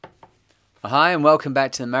Hi and welcome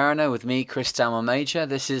back to the Mariner with me, Chris Stamwell Major.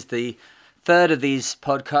 This is the third of these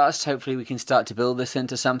podcasts. Hopefully we can start to build this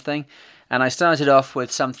into something. And I started off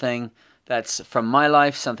with something that's from my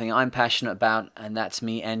life, something I'm passionate about, and that's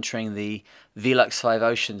me entering the Velux 5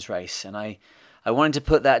 Oceans race. And I wanted to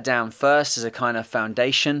put that down first as a kind of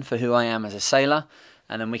foundation for who I am as a sailor,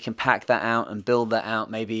 and then we can pack that out and build that out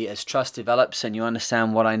maybe as trust develops and you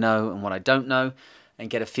understand what I know and what I don't know, and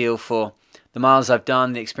get a feel for the miles I've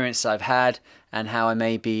done, the experiences I've had, and how I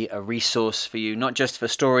may be a resource for you, not just for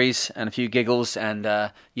stories and a few giggles and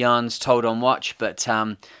yarns told on watch, but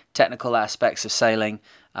technical aspects of sailing,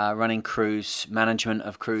 running crews, management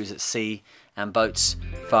of crews at sea, and boats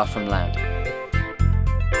far from land.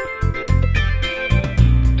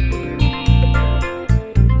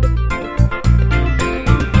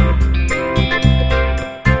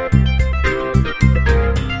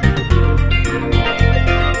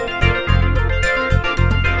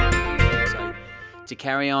 To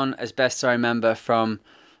carry on as best I remember from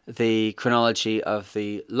the chronology of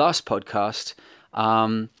the last podcast,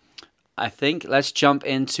 I think let's jump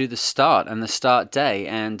into the start and the start day.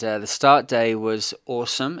 And the start day was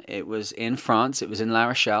awesome. It was in France. It was in La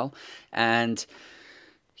Rochelle. And,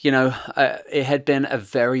 it had been a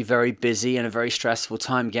very, very busy and a very stressful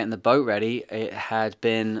time getting the boat ready. It had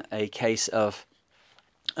been a case of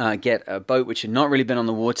get a boat which had not really been on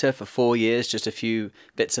the water for 4 years, just a few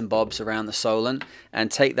bits and bobs around the Solent, and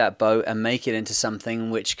take that boat and make it into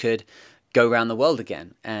something which could go around the world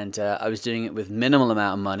again. And I was doing it with minimal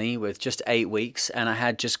amount of money, with just 8 weeks, and I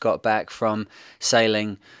had just got back from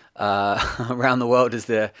sailing around the world as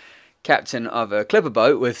the captain of a clipper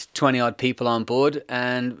boat with 20 odd people on board,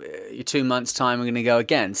 and 2 months time we're going to go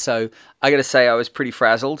again. So I got to say I was pretty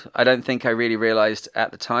frazzled. I don't think I really realized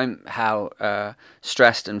at the time how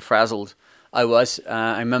stressed and frazzled I was.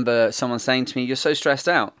 I remember someone saying to me, "You're so stressed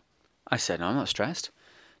out." I said, "No, I'm not stressed.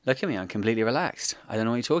 Look at me, I'm completely relaxed. I don't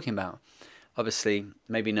know what you're talking about." Obviously,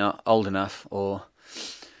 maybe not old enough or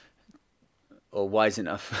wise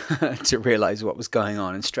enough to realize what was going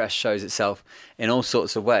on. And stress shows itself in all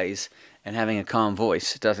sorts of ways, and having a calm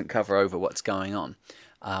voice doesn't cover over what's going on.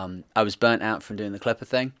 I was burnt out from doing the clipper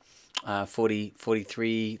thing,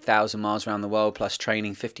 43,000 miles around the world, plus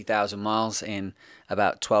training 50,000 miles in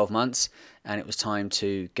about 12 months, and it was time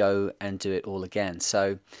to go and do it all again.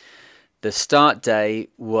 So the start day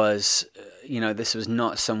was, this was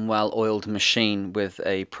not some well-oiled machine with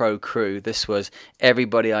a pro crew. This was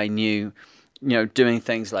everybody I knew, doing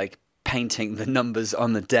things like painting the numbers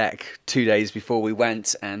on the deck 2 days before we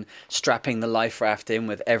went and strapping the life raft in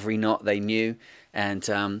with every knot they knew. And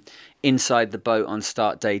inside the boat on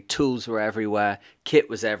start day, tools were everywhere, kit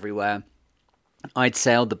was everywhere. I'd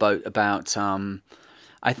sailed the boat about,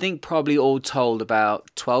 I think probably all told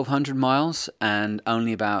about 1,200 miles, and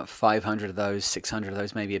only about 500 of those, 600 of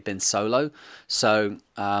those maybe had been solo. So,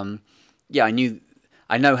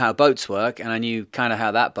 I know how boats work, and I knew kind of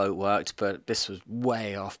how that boat worked, but this was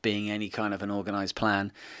way off being any kind of an organized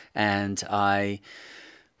plan. And I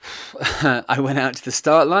went out to the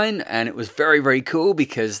start line, and it was very, very cool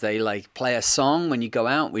because they play a song when you go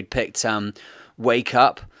out. We'd picked Wake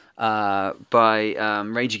Up by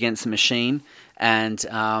Rage Against the Machine,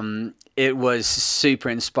 and it was super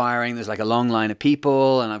inspiring. There's a long line of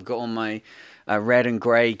people, and I've got all my red and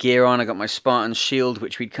grey gear on. I got my Spartan shield,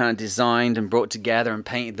 which we'd kind of designed and brought together and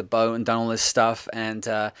painted the boat and done all this stuff. And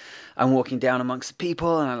I'm walking down amongst the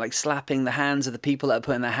people, and I'm slapping the hands of the people that are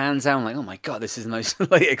putting their hands out. I'm like, oh my God, this is the most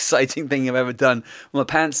exciting thing I've ever done with my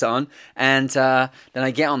pants on. And then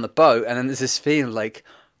I get on the boat, and then there's this feeling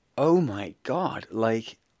oh my God,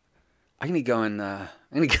 I'm going to go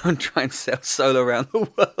and try and sail solo around the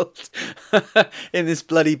world in this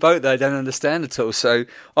bloody boat that I don't understand at all. So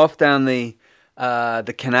off down the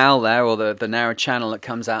canal there, or the narrow channel that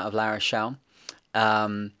comes out of La Rochelle,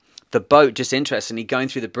 the boat, just interestingly, going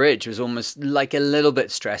through the bridge was almost a little bit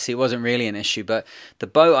stressy. It wasn't really an issue, but the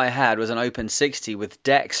boat I had was an open 60 with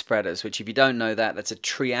deck spreaders, which if you don't know that's a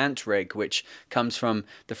triant rig, which comes from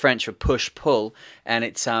the French for push-pull, and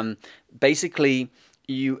it's basically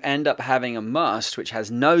you end up having a mast which has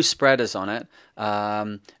no spreaders on it.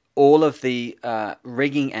 All of the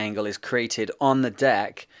rigging angle is created on the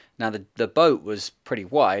deck. Now, the boat was pretty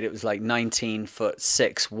wide. It was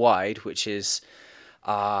 19'6" wide, which is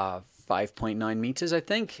 5.9 meters, I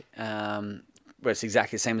think. Well, it's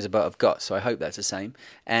exactly the same as the boat I've got, so I hope that's the same.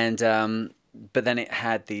 And but then it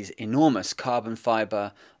had these enormous carbon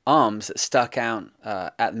fiber arms that stuck out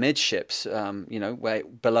at midships,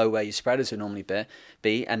 below where your spreaders would normally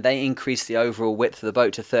be, and they increased the overall width of the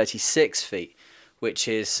boat to 36 feet, which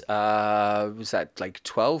is was that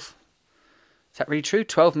 12 Is that really true?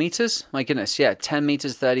 12 meters? My goodness, yeah. 10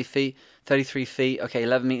 meters, 30 feet, 33 feet. Okay,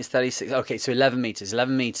 11 meters, 36. Okay, so 11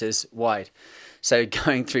 meters wide. So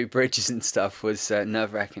going through bridges and stuff was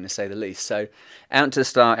nerve-wracking to say the least. So out to the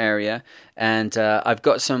start area, and I've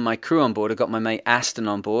got some of my crew on board. I've got my mate Aston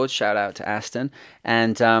on board. Shout out to Aston.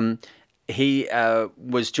 And he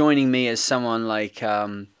was joining me as someone like...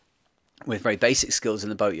 with very basic skills in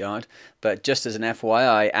the boatyard, but just as an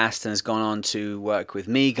FYI, Aston has gone on to work with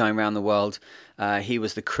me going around the world. He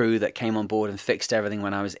was the crew that came on board and fixed everything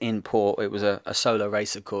when I was in port. It was a solo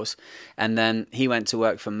race, of course. And then he went to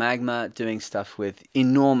work for Magma, doing stuff with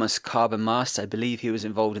enormous carbon masts. I believe he was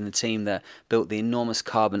involved in the team that built the enormous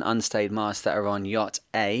carbon unstayed masts that are on Yacht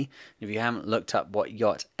A. If you haven't looked up what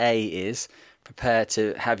Yacht A is, prepare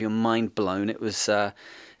to have your mind blown. It was...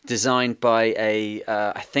 designed by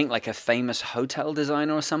I think like a famous hotel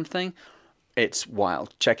designer or something. It's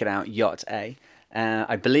wild. Check it out, Yacht A.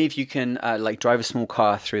 I believe you can like drive a small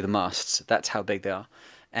car through the masts. That's how big they are.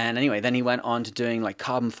 And anyway, then he went on to doing like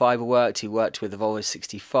carbon fiber work. He worked with the Volvo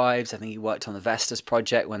 65s. I think he worked on the Vestas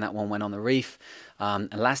project when that one went on the reef.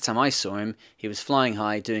 And last time I saw him, he was flying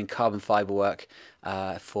high doing carbon fiber work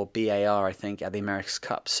for BAR, I think, at the America's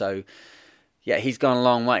Cup. So yeah, he's gone a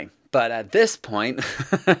long way. But at this point,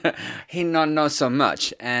 he not know so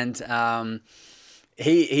much, and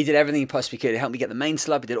he did everything he possibly could to help me get the main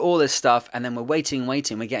slub. He did all this stuff, and then we're waiting. We're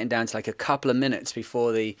getting down to like a couple of minutes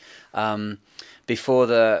before all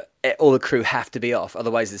the crew have to be off.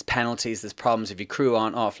 Otherwise, there's penalties, there's problems if your crew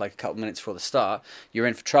aren't off like a couple of minutes before the start. You're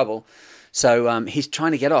in for trouble. So he's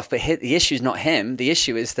trying to get off, but the issue is not him. The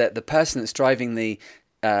issue is that the person that's driving the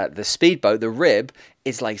speedboat, the rib,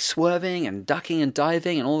 is like swerving and ducking and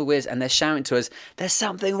diving and all the weirds, and they're shouting to us, "There's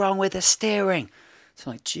something wrong with the steering." So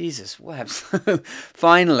I'm like, Jesus, what?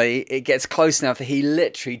 Finally, it gets close enough that he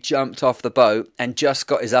literally jumped off the boat and just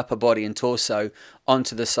got his upper body and torso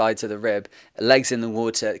onto the sides of the rib, legs in the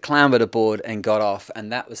water, clambered aboard and got off.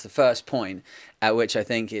 And that was the first point at which I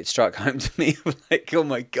think it struck home to me, like, oh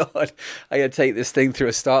my God, I got to take this thing through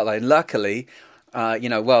a start line. Luckily,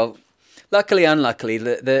 luckily, unluckily,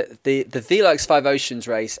 the Velux Five Oceans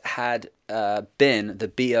race had been the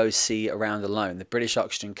BOC Around Alone, the British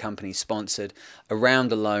Oxygen Company sponsored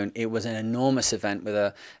Around Alone. It was an enormous event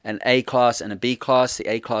with an A class and a B class. The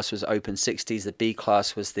A class was Open 60s, the B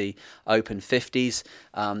class was the Open 50s.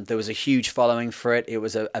 There was a huge following for it. It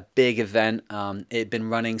was a big event. It had been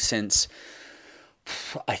running since...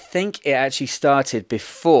 I think it actually started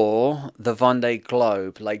before the Vendée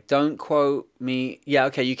Globe. Like, don't quote me. Yeah,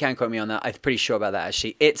 okay, you can quote me on that. I'm pretty sure about that,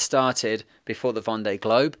 actually. It started before the Vendée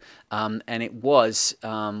Globe, and it was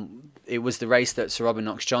the race that Sir Robin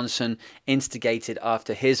Knox-Johnson instigated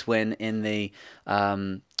after his win in the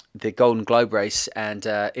Golden Globe race, and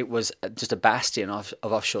it was just a bastion of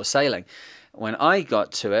offshore sailing. When I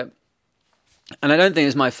got to it, and I don't think it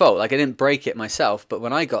was my fault, like I didn't break it myself, but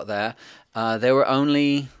when I got there, there were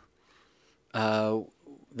only, there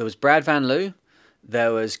was Brad Van Loo,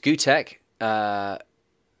 there was Gutek,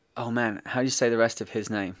 oh man, how do you say the rest of his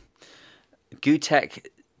name? Gutek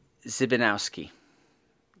Zibinowski.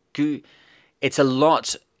 It's a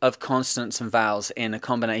lot of consonants and vowels in a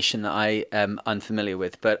combination that I am unfamiliar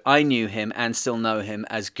with, but I knew him and still know him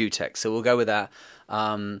as Gutek, so we'll go with that.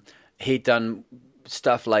 He'd done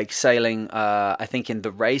stuff like sailing, I think in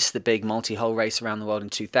the race, the big multi-hull race around the world in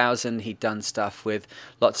 2000. He'd done stuff with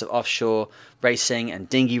lots of offshore racing and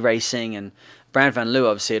dinghy racing, and Brad Van Loo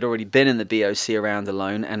obviously had already been in the BOC Around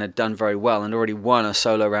Alone and had done very well and already won a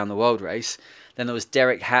solo around the world race. Then there was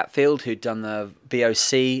Derek Hatfield, who'd done the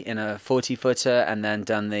BOC in a 40-footer and then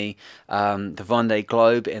done the Vendée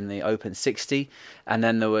Globe in the Open 60. And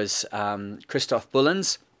then there was Christophe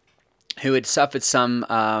Bullens, who had suffered some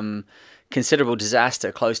considerable disaster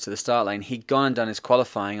close to the start line. He'd gone and done his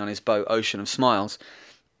qualifying on his boat, Ocean of Smiles,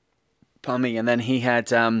 pardon me, and then he had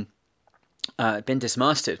been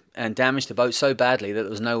dismasted and damaged the boat so badly that there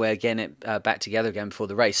was no way getting it back together again before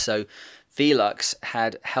the race. So Velux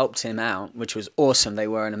had helped him out, which was awesome. They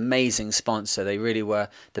were an amazing sponsor. They really were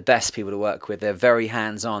the best people to work with. They're very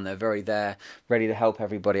hands-on. They're very there, ready to help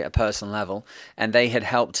everybody at a personal level. And they had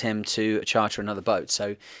helped him to charter another boat.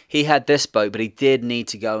 So he had this boat, but he did need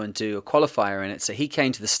to go and do a qualifier in it. So he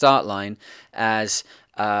came to the start line as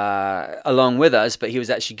along with us, but he was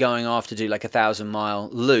actually going off to do like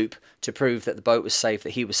 1,000-mile loop to prove that the boat was safe,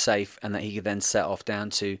 that he was safe, and that he could then set off down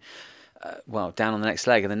to down on the next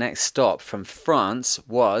leg. And the next stop from France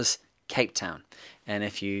was Cape Town. And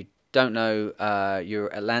if you don't know your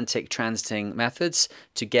Atlantic transiting methods,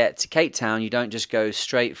 to get to Cape Town, you don't just go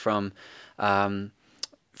straight from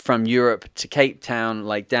from Europe to Cape Town,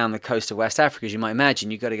 like down the coast of West Africa, as you might imagine,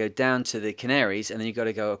 you've got to go down to the Canaries, and then you've got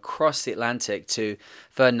to go across the Atlantic to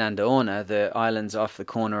Ferdinand de Orna, the islands off the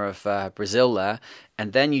corner of Brazil there,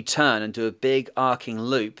 and then you turn and do a big arcing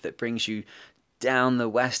loop that brings you down the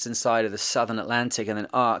western side of the southern Atlantic and then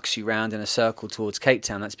arcs you round in a circle towards Cape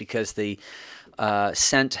Town. That's because the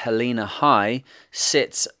St. Helena High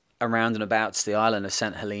sits around and about the island of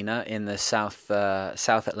St. Helena in the South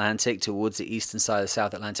Atlantic, towards the eastern side of the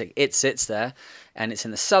South Atlantic. It sits there, and it's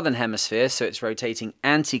in the southern hemisphere, so it's rotating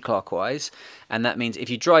anti-clockwise, and that means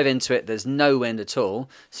if you drive into it, there's no wind at all,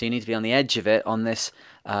 so you need to be on the edge of it on this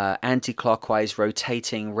anti-clockwise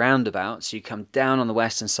rotating roundabout. So you come down on the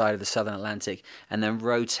western side of the southern Atlantic and then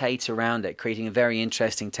rotate around it, creating a very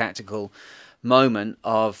interesting tactical moment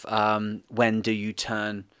of when do you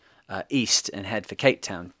turn east and head for Cape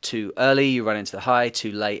Town. Too early, you run into the high; too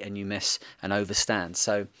late, and you miss and overstand.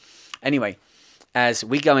 So anyway, as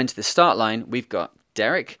we go into the start line, we've got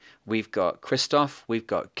Derek, we've got Christoph, we've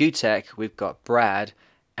got Gutek, we've got Brad,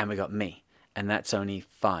 and we've got me. And that's only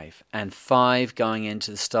 5. And 5 going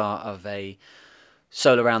into the start of a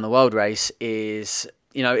solo around the world race is,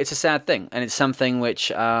 it's a sad thing. And it's something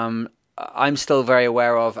which I'm still very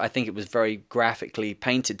aware of. I think it was very graphically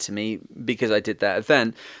painted to me because I did that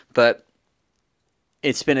event, but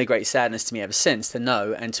it's been a great sadness to me ever since to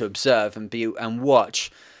know and to observe and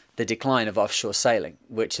watch the decline of offshore sailing,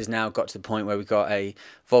 which has now got to the point where we've got a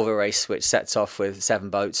Volvo race which sets off with 7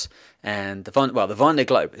 boats, and the Vendée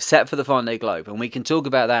Globe, set for the Vendée Globe, and we can talk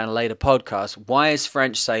about that in a later podcast. Why is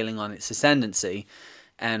French sailing on its ascendancy,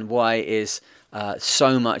 and why is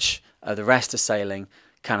so much of the rest of sailing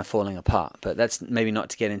kind of falling apart? But that's maybe not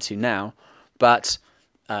to get into now. But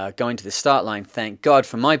going to the start line, thank God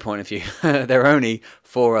from my point of view, there are only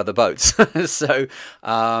 4 other boats. So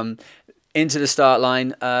into the start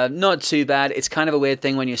line, not too bad. It's kind of a weird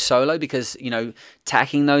thing when you're solo because,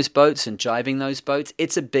 tacking those boats and jibing those boats,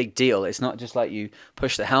 it's a big deal. It's not just like you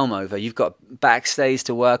push the helm over. You've got backstays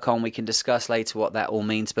to work on. We can discuss later what that all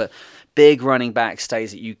means, but big running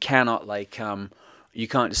backstays that you cannot you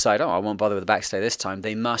can't decide, I won't bother with the backstay this time.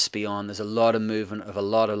 They must be on. There's a lot of movement of a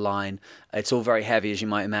lot of line. It's all very heavy, as you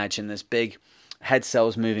might imagine. There's big head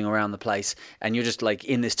cells moving around the place, and you're just like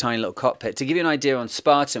in this tiny little cockpit. To give you an idea on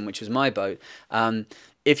Spartan, which was my boat,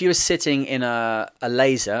 if you were sitting in a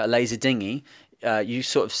laser dinghy, you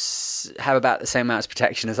sort of have about the same amount of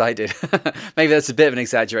protection as I did. Maybe that's a bit of an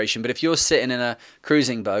exaggeration, but if you're sitting in a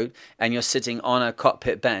cruising boat and you're sitting on a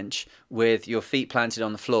cockpit bench with your feet planted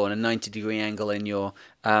on the floor and a 90-degree angle in your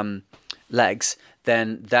legs,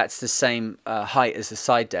 then that's the same height as the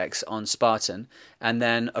side decks on Spartan. And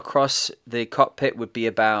then across the cockpit would be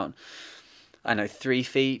about, 3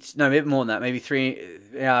 feet. No, maybe more than that. Maybe 3.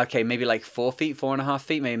 Yeah, okay, maybe like 4 feet, 4.5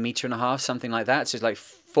 feet, maybe 1.5 meters, something like that. So it's like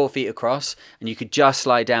 4 feet across, and you could just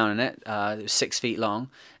lie down in it. It was 6 feet long,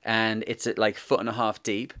 and it's at like 1.5 feet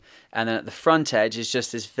deep. And then at the front edge is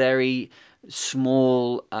just this very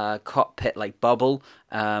small cockpit like bubble,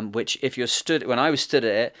 which if you're stood, when I was stood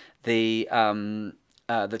at it, the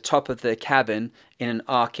top of the cabin in an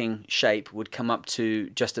arcing shape would come up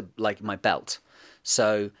to just like my belt.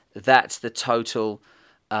 So that's the total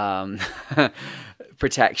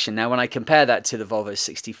protection. Now, when I compare that to the Volvo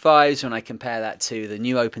 65s, when I compare that to the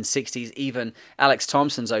new Open 60s, even Alex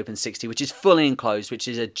Thompson's Open 60, which is fully enclosed, which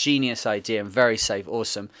is a genius idea and very safe,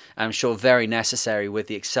 awesome, and I'm sure very necessary with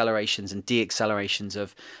the accelerations and deaccelerations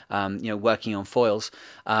of working on foils.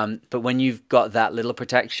 But when you've got that little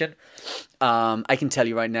protection, I can tell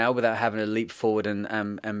you right now, without having to leap forward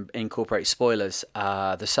and incorporate spoilers,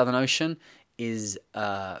 the Southern Ocean is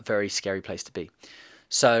a very scary place to be.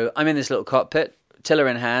 So I'm in this little cockpit, tiller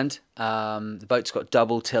in hand. The boat's got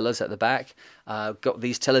double tillers at the back. Got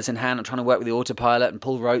these tillers in hand. I'm trying to work with the autopilot and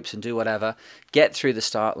pull ropes and do whatever. Get through the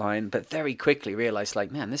start line, but very quickly realize,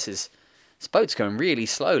 this boat's going really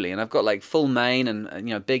slowly. And I've got like full main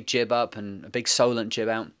and big jib up and a big Solent jib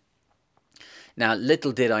out. Now,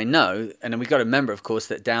 little did I know, and we've got to remember, of course,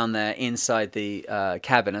 that down there inside the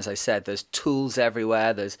cabin, as I said, there's tools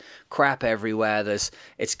everywhere, there's crap everywhere,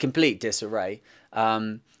 it's complete disarray.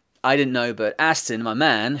 I didn't know, but Aston, my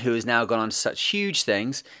man, who has now gone on to such huge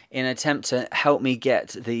things, in an attempt to help me get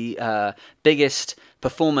the biggest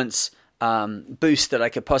performance boost that I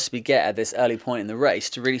could possibly get at this early point in the race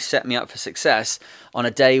to really set me up for success on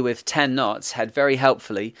a day with 10 knots, had very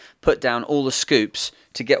helpfully put down all the scoops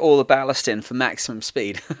to get all the ballast in for maximum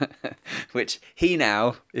speed, which he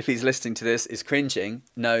now, if he's listening to this, is cringing,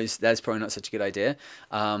 knows that's probably not such a good idea.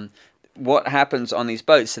 What happens on these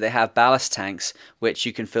boats, so they have ballast tanks, which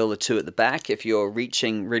you can fill the 2 at the back if you're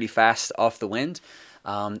reaching really fast off the wind.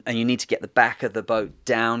 and you need to get the back of the boat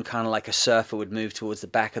down, kind of like a surfer would move towards the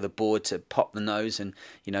back of the board to pop the nose and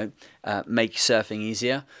make surfing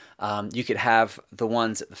easier. You could have the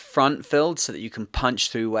ones at the front filled so that you can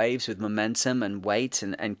punch through waves with momentum and weight,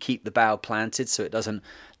 and keep the bow planted so it doesn't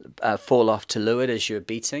fall off to leeward as you're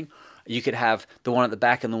beating. You could have the one at the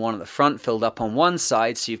back and the one at the front filled up on one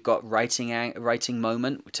side, so you've got righting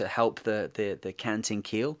moment to help the canting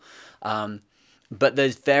keel. But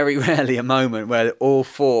there's very rarely a moment where all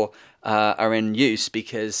four are in use,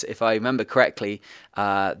 because if I remember correctly,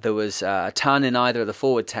 there was a ton in either of the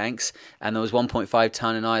forward tanks, and there was 1.5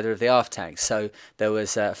 ton in either of the aft tanks. So there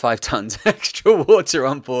was 5 tons extra water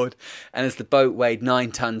on board, and as the boat weighed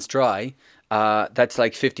 9 tons dry, that's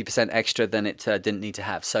like 50% extra than it didn't need to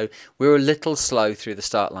have. So we were a little slow through the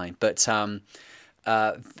start line, but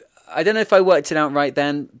I don't know if I worked it out right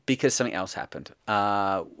then, because something else happened.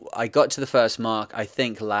 I got to the first mark, I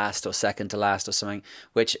think last or second to last or something,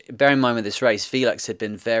 which, bear in mind with this race, Velux had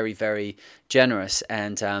been very, very generous.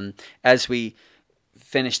 And as we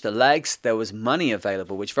finished the legs, there was money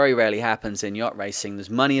available, which very rarely happens in yacht racing. There's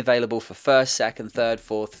money available for first, second, third,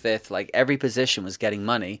 fourth, fifth. Like, every position was getting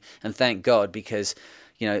money, and thank God, because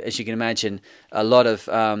as you can imagine, a lot of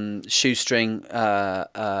shoestring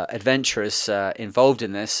adventurers involved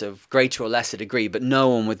in this, of greater or lesser degree, but no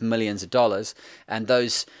one with millions of dollars. And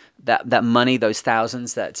that money, those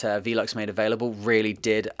thousands that Velux made available, really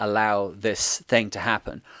did allow this thing to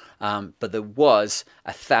happen. But there was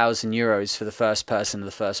 €1,000 for the first person to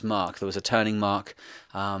the first mark. There was a turning mark,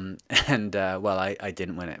 and I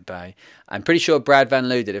didn't win it, but I'm pretty sure Brad Van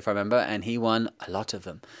Loo did, if I remember, and he won a lot of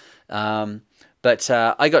them. But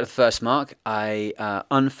I got to the first mark. I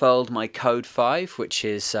unfurled my Code 5, which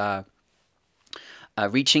is a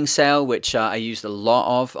reaching sail, which I used a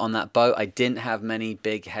lot of on that boat. I didn't have many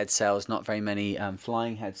big head sails, not very many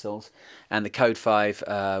flying head sails, and the Code 5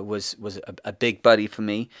 was a big buddy for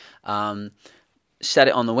me. Set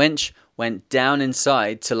it on the winch, went down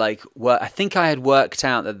inside to work. I think I had worked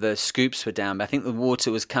out that the scoops were down, but I think the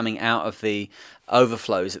water was coming out of the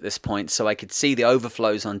overflows at this point, so I could see the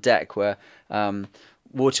overflows on deck where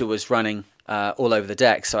water was running all over the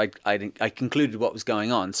deck. So I concluded what was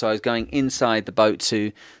going on. So I was going inside the boat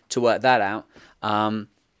to work that out.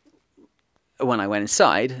 When I went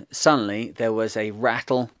inside, suddenly there was a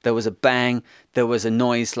rattle, there was a bang, there was a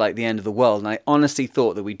noise like the end of the world, and I honestly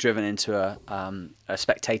thought that we'd driven into a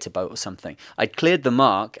spectator boat or something. I'd cleared the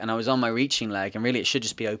mark, and I was on my reaching leg, and really it should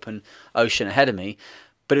just be open ocean ahead of me,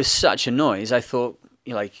 but it was such a noise, I thought,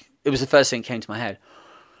 it was the first thing that came to my head.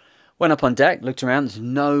 Went up on deck, looked around, there's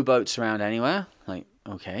no boats around anywhere,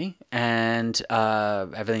 okay, and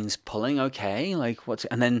everything's pulling, okay,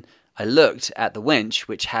 and then I looked at the winch,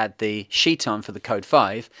 which had the sheet on for the Code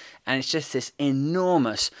 5, and it's just this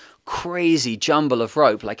enormous, crazy jumble of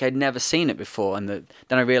rope, like I'd never seen it before. And then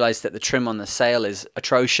I realized that the trim on the sail is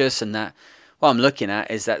atrocious, and that what I'm looking at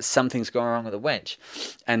is that something's going wrong with the winch.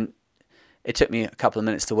 And it took me a couple of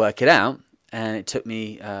minutes to work it out, and it took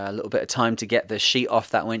me a little bit of time to get the sheet off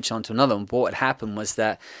that winch onto another one. But what had happened was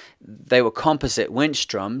that they were composite winch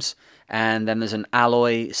drums, and then there's an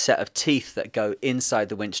alloy set of teeth that go inside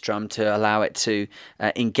the winch drum to allow it to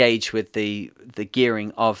engage with the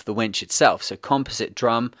gearing of the winch itself. So composite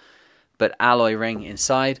drum, but alloy ring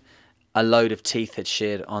inside. A load of teeth had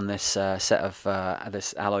sheared on this set of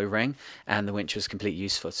this alloy ring, and the winch was completely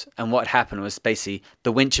useless. And what happened was basically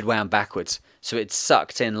the winch had wound backwards, so it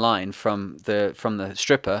sucked in line from the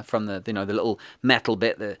stripper, from the the little metal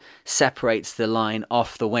bit that separates the line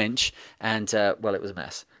off the winch, and it was a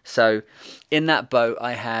mess. So in that boat,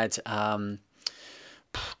 I had 2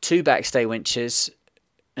 backstay winches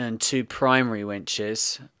and 2 primary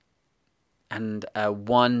winches, and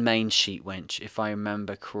 1 main sheet winch, if I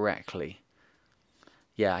remember correctly.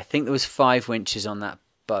 Yeah, I think there was 5 winches on that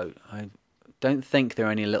boat. I don't think there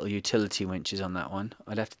were any little utility winches on that one.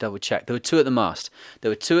 I'd have to double check. There were 2 at the mast.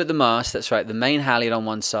 That's right. The main halyard on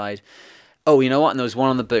one side. Oh, you know what? And there was 1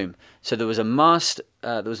 on the boom. So there was a mast,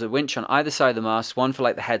 there was a winch on either side of the mast, 1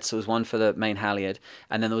 for the head sails, 1 for the main halyard,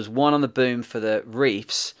 and then there was 1 on the boom for the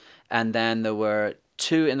reefs, and then there were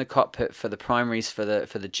 2 in the cockpit for the primaries for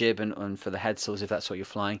the jib and for the head sails, if that's what you're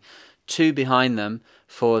flying, 2 behind them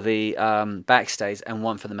for the backstays, and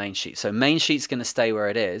 1 for the main sheet. So main sheet's going to stay where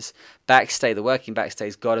it is. Backstay, the working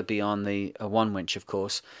backstay's got to be on the 1 winch, of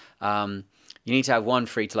course. You need to have 1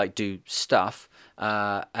 free to do stuff,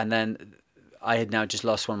 and then I had now just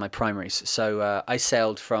lost 1 of my primaries. So I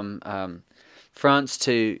sailed from France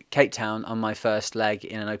to Cape Town on my first leg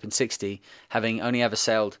in an Open 60, having only ever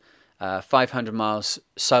sailed 500 miles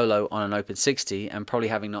solo on an Open 60, and probably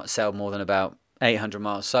having not sailed more than about 800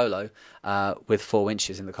 miles solo with 4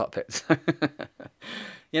 winches in the cockpit.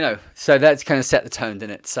 So that's kind of set the tone,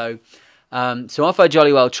 didn't it? So off I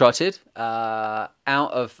jolly well trotted out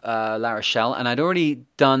of La Rochelle, and I'd already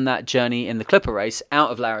done that journey in the Clipper race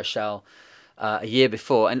out of La Rochelle a year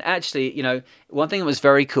before. And actually, one thing that was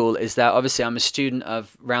very cool is that obviously I'm a student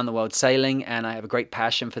of round the world sailing, and I have a great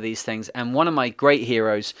passion for these things. And one of my great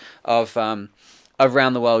heroes of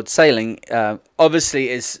round the world sailing obviously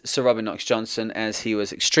is Sir Robin Knox-Johnson, as he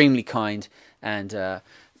was extremely kind and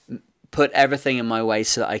put everything in my way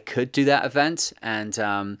so that I could do that event and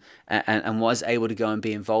was able to go and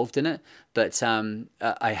be involved in it. But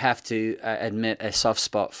I have to admit a soft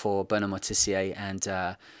spot for Bernard Mortissier and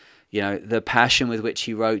the passion with which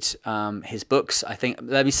he wrote his books. I think,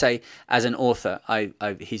 let me say, as an author,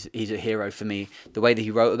 he's a hero for me. The way that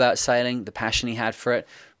he wrote about sailing, the passion he had for it,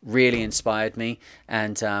 really inspired me.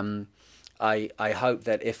 And I hope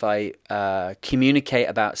that if I communicate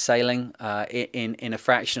about sailing in a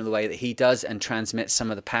fraction of the way that he does and transmit some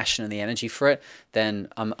of the passion and the energy for it, then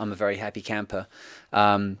I'm a very happy camper.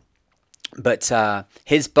 But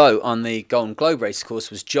his boat on the Golden Globe race course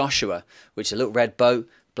was Joshua, which is a little red boat,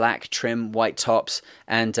 black trim, white tops,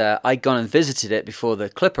 and I'd gone and visited it before the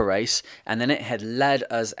Clipper race, and then it had led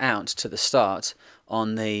us out to the start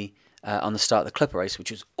on the start of the Clipper race, which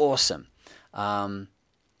was awesome.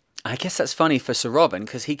 I guess that's funny for Sir Robin,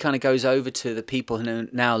 because he kind of goes over to the people who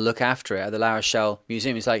now look after it at the La Rochelle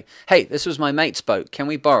Museum. He's like, hey, this was my mate's boat. Can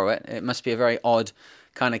we borrow it? It must be a very odd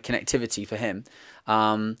kind of connectivity for him.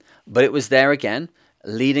 But it was there again,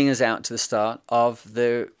 leading us out to the start of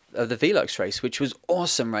the Velux race, which was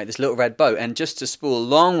awesome, right? This little red boat. And just to spool a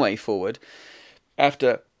long way forward,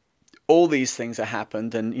 after all these things that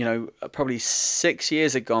happened, and probably 6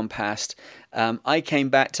 years had gone past, I came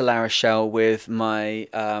back to La Rochelle with my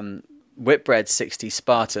Whitbread 60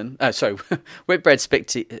 Spartan. Whitbread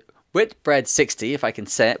 60, if I can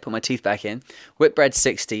say it, put my teeth back in. Whitbread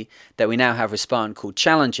 60 that we now have with Spartan called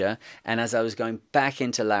Challenger. And as I was going back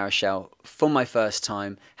into La Rochelle for my first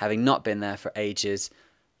time, having not been there for ages,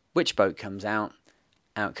 which boat comes out?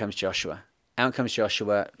 Out comes Joshua. Out comes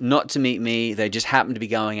Joshua, not to meet me. They just happened to be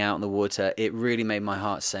going out in the water. It really made my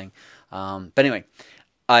heart sing. But anyway,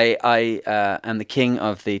 I am the king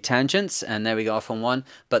of the tangents, and there we go, off on one.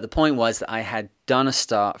 But the point was that I had done a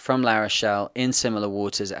start from La Rochelle in similar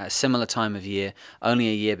waters at a similar time of year, only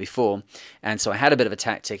a year before. And so I had a bit of a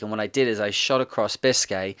tactic, and what I did is I shot across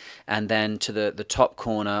Biscay and then to the top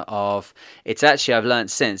corner of, it's actually, I've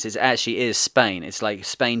learned since, it actually is Spain. It's like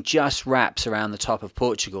Spain just wraps around the top of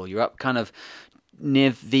Portugal. You're up kind of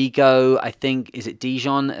near Vigo, I think, is it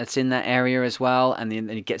Dijon? It's in that area as well, and then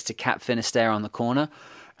it gets to Cap Finisterre on the corner.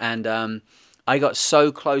 And I got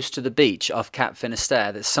so close to the beach off Cap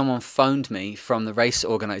Finisterre that someone phoned me from the race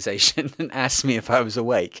organization and asked me if I was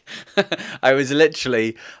awake. I was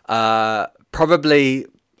literally probably,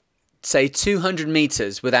 say, 200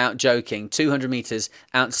 meters, without joking, 200 meters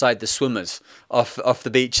outside the swimmers off the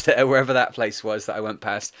beach there, wherever that place was that I went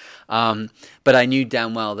past. But I knew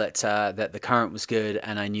damn well that the current was good,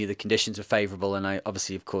 and I knew the conditions were favorable, and I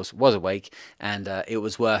obviously, of course, was awake, and it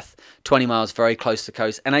was worth 20 miles very close to the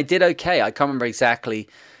coast. And I did okay. I can't remember exactly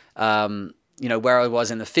where I was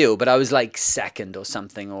in the field, but I was like second or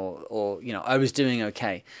something, or I was doing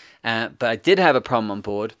okay. But I did have a problem on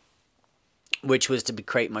board, which was to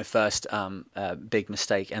create my first big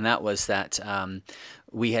mistake, and that was that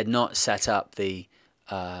we had not set up the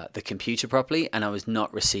computer properly, and I was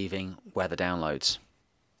not receiving weather downloads.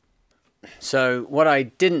 So what I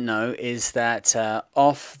didn't know is that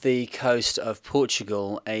off the coast of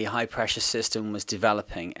Portugal, a high-pressure system was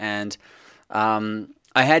developing, and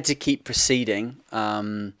I had to keep proceeding,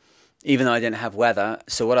 even though I didn't have weather.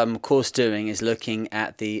 So what I'm, of course, doing is looking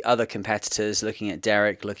at the other competitors, looking at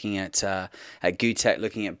Derek, looking at Gutek,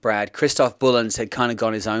 looking at Brad. Christoph Bullens had kind of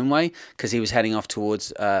gone his own way because he was heading off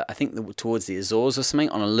towards, towards the Azores or something,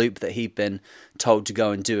 on a loop that he'd been told to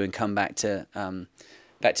go and do and come back to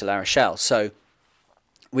La Rochelle. So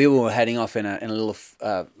we were heading off in a little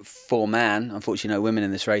four-man. Unfortunately, no women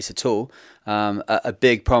in this race at all. A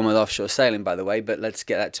big problem with offshore sailing, by the way, but let's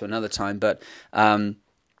get that to another time. But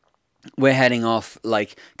we're heading off,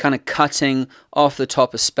 like, kind of cutting off the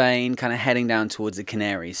top of Spain, kind of heading down towards the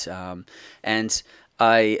Canaries. And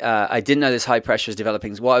I didn't know this high pressure was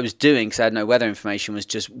developing. What I was doing, because I had no weather information, was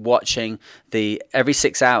just watching every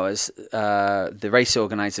 6 hours, the race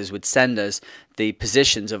organizers would send us the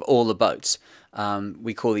positions of all the boats.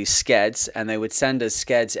 We call these skeds, and they would send us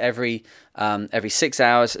skeds every 6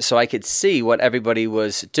 hours, so I could see what everybody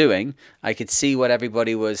was doing. I could see what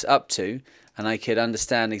everybody was up to, and I could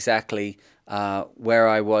understand exactly where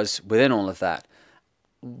I was within all of that.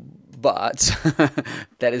 But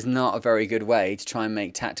that is not a very good way to try and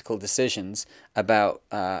make tactical decisions about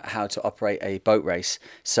how to operate a boat race.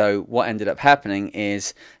 So what ended up happening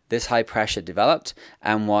is this high pressure developed,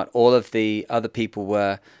 and what all of the other people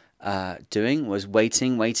were doing was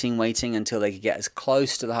waiting until they could get as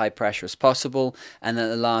close to the high pressure as possible, and then at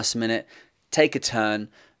the last minute take a turn,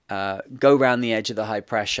 go around the edge of the high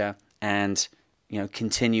pressure, and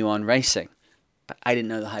continue on racing. But I didn't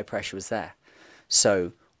know the high pressure was there.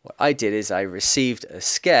 So what I did is I received a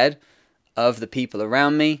sked of the people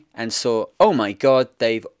around me and saw, oh my God,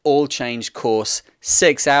 they've all changed course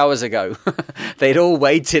 6 hours ago. They'd all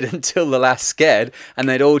waited until the last sked, and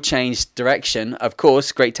they'd all changed direction. Of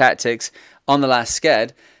course, great tactics on the last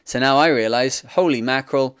sked. So now I realize, holy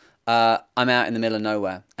mackerel, I'm out in the middle of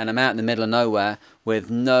nowhere. And I'm out in the middle of nowhere with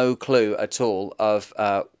no clue at all of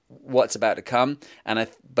what's about to come.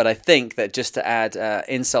 But I think that just to add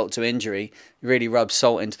insult to injury, really rub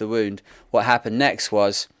salt into the wound, what happened next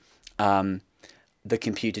was the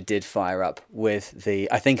computer did fire up with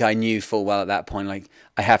I think I knew full well at that point, like,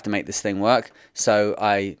 I have to make this thing work. So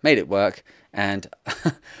I made it work, and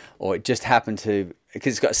or it just happened to,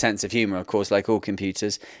 because it's got a sense of humor, of course, like all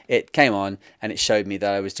computers, it came on and it showed me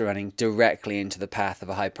that I was running directly into the path of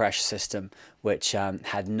a high pressure system, which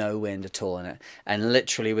had no wind at all in it. And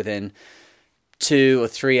literally within 2 or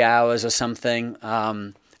 3 hours or something,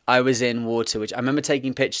 I was in water, which I remember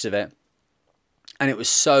taking pictures of it, and it was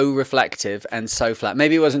so reflective and so flat.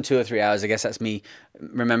 Maybe it wasn't 2 or 3 hours. I guess that's me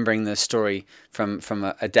remembering the story from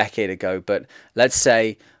a decade ago. But let's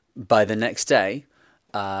say by the next day,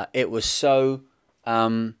 it was so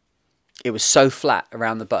flat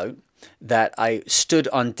around the boat that I stood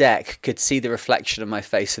on deck, could see the reflection of my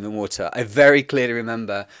face in the water. I very clearly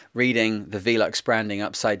remember reading the Velux branding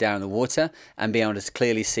upside down in the water and being able to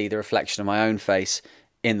clearly see the reflection of my own face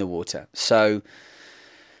in the water. So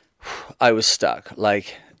I was stuck,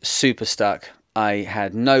 like super stuck. I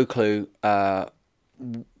had no clue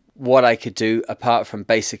what I could do apart from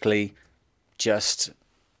basically just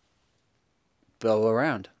bob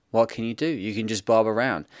around. What can you do? You can just bob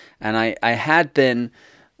around. And I had been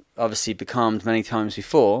obviously becalmed many times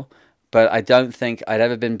before, but I don't think I'd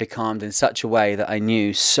ever been becalmed in such a way that I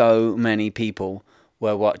knew so many people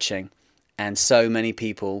were watching and so many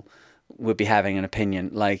people would be having an opinion.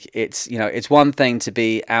 Like, it's one thing to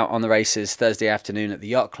be out on the races Thursday afternoon at the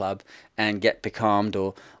yacht club and get becalmed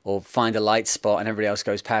or find a light spot and everybody else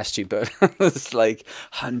goes past you, but there's like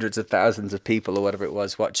hundreds of thousands of people or whatever it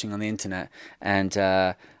was watching on the internet, and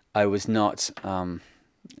I was not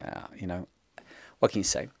what can you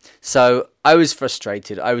say? So I was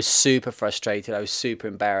frustrated. I was super frustrated. I was super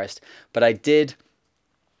embarrassed, but I did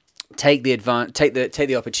take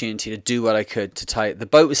the opportunity to do what I could to tie it. The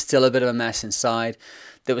boat was still a bit of a mess inside.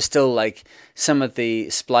 There was still like some of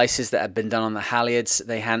the splices that had been done on the halyards.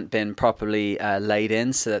 They hadn't been properly laid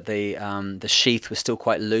in, so that the sheath was still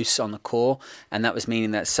quite loose on the core, and that was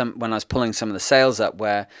meaning that when I was pulling some of the sails up,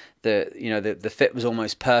 where the fit was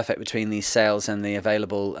almost perfect between these sails and the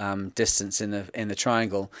available distance in the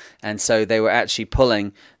triangle, and so they were actually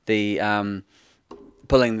pulling the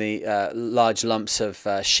large lumps of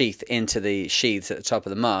sheath into the sheaths at the top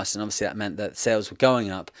of the mast, and obviously that meant that sails were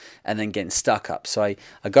going up and then getting stuck up. So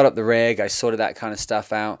I got up the rig, I sorted that kind of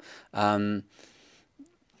stuff out.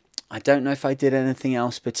 I don't know if I did anything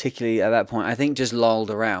else particularly at that point. I think just lolled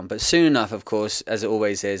around. But soon enough, of course, as it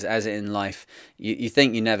always is, as in life, you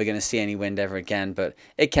think you're never going to see any wind ever again, but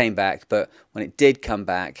it came back. But when it did come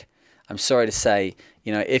back, I'm sorry to say,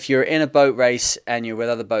 if you're in a boat race and you're with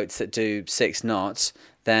other boats that do 6 knots,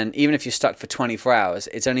 then even if you're stuck for 24 hours,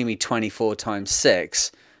 it's only going to be 24 times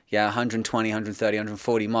 6, 120, 130,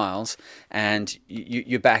 140 miles, and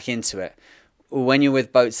you're back into it. When you're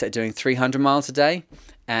with boats that are doing 300 miles a day,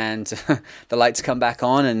 and the lights come back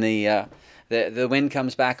on, and the wind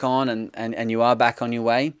comes back on, and you are back on your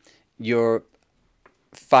way, you're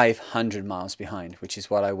 500 miles behind, which is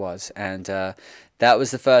what I was. And that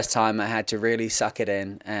was the first time I had to really suck it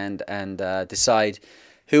in and decide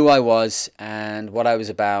who I was and what I was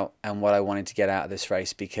about and what I wanted to get out of this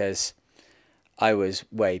race, because I was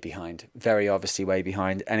way behind, very obviously way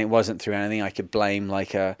behind, and it wasn't through anything I could blame,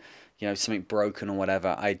 like something broken or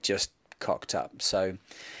whatever. I just cocked up. So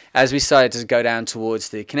as we started to go down towards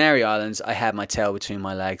the Canary Islands, I had my tail between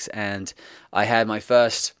my legs, and I had my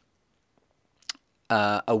first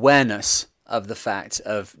awareness of the fact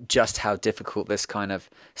of just how difficult this kind of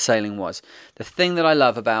sailing was. The thing that I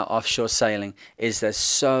love about offshore sailing is there's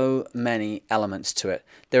so many elements to it.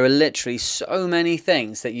 There are literally so many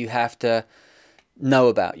things that you have to know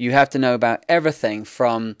about. You have to know about everything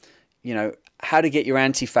from, how to get your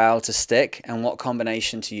anti-foul to stick and what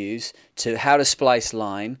combination to use, to how to splice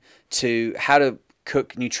line, to how to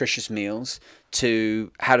cook nutritious meals,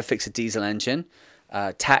 to how to fix a diesel engine,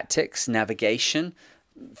 tactics, navigation,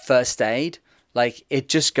 first aid. Like, it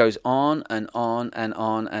just goes on and on and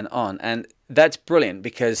on and on. And that's brilliant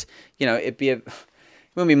because, it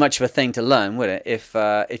wouldn't be much of a thing to learn, would it?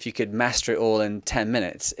 If you could master it all in 10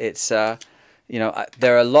 minutes. It's, there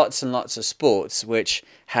are lots and lots of sports which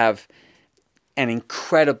have an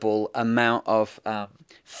incredible amount of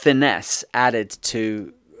finesse added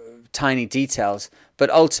to tiny details. But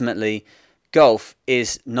ultimately, golf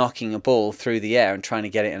is knocking a ball through the air and trying to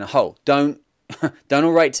get it in a hole. Don't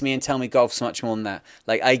all write to me and tell me golf's much more than that.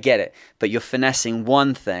 Like, I get it, but you're finessing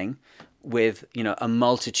one thing with, a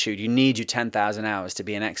multitude. You need your 10,000 hours to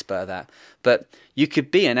be an expert at that. But you could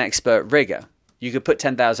be an expert rigger. You could put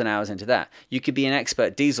 10,000 hours into that. You could be an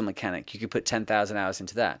expert diesel mechanic. You could put 10,000 hours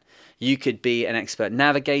into that. You could be an expert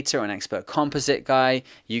navigator or an expert composite guy.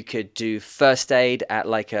 You could do first aid at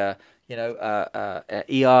like a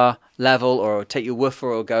ER level, or take your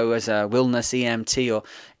woofer, or go as a wilderness EMT, or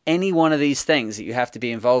any one of these things that you have to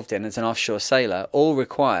be involved in as an offshore sailor all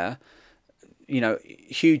require,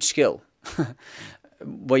 huge skill.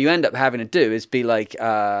 What you end up having to do is be like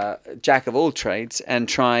jack of all trades and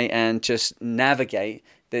try and just navigate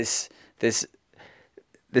this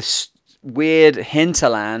weird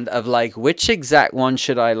hinterland of like, which exact one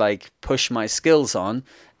should I like push my skills on,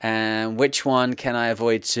 and which one can I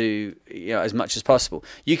avoid to, as much as possible.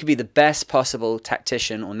 You could be the best possible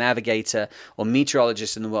tactician or navigator or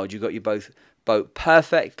meteorologist in the world. You've got your boat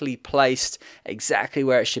perfectly placed exactly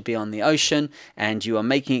where it should be on the ocean, and you are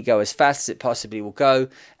making it go as fast as it possibly will go,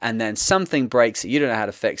 and then something breaks that you don't know how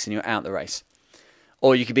to fix and you're out the race.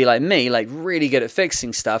 Or you could be like me, like really good at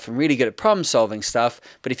fixing stuff and really good at problem solving stuff,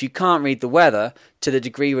 but if you can't read the weather to the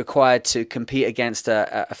degree required to compete against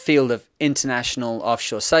a field of international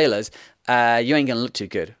offshore sailors, you ain't going to look too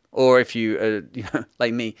good. Or if you,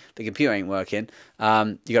 like me, the computer ain't working,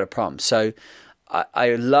 you got a problem. So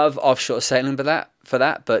I love offshore sailing for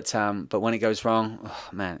that, but when it goes wrong, oh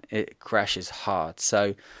man, it crashes hard.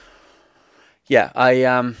 So yeah,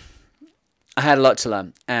 I had a lot to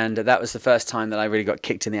learn, and that was the first time that I really got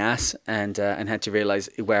kicked in the ass and had to realize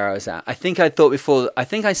where I was at. I think I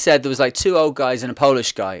said there was like two old guys and a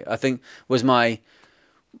Polish guy. I think was my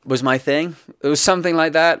thing. It was something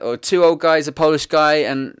like that, or two old guys, a Polish guy,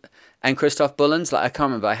 and Christoph Bullens. Like, I can't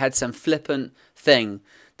remember. I had some flippant thing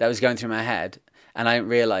that was going through my head, and I didn't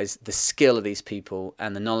realize the skill of these people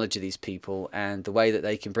and the knowledge of these people and the way that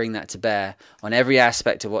they can bring that to bear on every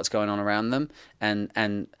aspect of what's going on around them,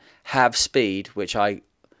 and have speed, which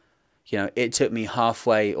it took me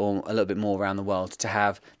halfway or a little bit more around the world to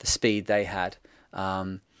have the speed they had.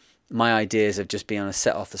 My ideas of just being able to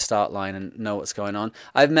set off the start line and know what's going on.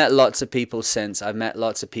 I've met lots of people since. I've met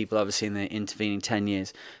lots of people, obviously, in the intervening 10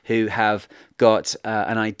 years who have got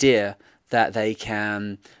an idea that they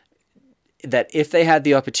can, that if they had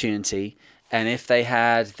the opportunity and if they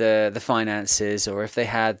had the finances, or if they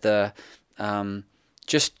had the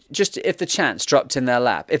just if the chance dropped in their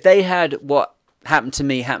lap, if they had what happened to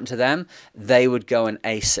me happen to them, they would go and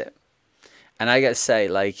ace it. And I gotta say,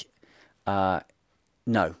 like,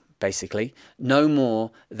 no, basically, no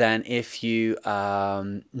more than if you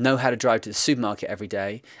know how to drive to the supermarket every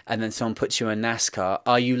day, and then someone puts you in NASCAR.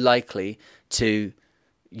 Are you likely to,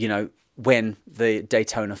 win the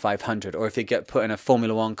Daytona 500? Or if you get put in a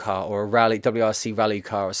Formula One car or a WRC rally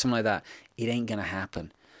car or something like that, it ain't gonna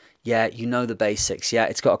happen. Yeah, you know the basics. Yeah,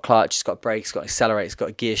 it's got a clutch, it's got brakes, it's got an accelerator, it's got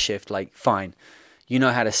a gear shift. Like, fine. You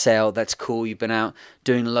know how to sail. That's cool. You've been out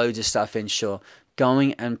doing loads of stuff inshore.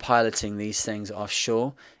 Going and piloting these things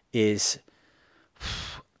offshore it's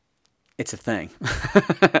a thing.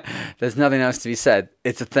 There's nothing else to be said.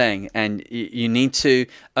 It's a thing. And you need to,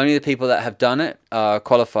 only the people that have done it are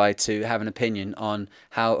qualified to have an opinion on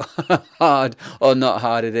how hard or not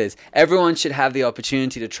hard it is. Everyone should have the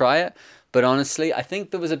opportunity to try it. But honestly, I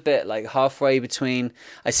think there was a bit like halfway between,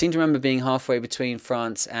 I seem to remember being halfway between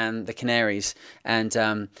France and the Canaries.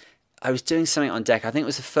 And I was doing something on deck. I think it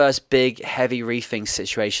was the first big heavy reefing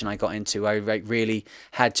situation I got into. I really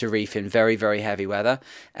had to reef in very, very heavy weather.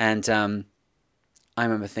 And I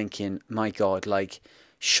remember thinking, my God, like,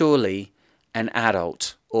 surely an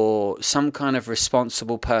adult or some kind of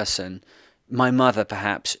responsible person, my mother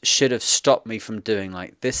perhaps, should have stopped me from doing,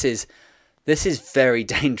 like, this is very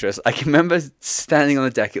dangerous. I can remember standing on the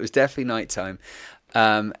deck, it was definitely nighttime,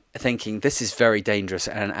 thinking this is very dangerous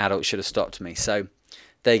and an adult should have stopped me. So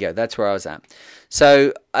There you go. That's where I was at.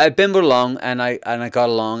 So I bimbled along, and I got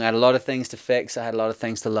along. I had a lot of things to fix. I had a lot of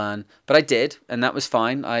things to learn, but I did, and that was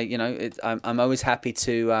fine. I'm always happy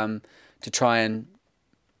to try and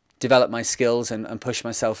develop my skills and push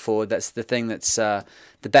myself forward. That's the thing that's the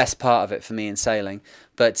best part of it for me in sailing.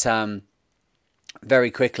 But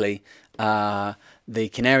very quickly, the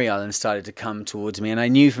Canary Islands started to come towards me, and I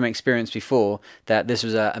knew from experience before that this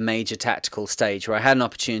was a major tactical stage where I had an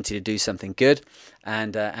opportunity to do something good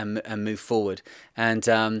and move forward. And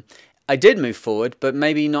I did move forward, but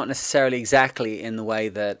maybe not necessarily exactly in the way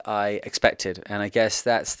that I expected. And I guess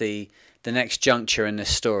that's the next juncture in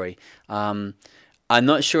this story. I'm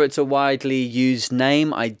not sure it's a widely used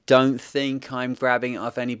name. I don't think I'm grabbing it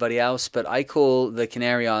off anybody else, but I call the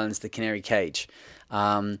Canary Islands the Canary Cage.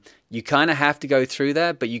 You kind of have to go through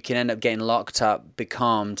there, but you can end up getting locked up,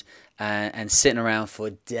 becalmed, and sitting around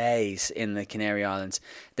for days in the Canary Islands.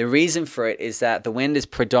 The reason for it is that the wind is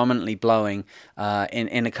predominantly blowing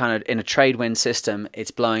in a trade wind system.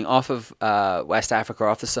 It's blowing off of West Africa,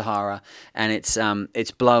 off the Sahara, and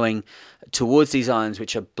it's blowing towards these islands,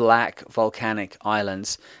 which are black volcanic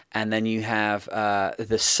islands. And then you have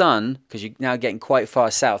the sun, because you're now getting quite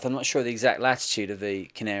far south. I'm not sure the exact latitude of the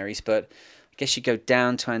Canaries, but I guess you go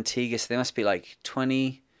down to Antigua, so they must be like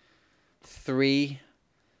 23,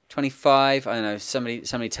 25. I don't know.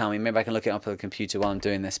 Somebody tell me. Maybe I can look it up on the computer while I'm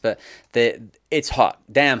doing this. But it's hot.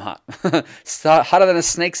 Damn hot. It's hotter than a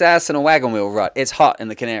snake's ass in a wagon wheel rut. It's hot in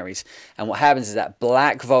the Canaries. And what happens is that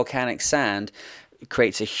black volcanic sand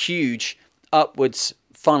creates a huge upwards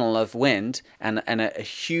funnel of wind and a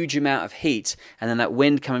huge amount of heat, and then that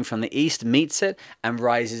wind coming from the east meets it and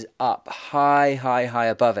rises up high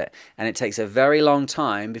above it, and it takes a very long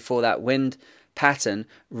time before that wind pattern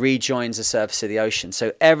rejoins the surface of the ocean.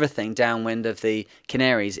 So everything downwind of the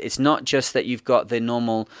Canaries, it's not just that you've got the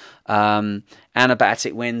normal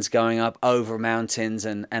anabatic winds going up over mountains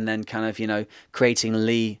and then kind of creating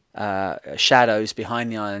lee shadows behind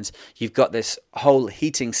the islands. You've got this whole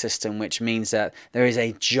heating system, which means that there is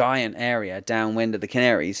a giant area downwind of the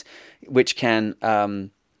Canaries which can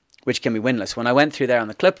be windless. When I went through there on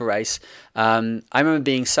the Clipper race, I remember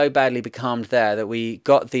being so badly becalmed there that we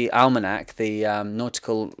got the almanac, the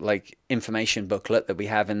nautical information booklet that we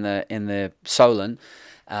have in the Solent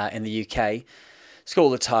in the UK. It's got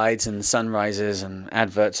all the tides and sunrises and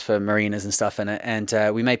adverts for marinas and stuff in it. And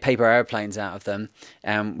we made paper airplanes out of them.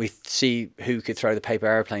 And we see who could throw the paper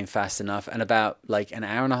airplane fast enough. And about an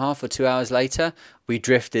hour and a half or 2 hours later, we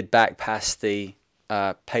drifted back past the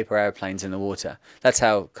paper airplanes in the water. That's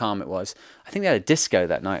how calm it was. I think we had a disco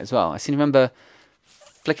that night as well. I seem to remember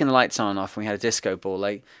flicking the lights on and off when we had a disco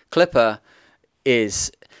ball. Clipper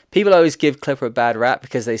is... People always give Clipper a bad rap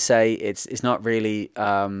because they say it's not really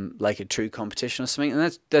a true competition or something,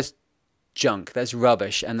 and that's junk. That's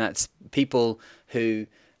rubbish, and that's people who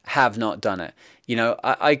have not done it.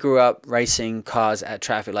 I grew up racing cars at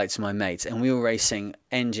traffic lights with my mates, and we were racing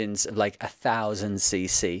engines of 1,000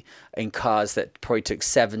 cc in cars that probably took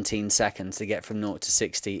 17 seconds to get from 0 to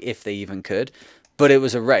 60, if they even could. But it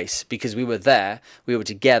was a race because we were there, we were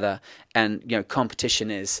together, and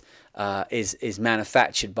competition is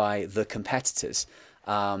manufactured by the competitors.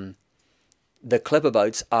 The Clipper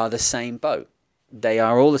boats are the same boat. They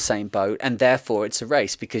are all the same boat, and therefore it's a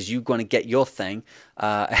race because you want to get your thing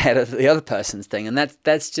ahead of the other person's thing, and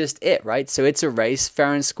that's just it, right? So it's a race,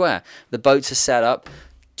 fair and square. The boats are set up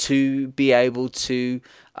to be able to,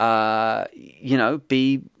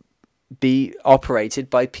 be operated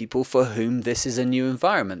by people for whom this is a new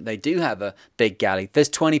environment. They do have a big galley. There's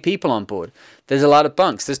 20 people on board. There's a lot of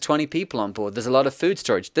bunks. There's 20 people on board. There's a lot of food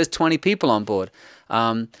storage. There's 20 people on board.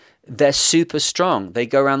 They're super strong. They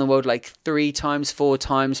go around the world 3 times, 4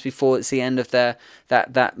 times before it's the end of that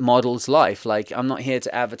model's life. I'm not here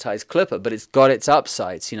to advertise Clipper, but it's got its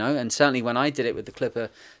upsides, and certainly when I did it with the Clipper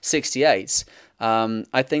 68s,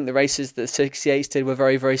 I think the races that the 68s did were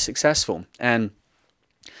very, very successful. And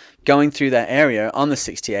going through that area on the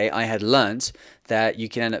 68, I had learnt that you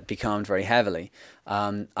can end up becalmed very heavily.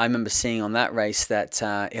 I remember seeing on that race that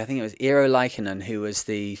I think it was Eero Laikkonen, who was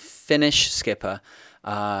the Finnish skipper,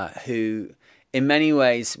 who in many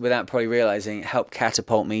ways, without probably realizing, helped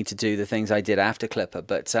catapult me to do the things I did after Clipper.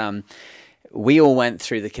 But we all went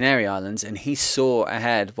through the Canary Islands, and he saw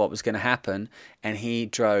ahead what was going to happen, and he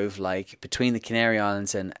drove between the Canary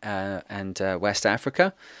Islands and West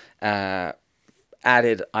Africa.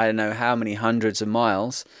 Added I don't know how many hundreds of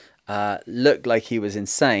miles, looked like he was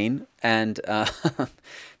insane, and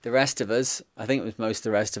the rest of us, I think it was most of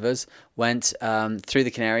the rest of us, went through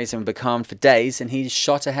the Canaries and were becalmed for days, and he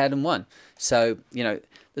shot ahead and won. So,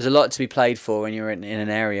 there's a lot to be played for when you're in an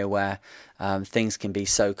area where things can be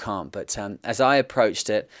so calm. But as I approached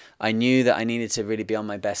it, I knew that I needed to really be on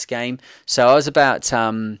my best game. So I was about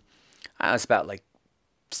like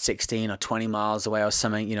 16 or 20 miles away or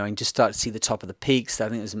something, and just start to see the top of the peaks. I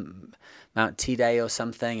think it was Mount T-Day or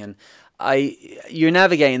something. And you're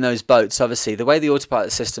navigating those boats, obviously. The way the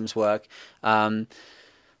autopilot systems work, oh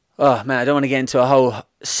man, I don't want to get into a whole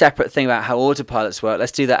separate thing about how autopilots work.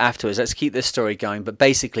 Let's do that afterwards. Let's keep this story going. But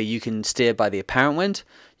basically, you can steer by the apparent wind,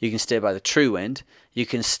 you can steer by the true wind, you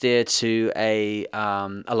can steer to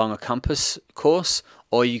along a compass course,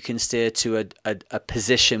 or you can steer to a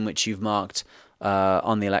position which you've marked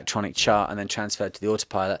on the electronic chart and then transferred to the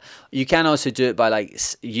autopilot. You can also do it by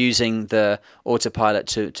using the autopilot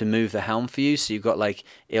to move the helm for you. So you've got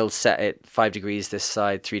it'll set it 5 degrees this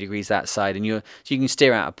side, 3 degrees that side, and so you can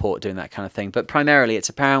steer out of port doing that kind of thing. But primarily it's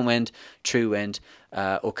apparent wind, true wind,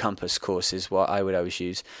 or compass course is what I would always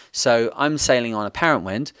use. So I'm sailing on apparent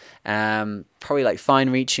wind, probably fine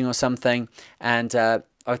reaching or something, and I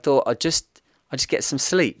thought I'd just get some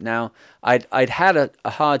sleep. Now, I'd had a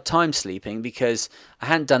hard time sleeping because I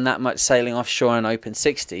hadn't done that much sailing offshore on open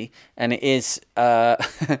 60, and it is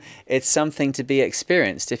it's something to be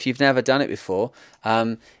experienced if you've never done it before.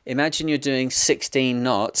 Imagine you're doing 16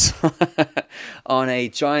 knots on a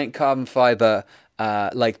giant carbon fiber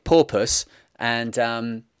like porpoise,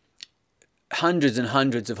 and hundreds and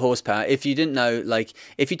hundreds of horsepower. If you didn't know,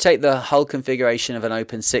 if you take the hull configuration of an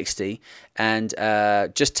open 60 and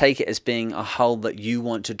just take it as being a hull that you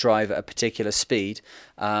want to drive at a particular speed,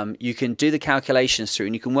 you can do the calculations through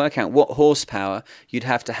and you can work out what horsepower you'd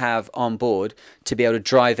have to have on board to be able to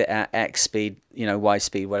drive it at X speed, Y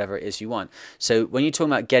speed, whatever it is you want. So when you're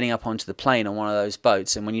talking about getting up onto the plane on one of those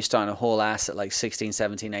boats, and when you're starting to haul ass at 16,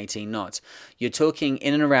 17, 18 knots, you're talking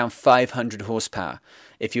in and around 500 horsepower.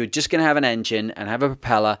 If you're just going to have an engine and have a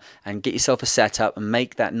propeller and get yourself a setup and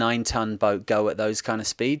make that 9-ton boat go at those kind of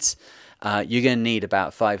speeds, you're going to need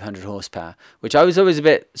about 500 horsepower, which I was always a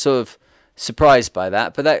bit sort of surprised by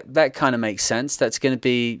that, but that kind of makes sense. That's going to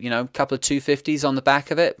be, a couple of 250s on the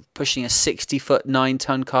back of it, pushing a 60-foot,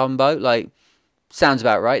 9-ton carbon boat. Sounds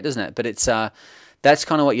about right, doesn't it? But it's that's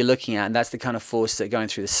kind of what you're looking at, and that's the kind of force that's going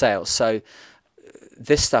through the sails. So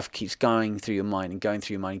this stuff keeps going through your mind and going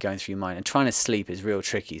through your mind and going through your mind, and trying to sleep is real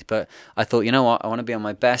tricky. But I thought, you know what, I want to be on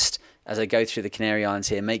my best as I go through the Canary Islands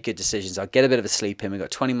here, make good decisions. I'll get a bit of a sleep in. We've got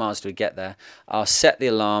 20 miles to get there. I'll set the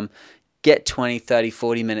alarm, get 20, 30,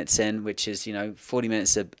 40 minutes in, which is, 40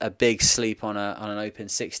 minutes a big sleep on an open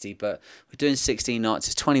 60, but we're doing 16 knots,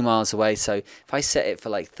 it's 20 miles away, so if I set it for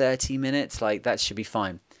 30 minutes, that should be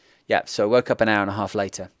fine. Yeah, so I woke up an hour and a half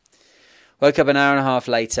later.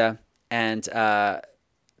 And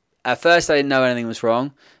at first I didn't know anything was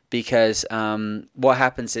wrong, because what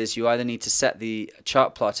happens is you either need to set the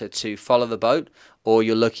chart plotter to follow the boat, or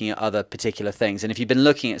you're looking at other particular things. And if you've been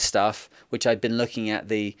looking at stuff, which I'd been looking at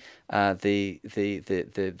the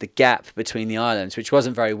gap between the islands, which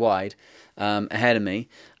wasn't very wide, ahead of me,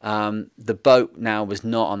 the boat now was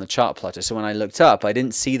not on the chart plotter. So when I looked up, I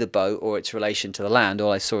didn't see the boat or its relation to the land.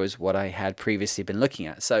 All I saw is what I had previously been looking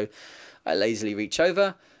at. So I lazily reach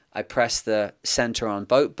over, I press the center on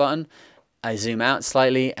boat button, I zoom out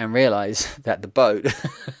slightly and realize that the boat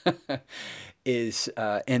is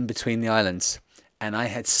in between the islands. And I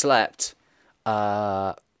had slept.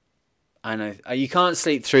 I know you can't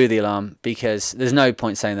sleep through the alarm, because there's no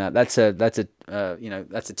point saying that. That's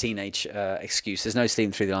a teenage excuse. There's no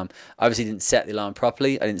sleeping through the alarm. I obviously didn't set the alarm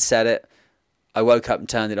properly. I didn't set it. I woke up and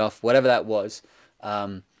turned it off. Whatever that was. It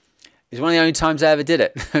was one of the only times I ever did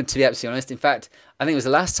it, to be absolutely honest. In fact, I think it was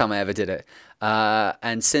the last time I ever did it.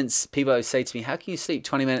 And since people always say to me, how can you sleep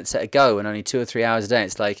 20 minutes at a go and only 2 or 3 hours a day?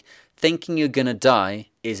 It's like, thinking you're going to die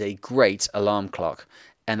is a great alarm clock.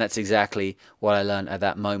 And that's exactly what I learned at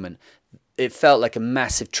that moment. It felt like a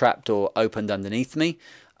massive trapdoor opened underneath me.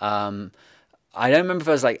 I don't remember if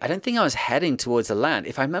I was I don't think I was heading towards the land.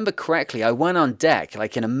 If I remember correctly, I went on deck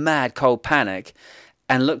in a mad cold panic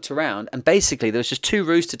and looked around, and basically there was just 2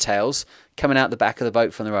 rooster tails coming out the back of the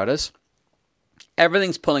boat from the rudders.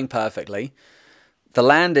 Everything's pulling perfectly. The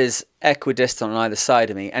land is equidistant on either side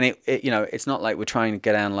of me, and it it's not like we're trying to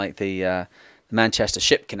go down the Manchester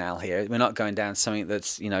Ship Canal here. We're not going down something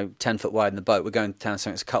that's 10 foot wide in the boat. We're going down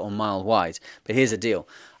something that's a couple of mile wide. But here's the deal: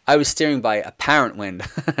 I was steering by apparent wind,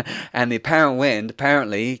 and the apparent wind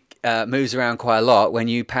apparently moves around quite a lot when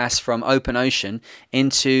you pass from open ocean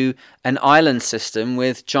into an island system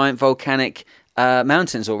with giant volcanic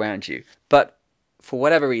mountains all around you. But for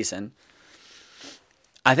whatever reason,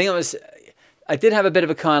 I think I did have a bit of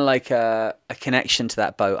a kind of a connection to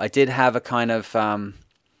that boat. I did have a kind of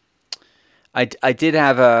I did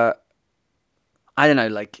have a, I don't know,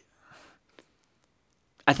 like,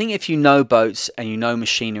 I think if you know boats and you know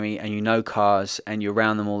machinery and you know cars and you're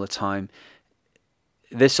around them all the time,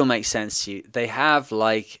 this will make sense to you. They have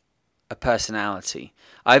like a personality.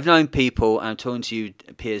 I've known people, I'm talking to you,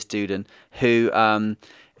 Piers Duden, who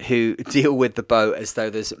deal with the boat as though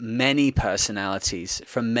there's many personalities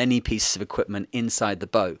from many pieces of equipment inside the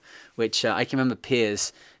boat, which I can remember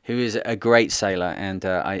Piers, who is a great sailor, and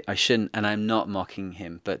I shouldn't, and I'm not mocking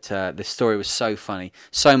him, but the story was so funny,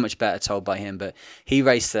 so much better told by him. But he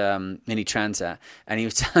raced Mini Transat, and he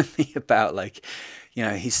was telling me about, like, you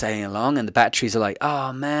know, he's sailing along and the batteries are like,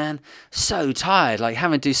 oh man, so tired, like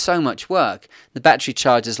having to do so much work. The battery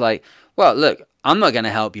charger's like, well, look, I'm not going to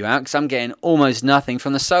help you out because I'm getting almost nothing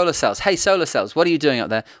from the solar cells. Hey, solar cells, what are you doing up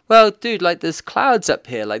there? Well, dude, like there's clouds up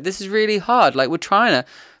here. Like this is really hard. Like we're trying to,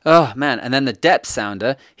 oh man. And then the depth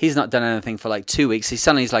sounder, he's not done anything for like 2 weeks. He's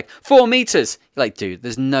like 4 meters. You're like, dude,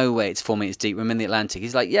 there's no way it's 4 meters deep. We're in the Atlantic.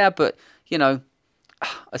 He's like, yeah, but you know, I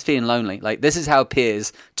was feeling lonely. Like this is how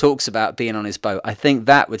Piers talks about being on his boat. I think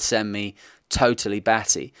that would send me totally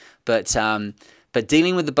batty. But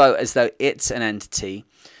dealing with the boat as though it's an entity.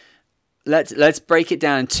 Let's break it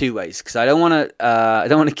down in 2 ways, because I don't want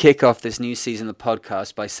to kick off this new season of the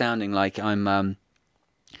podcast by sounding like I'm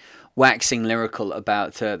waxing lyrical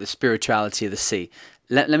about the spirituality of the sea.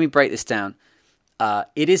 Let me break this down.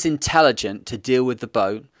 It is intelligent to deal with the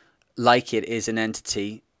boat like it is an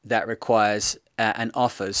entity that requires and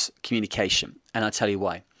offers communication, and I'll tell you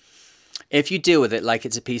why. If you deal with it like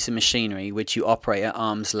it's a piece of machinery which you operate at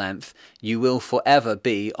arm's length, you will forever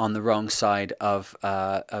be on the wrong side of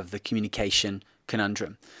the communication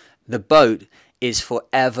conundrum. The boat is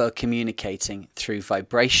forever communicating through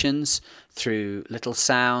vibrations, through little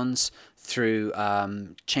sounds, through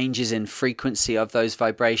changes in frequency of those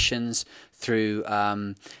vibrations, through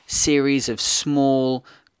series of small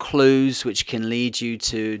clues which can lead you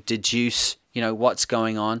to deduce, you know, what's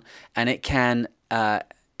going on, and it can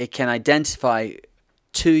identify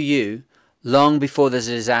to you long before there's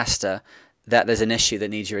a disaster that there's an issue that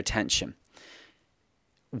needs your attention.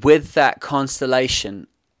 With that constellation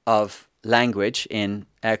of language, in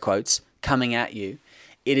air quotes, coming at you,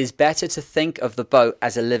 it is better to think of the boat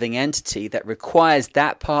as a living entity that requires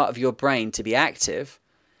that part of your brain to be active,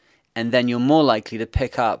 and then you're more likely to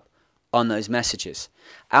pick up on those messages.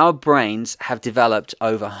 Our brains have developed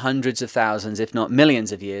over hundreds of thousands, if not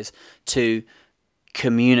millions of years, to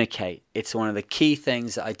communicate. It's one of the key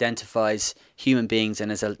things that identifies human beings and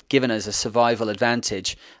has given us a survival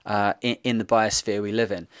advantage in the biosphere we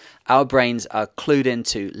live in. Our brains are clued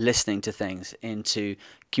into listening to things, into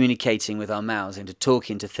communicating with our mouths, into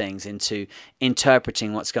talking to things, into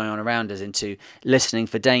interpreting what's going on around us, into listening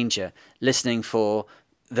for danger, listening for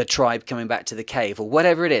the tribe coming back to the cave, or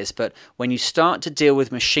whatever it is. But when you start to deal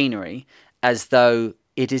with machinery as though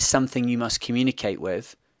it is something you must communicate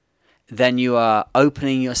with, then you are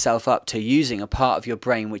opening yourself up to using a part of your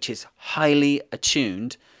brain which is highly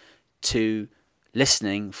attuned to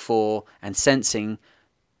listening for and sensing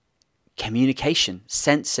communication,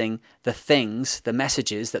 sensing the things, the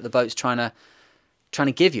messages that the boat's trying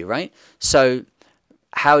to give you, right? So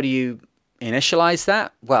how do you initialize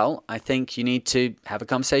that? Well, I think you need to have a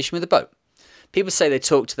conversation with the boat. People say they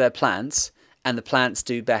talk to their plants and the plants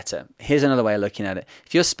do better. Here's another way of looking at it.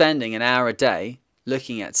 If you're spending an hour a day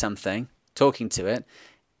looking at something, talking to it,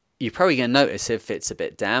 you're probably going to notice if it's a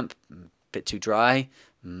bit damp, a bit too dry,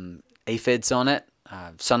 aphids on it,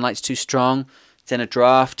 sunlight's too strong, it's in a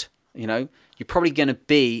draft, you know. You're probably going to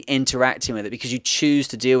be interacting with it because you choose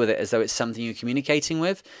to deal with it as though it's something you're communicating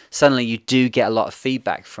with. Suddenly you do get a lot of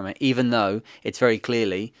feedback from it, even though it's very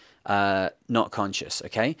clearly not conscious,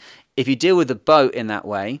 okay? If you deal with the boat in that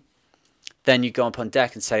way, then you go up on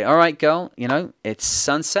deck and say, all right, girl, you know, it's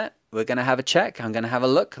sunset. We're going to have a check. I'm going to have a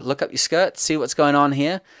look up your skirt, see what's going on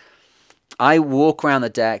here. I walk around the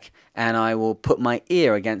deck and I will put my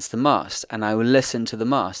ear against the mast and I will listen to the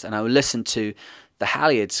mast and I will listen to the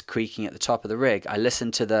halyards creaking at the top of the rig. I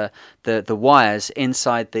listen to the wires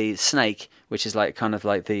inside the snake, which is like kind of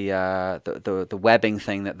like the webbing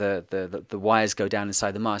thing that the wires go down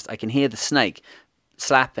inside the mast. I can hear the snake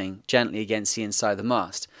slapping gently against the inside of the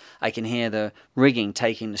mast. I can hear the rigging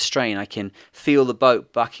taking the strain. I can feel the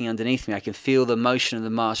boat bucking underneath me. I can feel the motion of the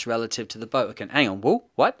mast relative to the boat. I can, hang on, whoa,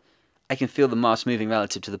 what? I can feel the mast moving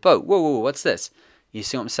relative to the boat. Whoa, what's this? You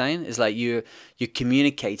see what I'm saying? It's like you're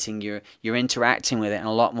communicating, you're interacting with it on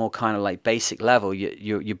a lot more kind of like basic level.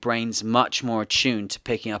 Your brain's much more attuned to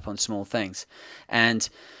picking up on small things. And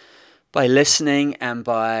by listening and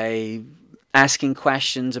by asking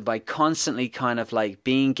questions and by constantly kind of like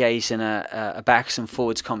being engaged in a backs and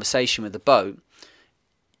forwards conversation with the boat,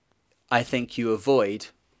 I think you avoid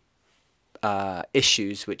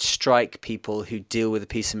issues which strike people who deal with a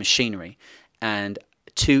piece of machinery and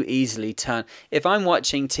too easily turn. If I'm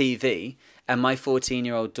watching TV and my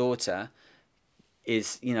 14-year-old daughter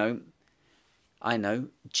is,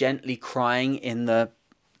 gently crying in the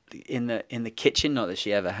kitchen, not that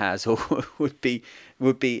she ever has or would be.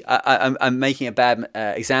 I'm making a bad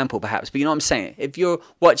example perhaps, but you know what I'm saying. If you're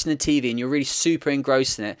watching the TV and you're really super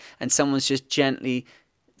engrossed in it, and someone's just gently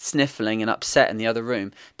sniffling and upset in the other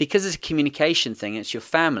room, because it's a communication thing, it's your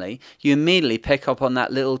family, you immediately pick up on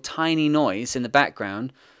that little tiny noise in the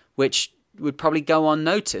background, which would probably go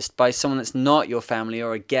unnoticed by someone that's not your family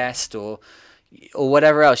or a guest or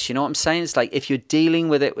whatever else. You know what I'm saying? It's like if you're dealing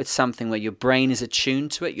with it with something where your brain is attuned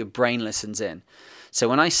to it, your brain listens in. So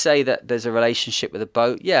when I say that there's a relationship with a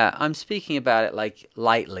boat, yeah, I'm speaking about it like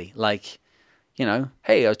lightly, like,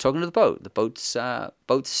 hey, I was talking to the boat. The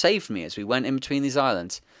boat saved me as we went in between these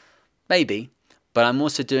islands. Maybe, but I'm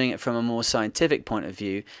also doing it from a more scientific point of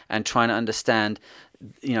view and trying to understand,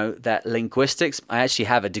 that linguistics. I actually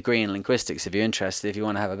have a degree in linguistics if you're interested, if you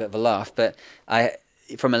want to have a bit of a laugh. But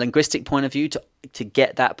from a linguistic point of view, to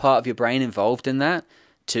get that part of your brain involved in that,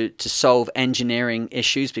 to solve engineering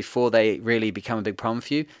issues before they really become a big problem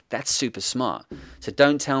for you, that's super smart. So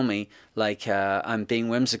don't tell me like I'm being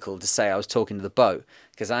whimsical to say I was talking to the boat,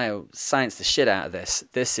 because I science the shit out of this.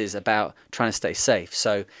 This is about trying to stay safe.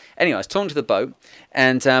 So anyway, I was talking to the boat,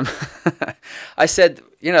 and I said,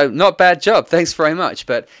 not bad job, thanks very much.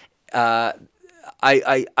 But I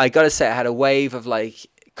got to say, I had a wave of like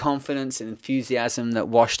confidence and enthusiasm that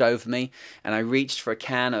washed over me, and I reached for a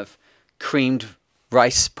can of creamed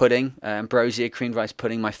rice pudding, Ambrosia creamed rice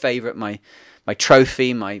pudding, my favorite, my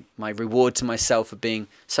trophy, my reward to myself for being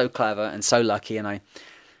so clever and so lucky. And I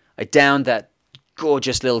downed that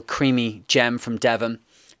gorgeous little creamy gem from Devon,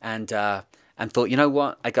 and thought, you know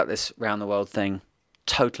what, I got this round the world thing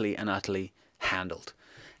totally and utterly handled.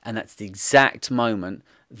 And that's the exact moment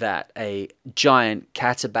that a giant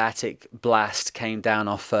katabatic blast came down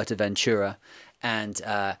off Fuerteventura, and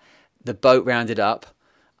the boat rounded up.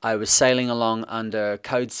 I was sailing along under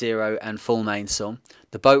Code Zero and full mainsail.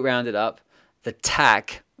 The boat rounded up. The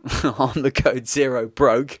tack on the Code Zero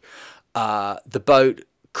broke. The boat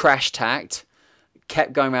crash tacked,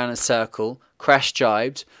 kept going around in a circle, crash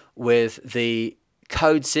jibed with the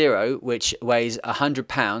Code Zero, which weighs 100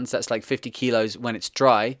 pounds. That's like 50 kilos when it's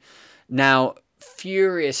dry. Now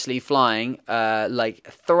furiously flying, like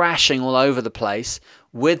thrashing all over the place,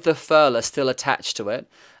 with the furler still attached to it.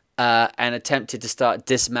 And attempted to start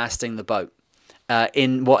dismasting the boat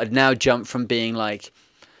in what had now jumped from being like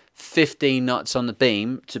 15 knots on the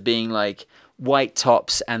beam to being like white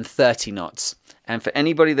tops and 30 knots. And for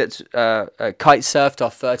anybody that's kite surfed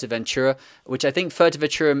off Fuerteventura, which I think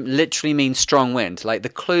Fuerteventura literally means strong wind, like the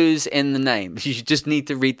clues in the name. You just need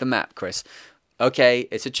to read the map, Chris. Okay,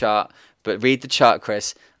 it's a chart, but read the chart,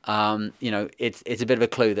 Chris. It's a bit of a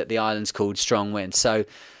clue that the island's called strong wind. So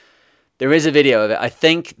there is a video of it. I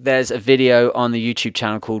think there's a video on the YouTube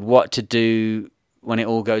channel called What to Do When It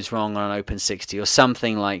All Goes Wrong on an Open 60 or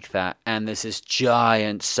something like that. And there's this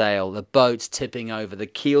giant sail. The boat's tipping over. The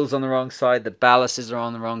keel's on the wrong side. The ballasts are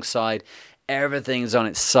on the wrong side. Everything's on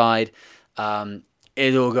its side.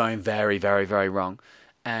 It's all going very, very, very wrong.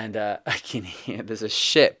 And I can hear there's a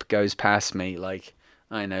ship goes past me, like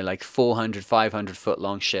 400, 500 foot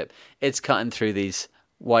long ship. It's cutting through these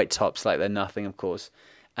white tops like they're nothing, of course.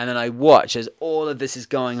 And then I watch as all of this is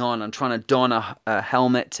going on. I'm trying to don a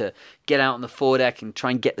helmet to get out on the foredeck and try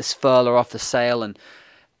and get this furler off the sail. And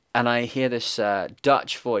I hear this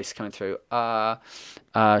Dutch voice coming through.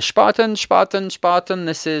 Spartan,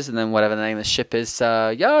 this is, and then whatever the name of the ship is.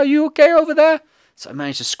 Yeah, are you okay over there? So I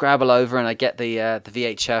manage to scrabble over and I get the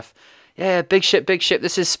VHF. Yeah, big ship.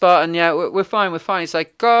 This is Spartan. Yeah, we're fine. It's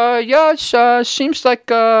like, seems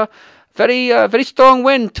like very strong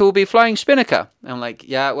wind to be flying Spinnaker. I'm like,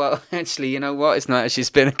 yeah, well, actually, you know what? It's not actually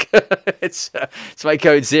Spinnaker. it's my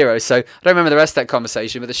Code Zero. So I don't remember the rest of that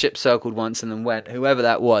conversation, but the ship circled once and then went. Whoever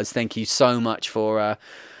that was, thank you so much for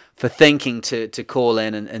thinking to call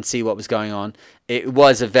in and see what was going on. It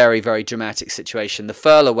was a very, very dramatic situation. The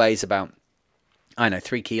furler weighs about,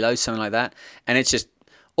 3 kilos, something like that. And it's just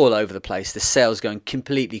all over the place. The sail's going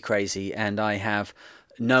completely crazy, and I have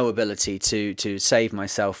no ability to save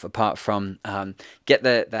myself apart from get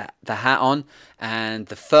the hat on and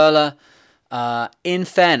the furler. In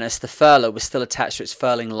fairness, the furler was still attached to its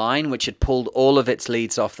furling line, which had pulled all of its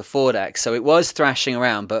leads off the foredeck. So it was thrashing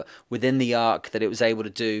around, but within the arc that it was able to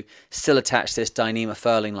do, still attached this Dyneema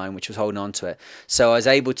furling line, which was holding on to it. So I was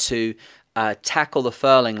able to tackle the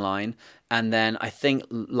furling line, and then I think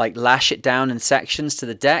like lash it down in sections to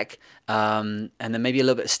the deck, and then maybe a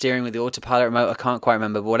little bit of steering with the autopilot remote. I can't quite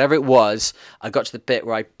remember, but whatever it was, I got to the bit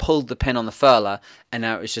where I pulled the pin on the furler, and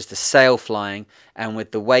now it was just a sail flying, and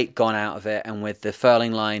with the weight gone out of it, and with the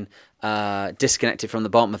furling line disconnected from the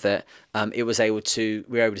bottom of it, we were able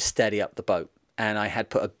to steady up the boat. And I had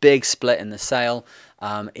put a big split in the sail.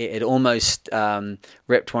 It had almost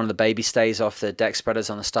ripped one of the baby stays off the deck spreaders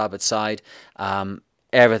on the starboard side.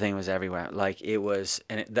 Everything was everywhere. Like it was,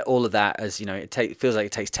 and all of that, as you know, it feels like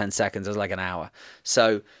it takes 10 seconds. It was like an hour.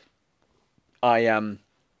 So I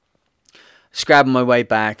scrabbled my way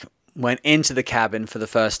back, went into the cabin for the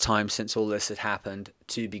first time since all this had happened,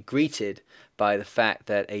 to be greeted by the fact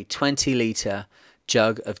that a 20-litre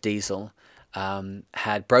jug of diesel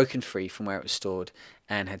had broken free from where it was stored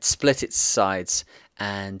and had split its sides,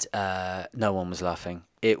 and no one was laughing.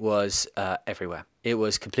 It was everywhere. It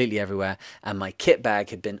was completely everywhere, and my kit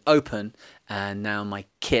bag had been open, and now my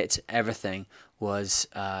kit, everything, was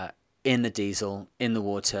in the diesel, in the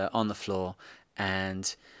water, on the floor.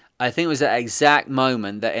 And I think it was that exact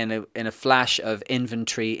moment that in a flash of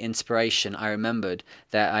inventory inspiration, I remembered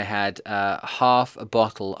that I had half a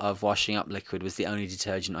bottle of washing up liquid was the only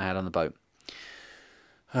detergent I had on the boat.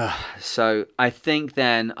 So I think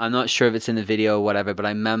then, I'm not sure if it's in the video or whatever, but I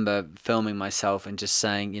remember filming myself and just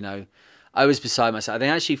saying, you know, I was beside myself. I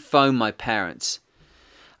think I actually phoned my parents.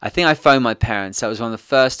 That was one of the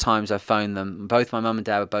first times I phoned them. Both my mum and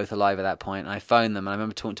dad were both alive at that point. And I phoned them, and I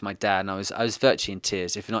remember talking to my dad, and I was virtually in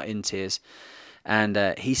tears, if not in tears. And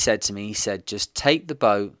he said to me, just take the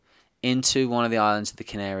boat into one of the islands of the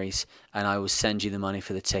Canaries, and I will send you the money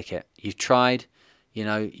for the ticket. You've tried. You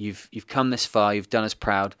know, you've come this far, you've done us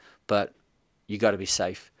proud, but you got to be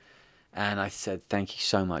safe. And I said, thank you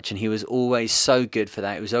so much. And he was always so good for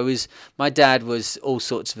that. It was always, my dad was all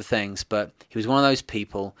sorts of things, but he was one of those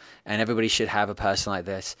people, and everybody should have a person like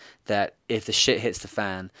this, that if the shit hits the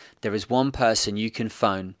fan, there is one person you can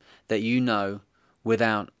phone that you know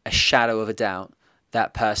without a shadow of a doubt,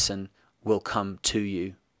 that person will come to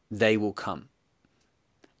you. They will come.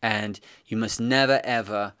 And you must never,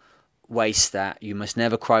 ever waste that. You must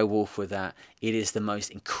never cry wolf with that. It is the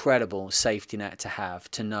most incredible safety net to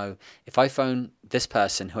have, to know if I phone this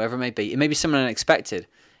person, whoever it may be someone unexpected.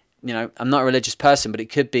 You know, I'm not a religious person, but it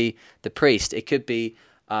could be the priest. It could be,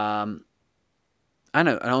 I don't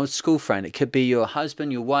know, an old school friend. It could be your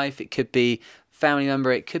husband, your wife. It could be family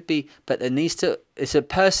member. It could be, but it's a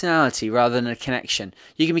personality rather than a connection.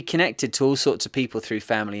 You can be connected to all sorts of people through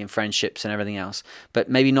family and friendships and everything else, but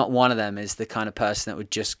maybe not one of them is the kind of person that would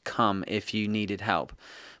just come if you needed help.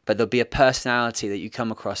 But there'll be a personality that you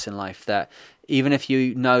come across in life that, even if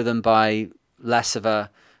you know them by less of a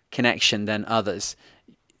connection than others,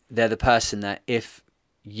 they're the person that if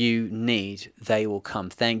you need, they will come.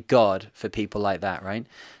 Thank God for people like that, right?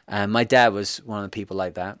 My dad was one of the people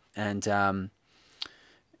like that, and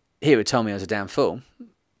he would tell me I was a damn fool.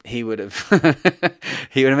 He would have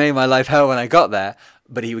made my life hell when I got there,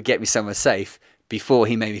 but he would get me somewhere safe before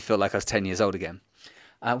he made me feel like I was 10 years old again.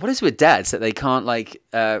 What is with dads that they can't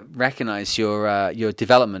recognize your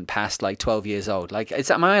development past 12 years old?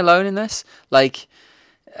 Am I alone in this?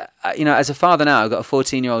 As a father now, I've got a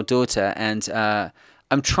 14-year-old daughter, and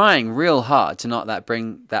I'm trying real hard to not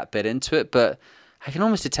bring that bit into it, but I can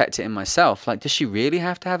almost detect it in myself. Does she really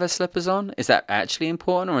have to have her slippers on? Is that actually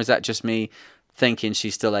important, or is that just me thinking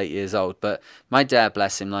she's still 8 years old? But my dad,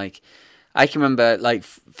 bless him, I can remember,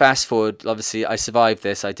 fast forward, obviously I survived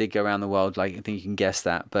this. I did go around the world, I think you can guess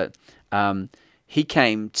that. But he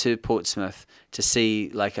came to Portsmouth to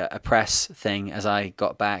see a press thing as I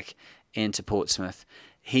got back into Portsmouth.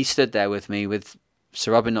 He stood there with me with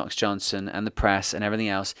Sir Robin Knox-Johnson and the press and everything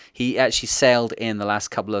else. He actually sailed in the last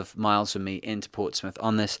couple of miles with me into Portsmouth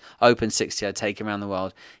on this open 60 I'd taken around the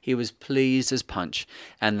world. He was pleased as punch.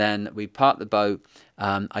 And then we parked the boat.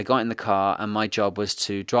 I got in the car, and my job was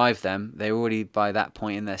to drive them. They were already by that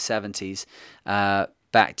point in their 70s,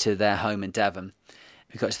 back to their home in Devon.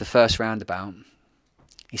 We got to the first roundabout.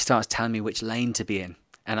 He starts telling me which lane to be in,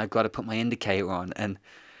 and I've got to put my indicator on. And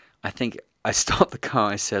I think I stopped the car.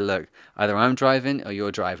 I said, look, either I'm driving or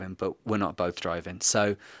you're driving, but we're not both driving.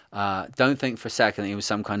 So don't think for a second that he was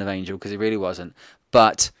some kind of angel, because he really wasn't.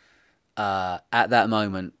 But at that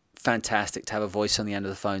moment, fantastic to have a voice on the end of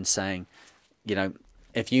the phone saying,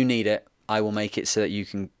 if you need it, I will make it so that you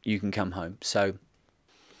can come home. So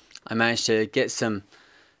I managed to get some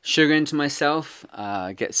sugar into myself,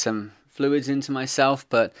 get some fluids into myself.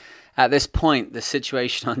 But at this point, the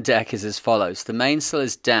situation on deck is as follows. The mainsail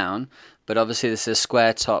is down, but obviously this is a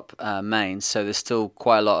square top main, so there's still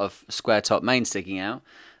quite a lot of square top main sticking out.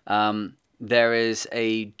 There is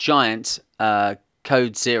a giant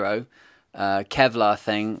Code Zero Kevlar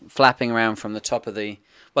thing flapping around from the top of the...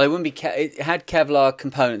 Well, it wouldn't be... It had Kevlar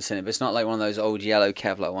components in it, but it's not like one of those old yellow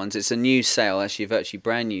Kevlar ones. It's a new sail, actually, virtually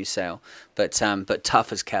brand new sail, but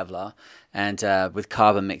tough as Kevlar, and with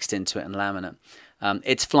carbon mixed into it and laminate.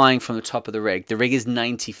 It's flying from the top of the rig. The rig is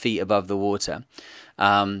 90 feet above the water.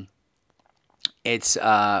 It's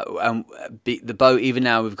the boat, even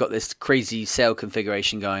now we've got this crazy sail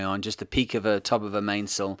configuration going on, just the peak of a top of a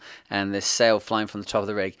mainsail and this sail flying from the top of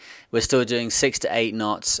the rig. We're still doing 6 to 8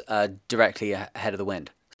 knots directly ahead of the wind.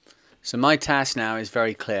 So my task now is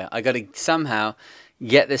very clear. I got to somehow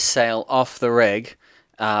get this sail off the rig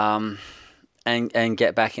and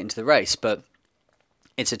get back into the race. But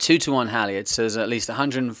it's a 2-to-1 halyard, so there's at least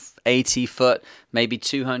 180 foot, maybe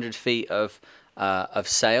 200 feet of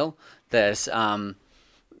sail. There's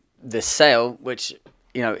this sail, which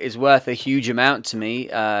is worth a huge amount to me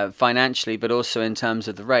financially, but also in terms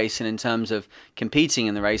of the race and in terms of competing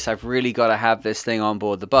in the race. I've really got to have this thing on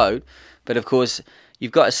board the boat. But of course,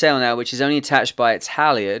 you've got a sail now which is only attached by its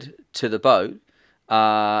halyard to the boat.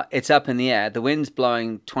 It's up in the air. The wind's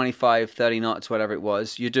blowing 25, 30 knots, whatever it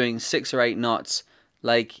was. You're doing 6 or 8 knots.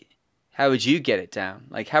 Like, how would you get it down?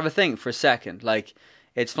 Like, have a think for a second. Like,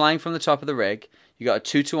 it's flying from the top of the rig. You got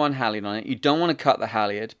a 2-to-1 halyard on it. You don't want to cut the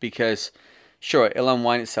halyard because, sure, it'll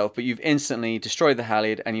unwind itself, but you've instantly destroyed the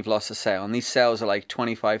halyard and you've lost the sail. And these sails are like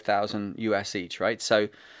 25,000 US each, right? So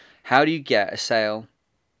how do you get a sail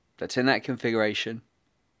that's in that configuration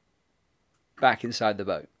back inside the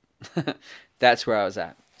boat? That's where I was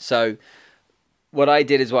at. So what I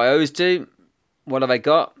did is what I always do. What have I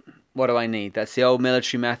got? What do I need? That's the old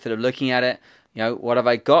military method of looking at it. What have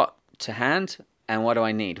I got to hand? And what do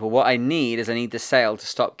I need? Well, what I need is I need the sail to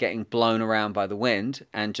stop getting blown around by the wind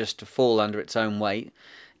and just to fall under its own weight.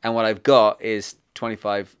 And what I've got is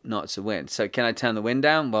 25 knots of wind. So can I turn the wind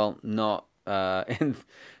down? Well, not in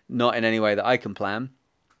any way that I can plan.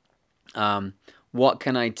 What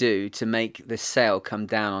can I do to make this sail come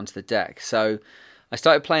down onto the deck? So I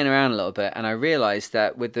started playing around a little bit, and I realized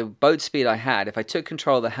that with the boat speed I had, if I took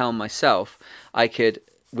control of the helm myself,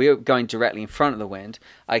 we were going directly in front of the wind,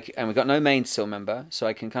 and we've got no mainsail, remember, so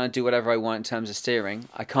I can kind of do whatever I want in terms of steering.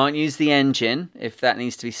 I can't use the engine, if that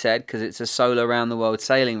needs to be said, because it's a solo around-the-world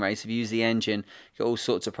sailing race. If you use the engine, you get all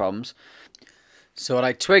sorts of problems. So what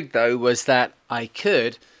I twigged, though, was that I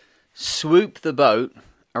could swoop the boat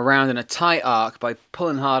around in a tight arc by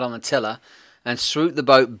pulling hard on the tiller and swoop the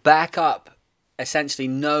boat back up, essentially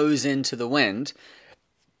nose into the wind.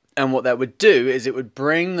 And what that would do is it would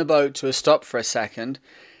bring the boat to a stop for a second.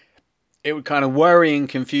 It would kind of worry and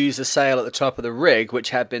confuse the sail at the top of the rig, which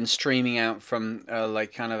had been streaming out from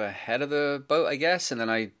kind of ahead of the boat, I guess. And then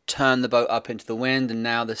I turned the boat up into the wind, and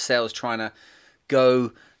now the sail's trying to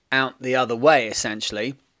go out the other way,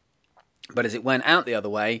 essentially. But as it went out the other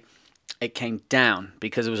way, it came down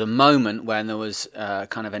because there was a moment when there was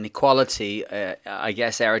kind of an equality, I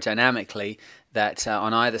guess aerodynamically, that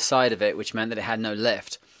on either side of it, which meant that it had no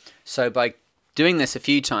lift. So by doing this a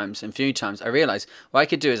few times, I realized what I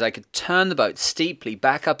could do is I could turn the boat steeply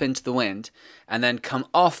back up into the wind and then come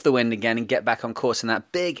off the wind again and get back on course. And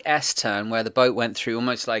that big S-turn where the boat went through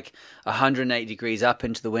almost like 180 degrees up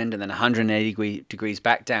into the wind and then 180 degrees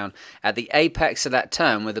back down. At the apex of that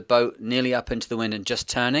turn, with the boat nearly up into the wind and just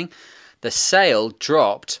turning, the sail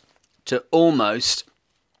dropped to almost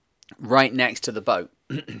right next to the boat,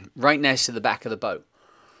 right next to the back of the boat.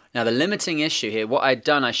 Now, the limiting issue here, what I'd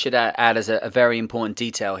done, I should add as a very important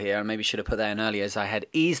detail here, and maybe should have put that in earlier, is I had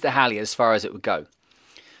eased the halyard as far as it would go.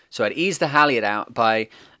 So I'd eased the halyard out by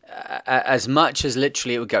as much as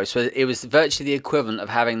literally it would go. So it was virtually the equivalent of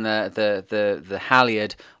having the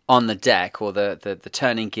halyard on the deck, or the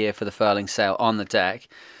turning gear for the furling sail on the deck,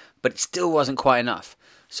 but it still wasn't quite enough.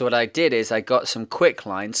 So what I did is I got some quick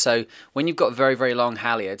lines. So when you've got very, very long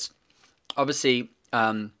halyards, obviously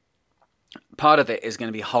part of it is going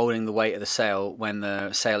to be holding the weight of the sail when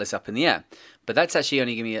the sail is up in the air. But that's actually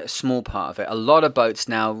only going to be a small part of it. A lot of boats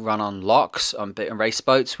now run on locks, on race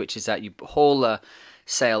boats, which is that you haul the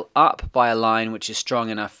sail up by a line which is strong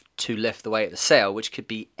enough to lift the weight of the sail, which could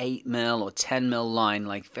be 8 mil or 10 mil line,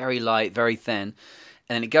 like very light, very thin.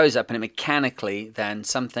 And then it goes up, and it mechanically then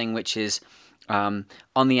something which is on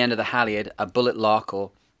the end of the halyard, a bullet lock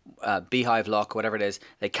or beehive lock, or whatever it is,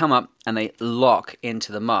 they come up and they lock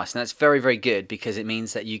into the mast. And that's very, very good because it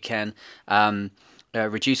means that you can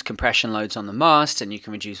reduce compression loads on the mast, and you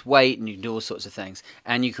can reduce weight, and you can do all sorts of things,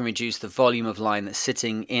 and you can reduce the volume of line that's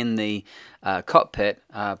sitting in the cockpit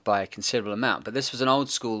by a considerable amount. But this was an old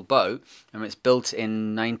school boat, and it's built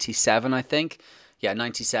in 97, I think. Yeah,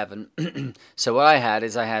 97. So what I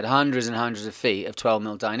had hundreds and hundreds of feet of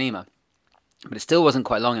 12mm Dyneema, but it still wasn't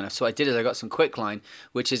quite long enough. So what I did is I got some quick line,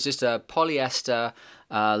 which is just a polyester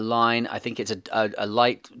line. I think it's a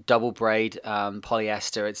light double braid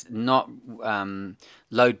polyester. It's not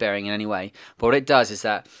load bearing in any way. But what it does is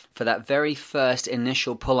that for that very first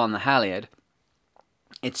initial pull on the halyard,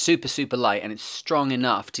 it's super, super light, and it's strong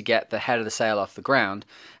enough to get the head of the sail off the ground.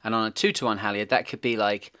 And on a 2-to-1 halyard, that could be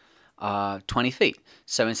like 20 feet.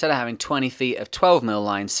 So instead of having 20 feet of 12mm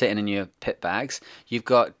line sitting in your pit bags, you've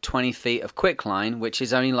got 20 feet of quick line, which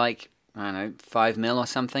is only like, I don't know, 5mm or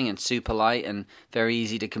something, and super light and very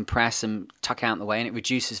easy to compress and tuck out the way, and it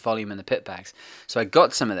reduces volume in the pit bags. So I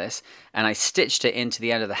got some of this, and I stitched it into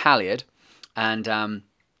the end of the halyard, and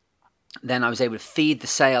then I was able to feed the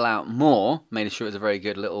sail out more, made sure it was a very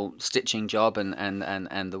good little stitching job,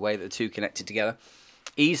 and the way that the two connected together.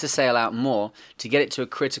 Ease the sail out more to get it to a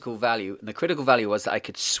critical value. And the critical value was that I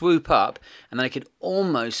could swoop up, and then I could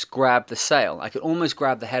almost grab the sail. I could almost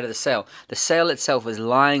grab the head of the sail. The sail itself was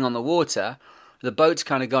lying on the water. The boat's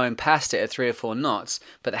kind of going past it at 3 or 4 knots,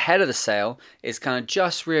 but the head of the sail is kind of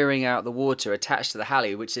just rearing out the water attached to the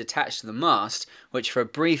halyard, which is attached to the mast, which for a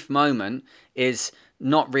brief moment is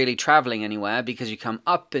not really traveling anywhere, because you come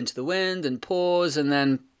up into the wind and pause and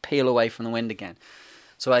then peel away from the wind again.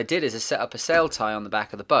 So what I did is I set up a sail tie on the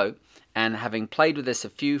back of the boat, and having played with this a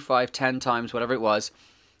few, 5, 10 times, whatever it was,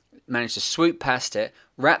 managed to swoop past it,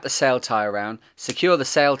 wrap the sail tie around, secure the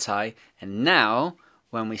sail tie, and now,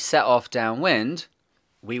 when we set off downwind,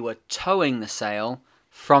 we were towing the sail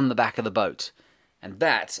from the back of the boat. And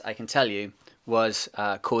that, I can tell you, was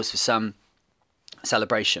cause for some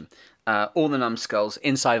celebration. All the numbskulls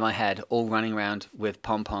inside my head all running around with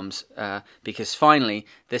pom-poms, because finally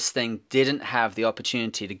this thing didn't have the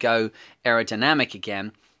opportunity to go aerodynamic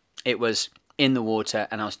again. It was in the water,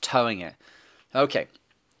 and I was towing it. Okay,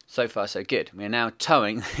 so far so good. We are now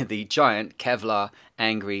towing the giant Kevlar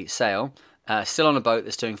Angry sail, still on a boat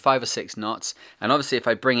that's doing 5 or 6 knots, and obviously if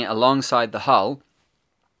I bring it alongside the hull,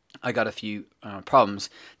 I got a few problems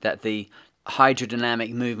that the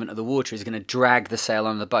hydrodynamic movement of the water is going to drag the sail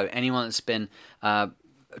on the boat. Anyone that's been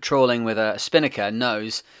trawling with a spinnaker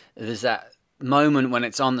knows there's that moment when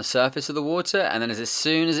it's on the surface of the water, and then as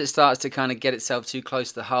soon as it starts to kind of get itself too close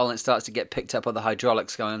to the hull and it starts to get picked up by the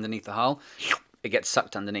hydraulics going underneath the hull, it gets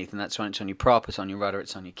sucked underneath, and that's when it's on your prop, it's on your rudder,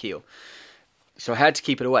 it's on your keel. So I had to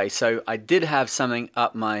keep it away. So I did have something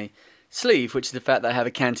up my sleeve, which is the fact that I have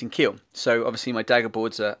a canting keel. So obviously my dagger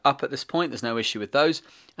boards are up at this point, there's no issue with those,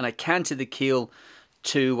 and I canted the keel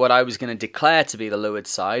to what I was going to declare to be the leeward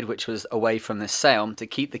side, which was away from this sail, to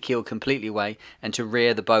keep the keel completely away and to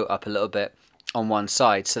rear the boat up a little bit on one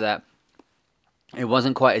side, so that it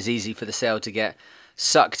wasn't quite as easy for the sail to get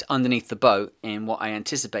sucked underneath the boat in what I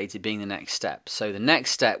anticipated being the next step. So the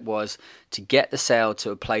next step was to get the sail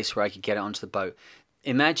to a place where I could get it onto the boat.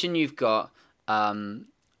 Imagine you've got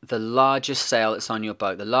the largest sail that's on your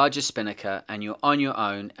boat, the largest spinnaker, and you're on your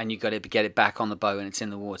own, and you've got to get it back on the boat and it's in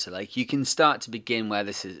the water. Like, you can start to begin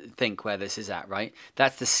think where this is at, right?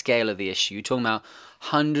 That's the scale of the issue. You're talking about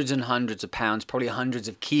hundreds and hundreds of pounds, probably hundreds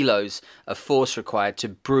of kilos of force required to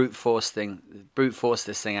brute force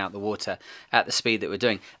this thing out the water at the speed that we're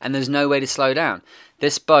doing. And there's no way to slow down.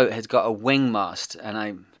 This boat has got a wing mast,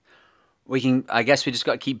 and I guess we just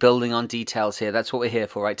got to keep building on details here. That's what we're here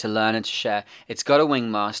for, right? To learn and to share. It's got a wing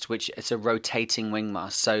mast, which it's a rotating wing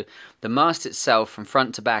mast. So the mast itself from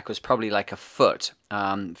front to back was probably like a foot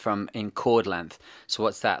in cord length. So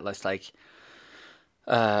what's that? That's like,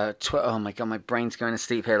 oh my God, my brain's going to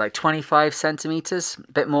sleep here. Like 25 centimeters,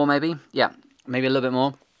 a bit more maybe. Yeah, maybe a little bit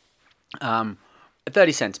more.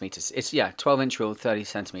 30 centimeters. It's 12-inch rule, 30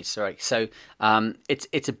 centimeters. Sorry. So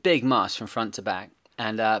it's a big mast from front to back.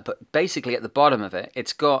 And but basically at the bottom of it,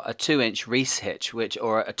 it's got a 2-inch reese hitch,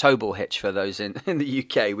 or a tow ball hitch for those in the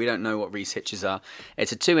UK. We don't know what reese hitches are.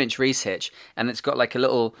 It's a 2-inch reese hitch, and it's got like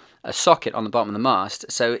a socket on the bottom of the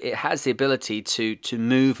mast, so it has the ability to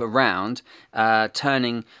move around,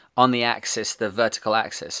 turning on the axis, the vertical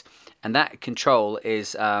axis. And that control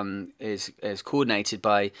is coordinated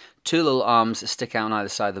by 2 little arms that stick out on either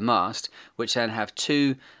side of the mast, which then have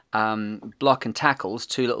 2 block and tackles,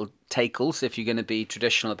 2 little tackles if you're going to be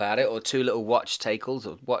traditional about it, or 2 little watch tackles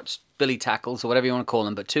or watch billy tackles or whatever you want to call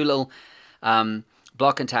them, but 2 little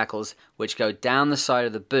block and tackles which go down the side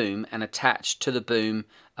of the boom and attach to the boom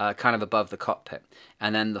kind of above the cockpit,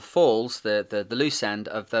 and then the falls, the loose end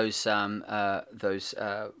of those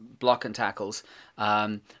block and tackles,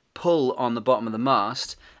 pull on the bottom of the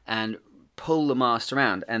mast and pull the mast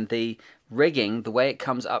around, and the rigging, the way it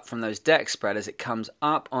comes up from those deck spreaders, it comes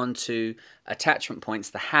up onto attachment points,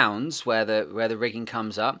 the hounds, where the rigging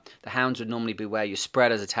comes up. The hounds would normally be where your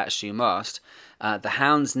spreaders attached to your mast. The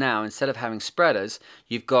hounds now, instead of having spreaders,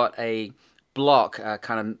 you've got a block,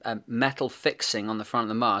 kind of a metal fixing on the front of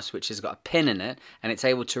the mast, which has got a pin in it, and it's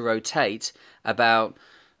able to rotate about,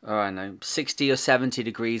 I don't know, 60 or 70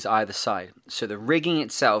 degrees either side. So the rigging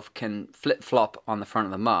itself can flip-flop on the front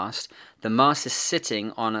of the mast. The mast is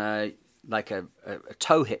sitting on a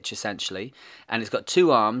tow hitch, essentially, and it's got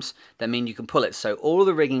two arms that mean you can pull it. So all of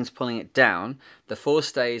the rigging's pulling it down, the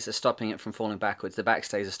forestays are stopping it from falling backwards, the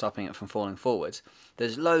backstays are stopping it from falling forwards.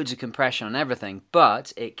 There's loads of compression on everything,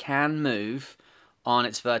 but it can move on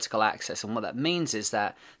its vertical axis, and what that means is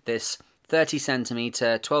that this 30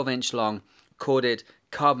 centimeter, 12-inch long corded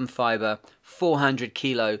carbon fiber, 400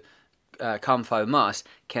 kilo carbon fiber mast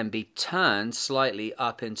can be turned slightly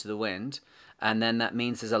up into the wind, and then that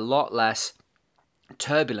means there's a lot less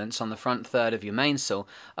turbulence on the front third of your mainsail.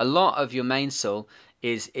 A lot of your mainsail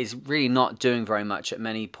is really not doing very much at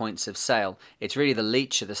many points of sail. It's really the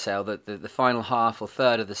leach of the sail, the final half or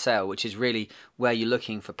third of the sail, which is really where you're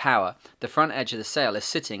looking for power. The front edge of the sail is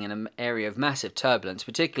sitting in an area of massive turbulence,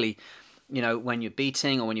 particularly when you're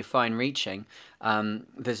beating or when you're fine reaching.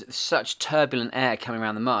 There's such turbulent air coming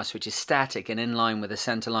around the mast, which is static and in line with the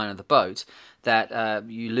center line of the boat, that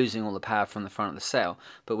you're losing all the power from the front of the sail.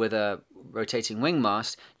 But with a rotating wing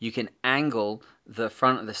mast, you can angle the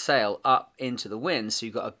front of the sail up into the wind, so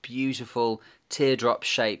you've got a beautiful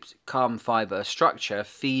teardrop-shaped carbon fiber structure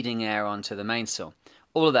feeding air onto the mainsail.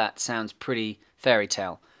 All of that sounds pretty fairy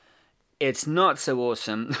tale. It's not so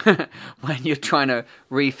awesome when you're trying to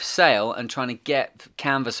reef sail and trying to get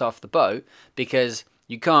canvas off the boat, because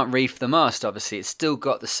you can't reef the mast, obviously. It's still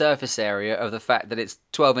got the surface area of the fact that it's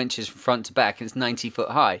 12 inches from front to back and it's 90 foot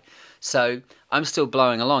high. So I'm still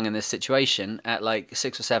blowing along in this situation at like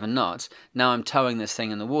 6 or 7 knots. Now I'm towing this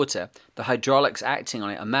thing in the water. The hydraulics acting on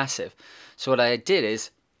it are massive. So what I did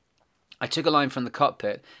is I took a line from the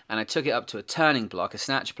cockpit and I took it up to a turning block, a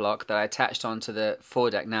snatch block that I attached onto the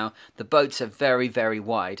foredeck. Now, the boats are very, very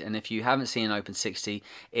wide, and if you haven't seen an Open 60,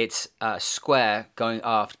 it's a square going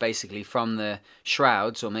aft, basically from the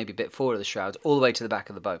shrouds, or maybe a bit forward of the shrouds, all the way to the back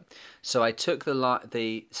of the boat. So I took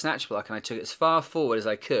the snatch block and I took it as far forward as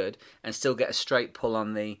I could and still get a straight pull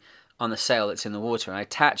on the sail that's in the water. And I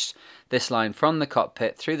attached this line from the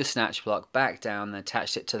cockpit through the snatch block back down and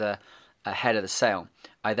attached it to the head of the sail.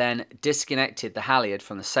 I then disconnected the halyard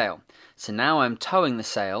from the sail. So now I'm towing the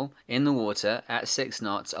sail in the water at 6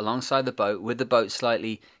 knots alongside the boat, with the boat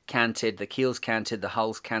slightly canted, the keel's canted, the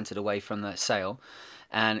hull's canted away from the sail,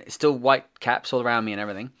 and it's still white caps all around me and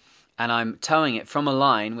everything. And I'm towing it from a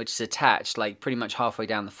line which is attached like pretty much halfway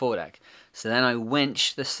down the foredeck. So then I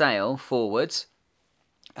winch the sail forwards,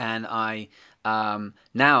 and I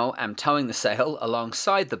now am towing the sail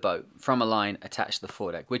alongside the boat from a line attached to the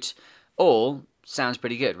foredeck, which all sounds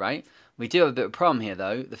pretty good, right? We do have a bit of a problem here,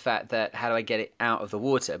 though, the fact that how do I get it out of the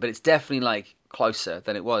water? But it's definitely like closer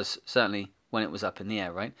than it was certainly when it was up in the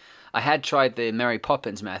air, right? I had tried the Mary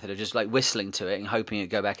Poppins method of just like whistling to it and hoping it'd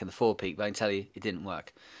go back in the forepeak, but I can tell you it didn't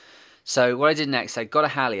work. So what I did next, I got a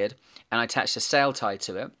halyard and I attached a sail tie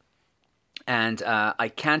to it, and I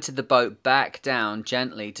canted the boat back down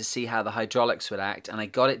gently to see how the hydraulics would act, and I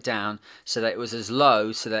got it down so that it was as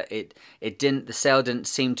low so that the sail didn't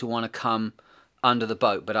seem to want to come under the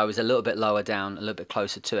boat, but I was a little bit lower down, a little bit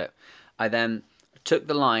closer to it. I then took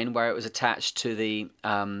the line where it was attached to the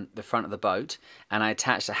front of the boat, and I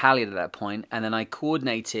attached a halyard at that point, and then I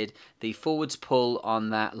coordinated the forwards pull on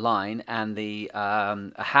that line and the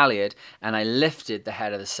a halyard, and I lifted the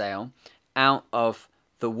head of the sail out of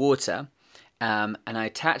the water, and I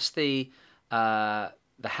attached the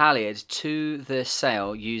halyard to the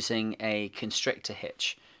sail using a constrictor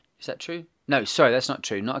hitch. Is that true? No, sorry, that's not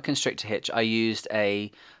true. Not a constrictor hitch. I used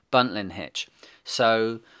a buntlin hitch.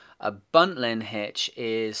 So a buntlin hitch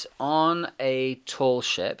is on a tall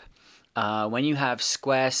ship. When you have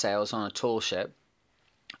square sails on a tall ship,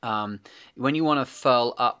 when you want to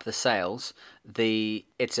furl up the sails,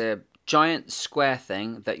 it's a giant square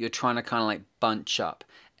thing that you're trying to kind of like bunch up.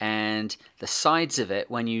 And the sides of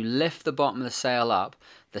it, when you lift the bottom of the sail up,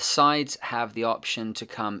 the sides have the option to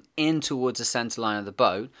come in towards the center line of the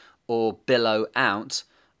boat, or billow out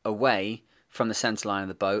away from the center line of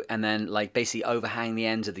the boat, and then like basically overhang the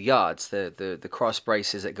ends of the yards, the cross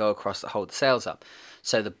braces that go across that hold the sails up.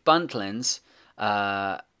 So the buntlins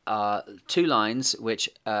two lines which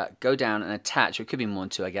go down and attach, or it could be more than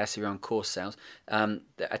two, I guess, if you're on course sails, that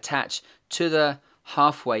attach to the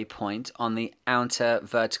halfway point on the outer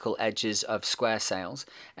vertical edges of square sails,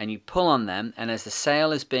 and you pull on them, and as the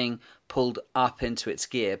sail is being pulled up into its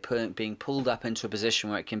gear, being pulled up into a position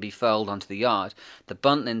where it can be furled onto the yard, the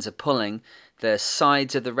buntlines are pulling the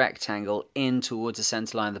sides of the rectangle in towards the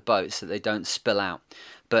centre line of the boat so that they don't spill out.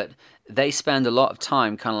 But they spend a lot of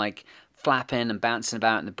time kind of like flapping and bouncing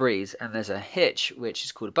about in the breeze, and there's a hitch which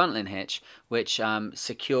is called a buntlin hitch, which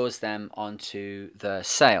secures them onto the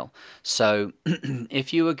sail. So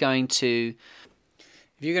if you're going to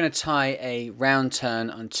tie a round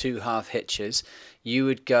turn on two half hitches, you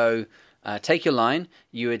would go take your line,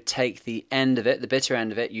 you would take the end of it, the bitter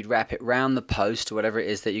end of it, you'd wrap it round the post or whatever it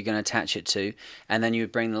is that you're going to attach it to, and then you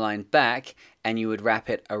would bring the line back and you would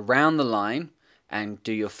wrap it around the line and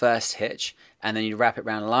do your first hitch, and then you'd wrap it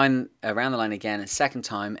around the line again a second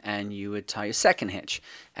time, and you would tie your second hitch.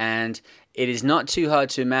 And it is not too hard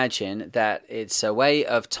to imagine that it's a way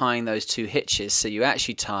of tying those two hitches, so you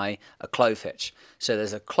actually tie a clove hitch. So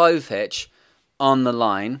there's a clove hitch on the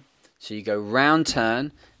line, so you go round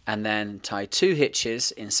turn and then tie two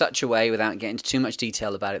hitches in such a way, without getting into too much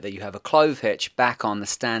detail about it, that you have a clove hitch back on the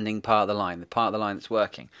standing part of the line, the part of the line that's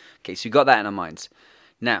working. Okay, so you've got that in our minds.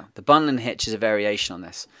 Now, the buntlin hitch is a variation on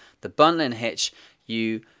this. The buntlin hitch,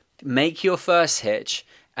 you make your first hitch,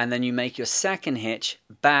 and then you make your second hitch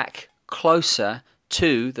back closer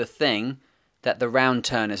to the thing that the round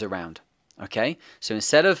turn is around. Okay? So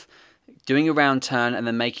instead of doing a round turn and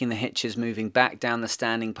then making the hitches moving back down the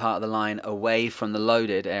standing part of the line away from the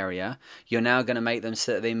loaded area, you're now going to make them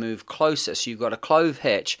so that they move closer. So you've got a clove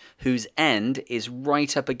hitch whose end is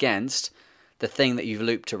right up against the thing that you've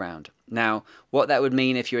looped around. Now, what that would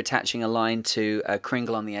mean if you're attaching a line to a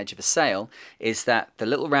cringle on the edge of a sail is that the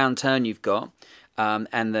little round turn you've got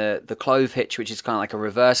and the clove hitch, which is kind of like a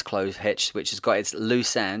reverse clove hitch, which has got its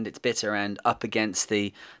loose end, its bitter end, up against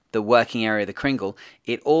the working area of the cringle,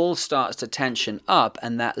 it all starts to tension up,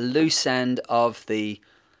 and that loose end of the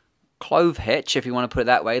clove hitch, if you want to put it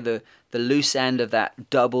that way, the loose end of that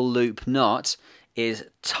double loop knot is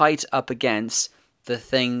tight up against the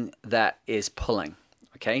thing that is pulling.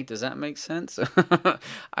 Okay, does that make sense?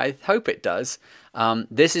 I hope it does.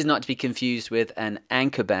 This is not to be confused with an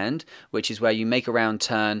anchor bend, which is where you make a round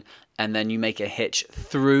turn and then you make a hitch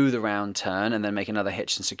through the round turn and then make another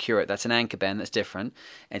hitch and secure it. That's an anchor bend. That's different.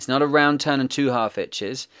 And it's not a round turn and two half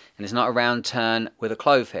hitches, and it's not a round turn with a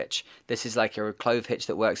clove hitch. This is like a clove hitch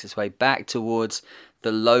that works its way back towards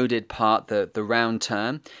the loaded part, the round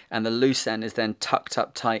turn, and the loose end is then tucked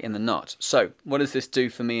up tight in the knot. So what does this do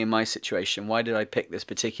for me in my situation? Why did I pick this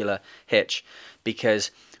particular hitch? Because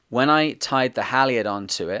when I tied the halyard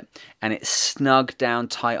onto it and it snugged down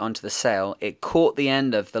tight onto the sail, it caught the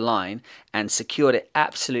end of the line and secured it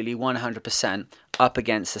absolutely 100% up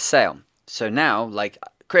against the sail. So now, like,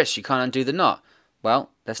 Chris, you can't undo the knot.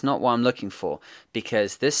 Well, that's not what I'm looking for,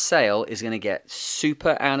 because this sail is going to get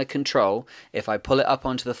super out of control if I pull it up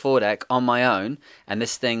onto the foredeck on my own and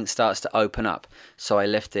this thing starts to open up. So I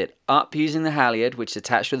lift it up using the halyard, which is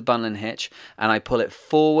attached with the buntlin hitch, and I pull it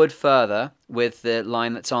forward further with the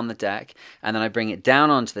line that's on the deck, and then I bring it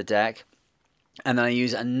down onto the deck, and then I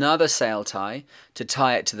use another sail tie to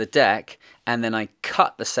tie it to the deck, and then I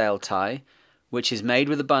cut the sail tie, which is made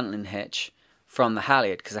with a buntlin hitch, from the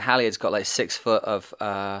halyard, because the halyard's got like 6 foot of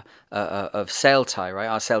sail tie, right?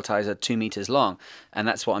 Our sail ties are 2 meters long, and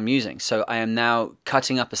that's what I'm using. So I am now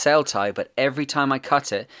cutting up a sail tie, but every time I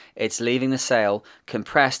cut it, it's leaving the sail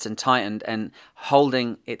compressed and tightened and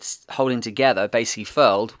holding together, basically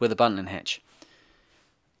furled with a buntlin hitch.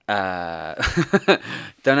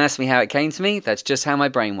 Don't ask me how it came to me. That's just how my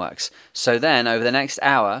brain works. So then, over the next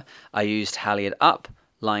hour, I used halyard up,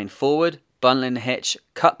 line forward, buntlin hitch,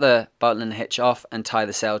 cut the buntlin hitch off and tie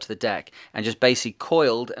the sail to the deck, and just basically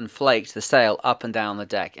coiled and flaked the sail up and down the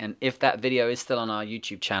deck. And if that video is still on our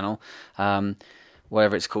YouTube channel,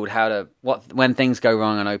 whatever it's called, when things go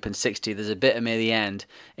wrong on Open 60, there's a bit of me at the end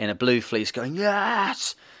in a blue fleece going,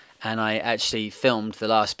 yes! And I actually filmed the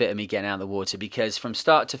last bit of me getting out of the water, because from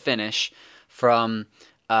start to finish, from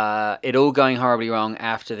it all going horribly wrong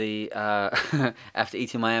after after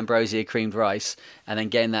eating my ambrosia creamed rice and then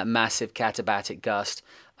getting that massive katabatic gust,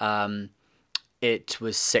 it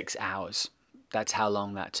was 6 hours. That's how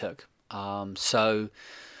long that took. So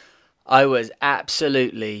I was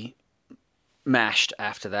absolutely mashed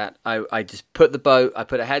after that. I just put the boat, I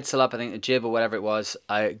put a headsail up, I think the jib or whatever it was.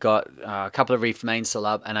 I got a couple of reefed mainsail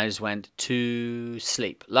up, and I just went to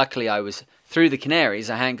sleep. Luckily, I was through the Canaries.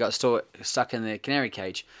 I hadn't got stuck in the canary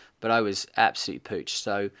cage, but I was absolutely pooched.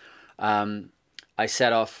 So I I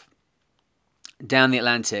set off down the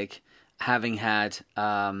Atlantic, having had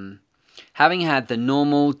the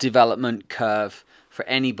normal development curve for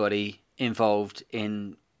anybody involved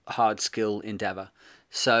in hard skill endeavor.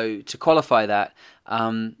 So to qualify that,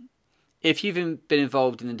 if you've been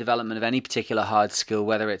involved in the development of any particular hard skill,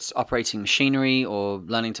 whether it's operating machinery or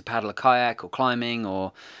learning to paddle a kayak or climbing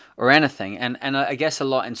or anything, and I guess a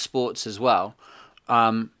lot in sports as well,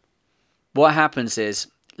 what happens is,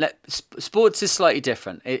 sports is slightly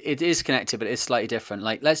different. It is connected, but it's slightly different.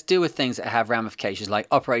 Like, let's deal with things that have ramifications, like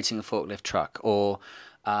operating a forklift truck, or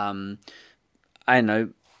I don't know,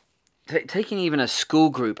 taking even a school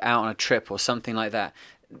group out on a trip or something like that.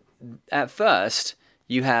 At first,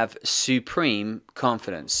 you have supreme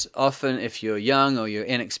confidence. Often, if you're young or you're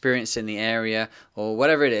inexperienced in the area or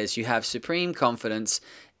whatever it is, you have supreme confidence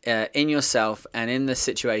in yourself and in the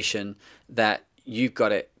situation that you've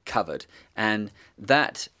got it covered. And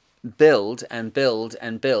that build and build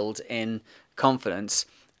and build in confidence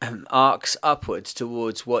arcs upwards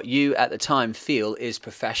towards what you at the time feel is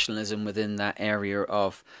professionalism within that area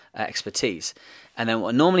of expertise. And then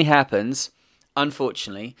what normally happens,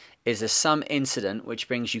 unfortunately, is there's some incident which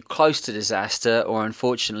brings you close to disaster, or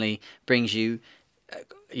unfortunately brings you,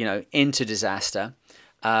 into disaster,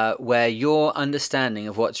 where your understanding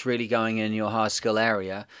of what's really going in your hard skill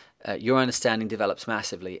area, your understanding develops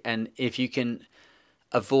massively. And if you can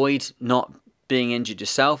avoid not being injured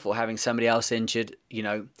yourself or having somebody else injured,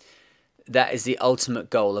 that is the ultimate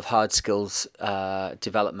goal of hard skills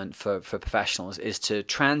development for professionals, is to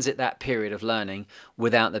transit that period of learning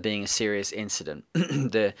without there being a serious incident.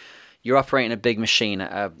 You're operating a big machine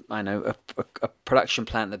at a production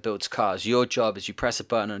plant that builds cars. Your job is you press a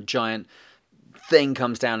button and a giant thing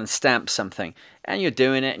comes down and stamps something, and you're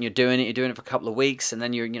doing it for a couple of weeks, and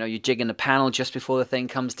then you're jigging the panel just before the thing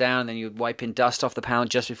comes down, and then you're wiping dust off the panel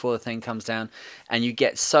just before the thing comes down, and you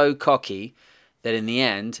get so cocky that in the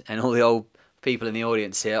end, and all the old people in the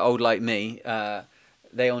audience here, old like me,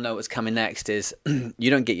 they all know what's coming next is you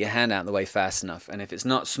don't get your hand out of the way fast enough, and if it's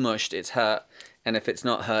not smushed, it's hurt, and if it's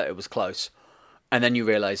not hurt, it was close. And then you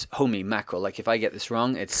realize, holy mackerel, like if I get this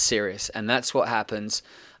wrong, it's serious. And that's what happens.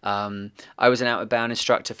 I was an outward bound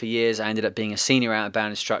instructor for years. I ended up being a senior outward bound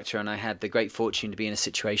instructor, and I had the great fortune to be in a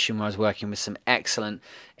situation where I was working with some excellent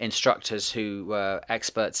instructors who were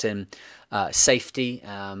experts in safety.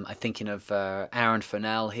 I'm thinking of Aaron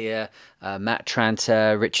Fennell here, Matt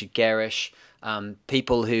Tranter, Richard Garish,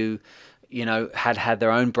 people who had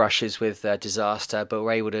their own brushes with disaster, but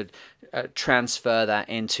were able to transfer that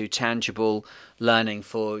into tangible learning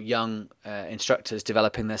for young instructors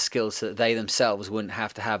developing their skills so that they themselves wouldn't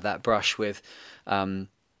have to have that brush with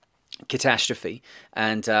catastrophe.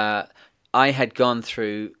 And I had gone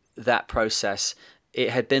through that process. It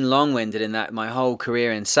had been long-winded in that my whole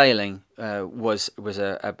career in sailing was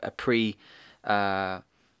preemptory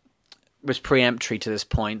to this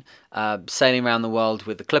point. Sailing around the world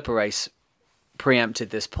with the Clipper race preempted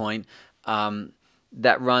this point.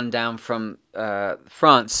 That run down from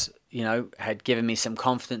France, had given me some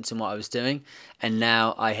confidence in what I was doing, and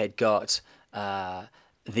now I had got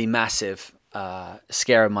the massive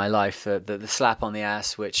scare of my life, the slap on the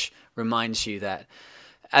ass, which reminds you that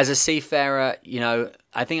as a seafarer,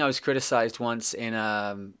 I think I was criticized once in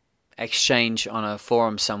an exchange on a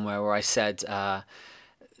forum somewhere where I said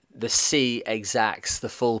the sea exacts the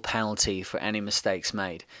full penalty for any mistakes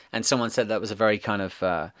made, and someone said that was a very kind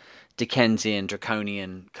of Dickensian,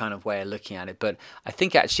 draconian kind of way of looking at it. But I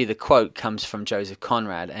think actually the quote comes from Joseph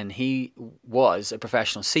Conrad, and he was a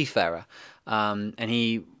professional seafarer. And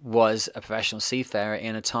he was a professional seafarer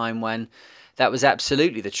in a time when that was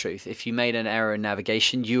absolutely the truth. If you made an error in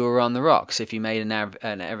navigation, you were on the rocks. If you made an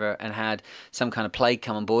error and had some kind of plague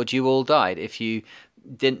come on board, you all died. If you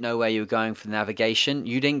didn't know where you were going for navigation,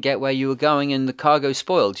 you didn't get where you were going, and the cargo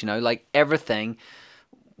spoiled. Like everything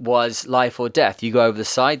was life or death. You go over the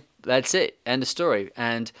side, that's it, end of story.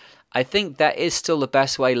 And I think that is still the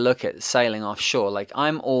best way to look at sailing offshore. Like,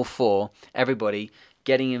 I'm all for everybody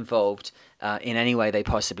getting involved in any way they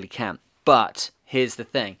possibly can. But here's the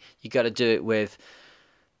thing. You got to do it with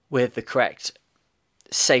the correct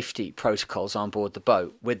safety protocols on board the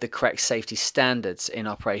boat, with the correct safety standards in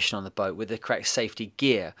operation on the boat, with the correct safety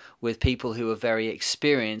gear, with people who are very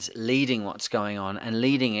experienced leading what's going on and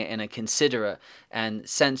leading it in a considerate and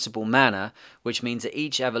sensible manner, which means that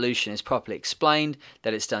each evolution is properly explained,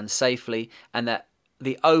 that it's done safely, and that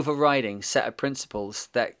the overriding set of principles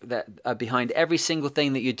that are behind every single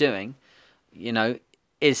thing that you're doing,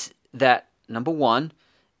 is that number one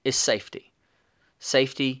is safety.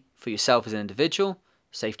 Safety for yourself as an individual,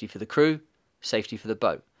 safety for the crew, safety for the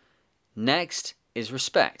boat. Next is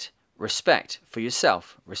respect. respect for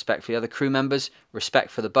yourself, respect for the other crew members,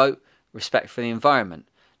 respect for the boat, respect for the environment.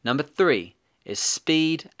 Number 3 is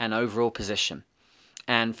speed and overall position.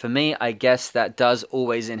 And for me, I guess that does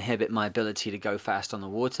always inhibit my ability to go fast on the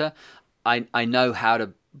water. I know how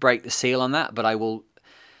to break the seal on that, but I will...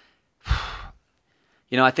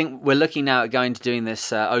 I think we're looking now at going to doing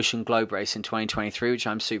this Ocean Globe race in 2023, which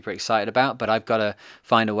I'm super excited about, but I've got to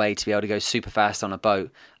find a way to be able to go super fast on a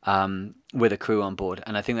boat with a crew on board.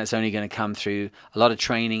 And I think that's only going to come through a lot of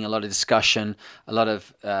training, a lot of discussion, a lot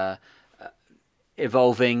of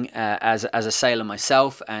evolving as a sailor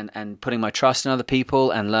myself and putting my trust in other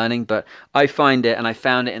people and learning. But I find it, and I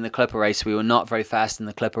found it in the Clipper race. We were not very fast in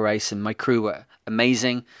the Clipper race, and my crew were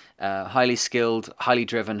amazing, highly skilled, highly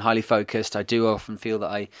driven, highly focused. I do often feel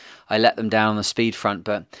that I let them down on the speed front,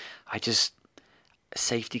 but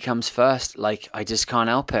safety comes first. Like, I just can't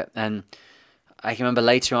help it. And I can remember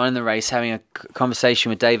later on in the race having a conversation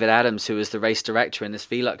with David Adams, who was the race director in this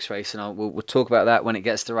Velux race, and we'll talk about that when it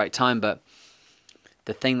gets the right time. But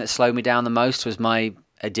the thing that slowed me down the most was my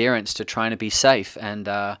adherence to trying to be safe. And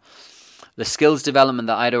the skills development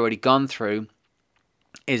that I'd already gone through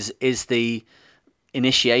is the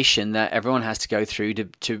initiation that everyone has to go through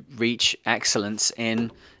to reach excellence in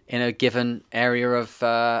a given area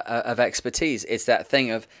of expertise. It's that thing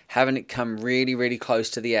of having it come really, really close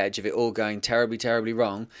to the edge of it all going terribly, terribly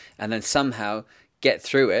wrong, and then somehow get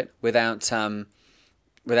through it without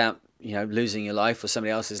losing your life or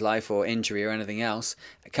somebody else's life or injury or anything else,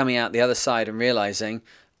 coming out the other side and realizing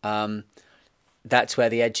that's where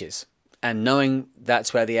the edge is. And knowing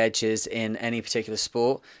that's where the edge is in any particular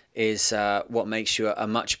sport is what makes you a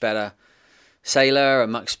much better sailor, a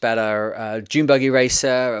much better dune buggy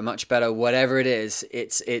racer, a much better whatever it is.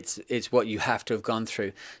 It's what you have to have gone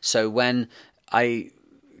through. So when I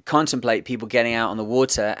contemplate people getting out on the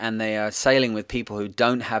water and they are sailing with people who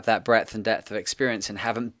don't have that breadth and depth of experience and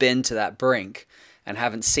haven't been to that brink and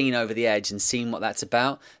haven't seen over the edge and seen what that's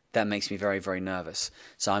about, that makes me very, very nervous.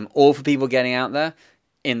 So I'm all for people getting out there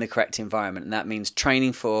in the correct environment, and that means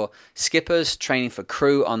training for skippers, training for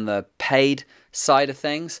crew on the paid side of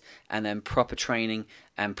things, and then proper training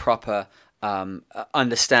and proper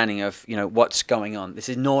understanding of what's going on. This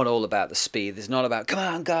is not all about the speed. This is not about come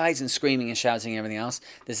on guys and screaming and shouting and everything else.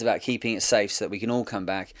 This is about keeping it safe so that we can all come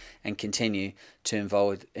back and continue to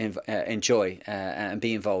enjoy and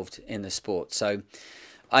be involved in the sport. So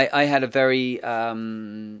I had a very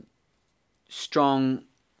strong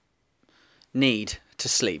need to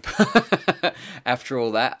sleep. After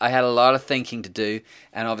all that, I had a lot of thinking to do,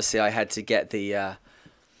 and obviously I had to get the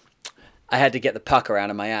pucker out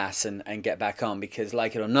of my ass and get back on, because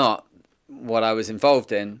like it or not, what I was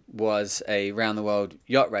involved in was a round the world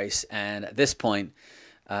yacht race, and at this point,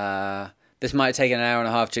 this might take an hour and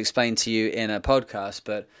a half to explain to you in a podcast,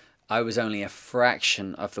 but I was only a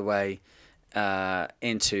fraction of the way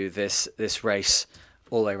into this race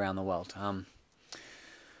all the way around the world.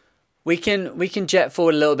 We can jet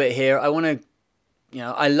forward a little bit here. I want to,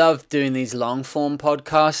 I love doing these long form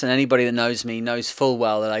podcasts, and anybody that knows me knows full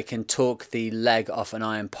well that I can talk the leg off an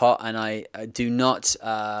iron pot, and I do not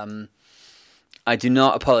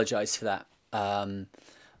apologize for that. I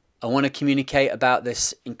want to communicate about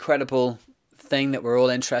this incredible thing that we're all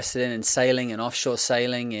interested in sailing and offshore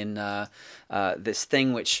sailing, in this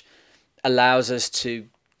thing which allows us to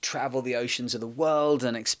travel the oceans of the world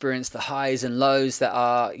and experience the highs and lows that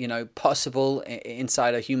are, possible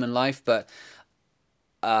inside a human life. But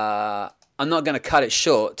I'm not going to cut it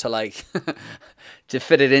short to to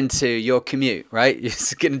fit it into your commute, right? You're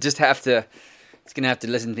going to have to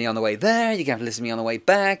listen to me on the way there. You're going to have to listen to me on the way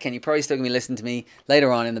back, and you're probably still going to be listening to me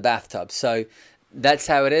later on in the bathtub. So that's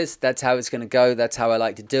how it is. That's how it's going to go. That's how I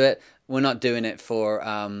like to do it. We're not doing it for,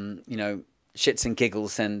 shits and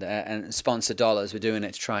giggles and sponsor dollars. We're doing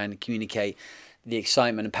it to try and communicate the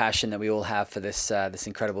excitement and passion that we all have for this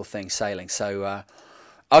incredible thing, sailing. So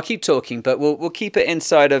I'll keep talking, but we'll keep it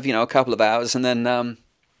inside of a couple of hours, and then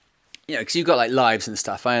because you've got lives and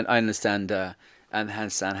stuff. I understand and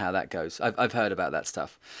understand how that goes. I've heard about that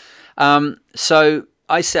stuff. So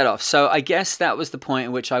I set off. So I guess that was the point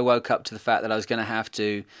at which I woke up to the fact that I was going to have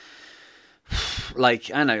to. I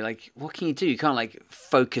don't know, what can you do? You can't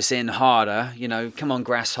focus in harder, come on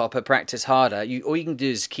grasshopper, practice harder. All you can do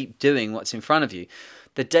is keep doing what's in front of you.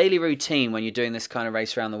 The daily routine when you're doing this kind of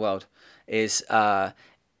race around the world is not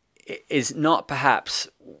perhaps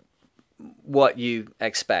what you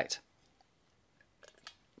expect.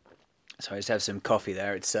 So I just have some coffee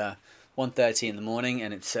there. It's 1:30 in the morning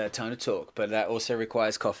and it's time to talk, but that also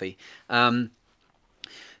requires coffee.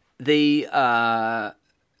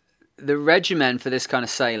 the regimen for this kind of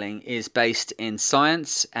sailing is based in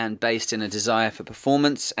science and based in a desire for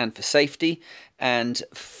performance and for safety and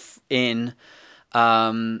in,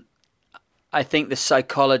 I think, the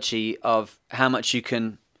psychology of how much you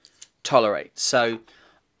can tolerate. So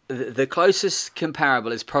the closest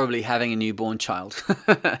comparable is probably having a newborn child.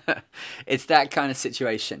 It's that kind of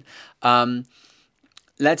situation.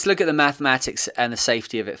 Let's look at the mathematics and the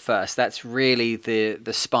safety of it first. That's really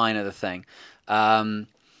the spine of the thing.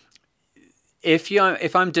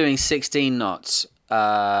 If I'm doing 16 knots,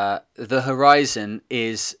 the horizon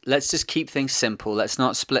is, let's just keep things simple. Let's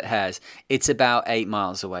not split hairs. It's about 8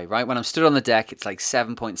 miles away, right? When I'm stood on the deck, it's like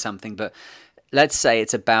 7 point something, but let's say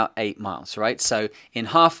it's about 8 miles, right? So in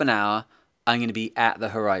half an hour, I'm going to be at the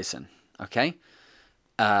horizon, okay?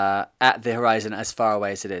 At the horizon as far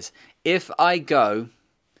away as it is. If I go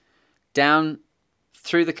down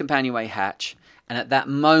through the companionway hatch, and at that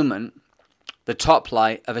moment, the top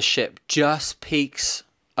light of a ship just peaks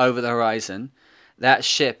over the horizon, that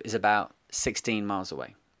ship is about 16 miles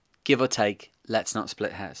away. Give or take, let's not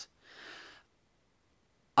split hairs.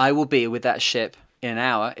 I will be with that ship in an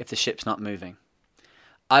hour if the ship's not moving.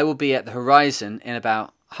 I will be at the horizon in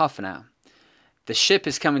about half an hour. The ship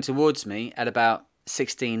is coming towards me at about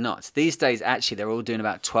 16 knots. These days, actually, they're all doing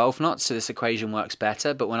about 12 knots, so this equation works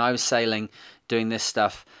better. But when I was sailing, doing this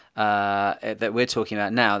stuff that we're talking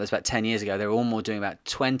about now, that's about 10 years ago, they were all more doing about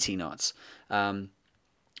 20 knots.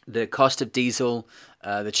 The cost of diesel,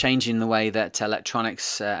 the change in the way that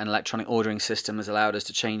electronics and electronic ordering system has allowed us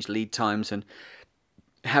to change lead times and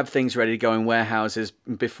have things ready to go in warehouses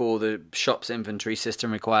before the shop's inventory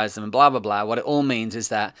system requires them, and blah, blah, blah. What it all means is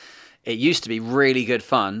that it used to be really good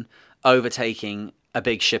fun overtaking a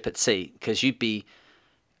big ship at sea, because you'd be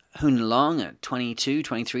hooning along at 22,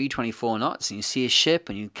 23, 24 knots, and you see a ship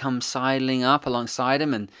and you come sidling up alongside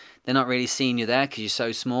them, and they're not really seeing you there because you're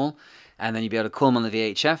so small. And then you'd be able to call them on the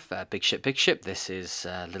VHF, big ship, this is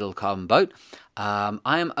a little carbon boat.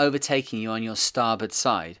 I am overtaking you on your starboard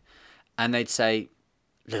side. And they'd say,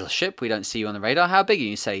 little ship, we don't see you on the radar. How big are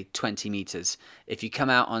you? You say 20 meters. If you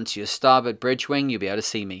come out onto your starboard bridge wing, you'll be able to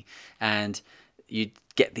see me. And you'd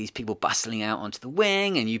get these people bustling out onto the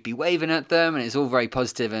wing, and you'd be waving at them, and it's all very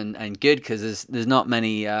positive and good, because there's not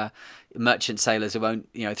many merchant sailors who won't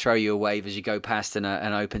throw you a wave as you go past an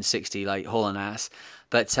open 60 like hauling ass.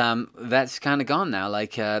 But that's kind of gone now.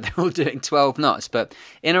 Like they're all doing 12 knots. But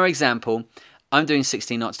in our example, I'm doing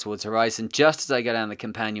 16 knots towards horizon. Just as I go down the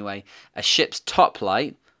companionway, a ship's top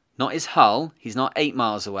light, not his hull, he's not 8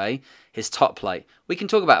 miles away, his top light. We can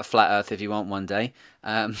talk about flat Earth if you want one day.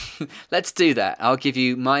 Let's do that. I'll give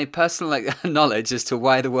you my personal knowledge as to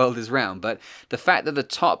why the world is round. But the fact that the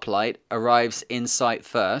top light arrives in sight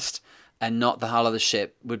first and not the hull of the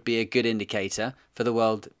ship would be a good indicator for the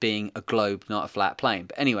world being a globe, not a flat plane.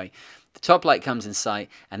 But anyway, the top light comes in sight,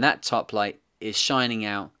 and that top light is shining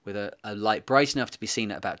out with a light bright enough to be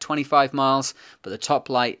seen at about 25 miles, but the top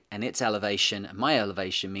light and its elevation and my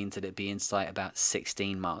elevation means that it'd be in sight about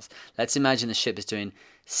 16 miles. Let's imagine the ship is doing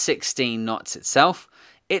 16 knots itself.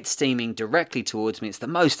 It's steaming directly towards me. It's the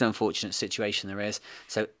most unfortunate situation there is.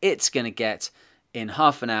 So it's going to get, in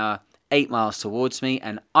half an hour, 8 miles towards me,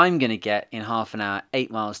 and I'm going to get, in half an hour,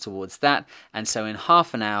 8 miles towards that. And so in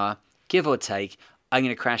half an hour, give or take, I'm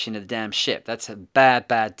going to crash into the damn ship. That's a bad,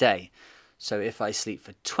 bad day. So if I sleep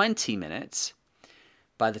for 20 minutes,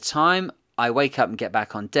 by the time I wake up and get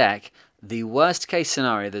back on deck, the worst case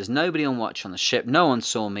scenario, there's nobody on watch on the ship, no one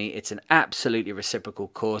saw me, it's an absolutely reciprocal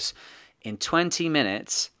course. In 20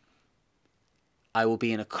 minutes, I will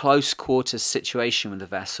be in a close quarters situation with the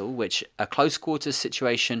vessel, which a close quarters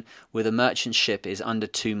situation with a merchant ship is under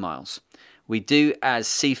 2 miles. We do, as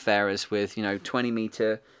seafarers with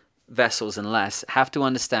 20-meter vessels and less, have to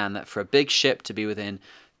understand that for a big ship to be within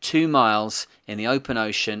 2 miles in the open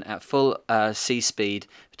ocean at full sea speed,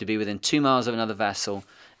 to be within 2 miles of another vessel,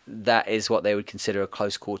 that is what they would consider a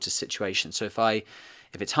close quarters situation. So if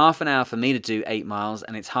it's half an hour for me to do 8 miles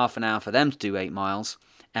and it's half an hour for them to do 8 miles,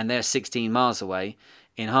 and they're 16 miles away,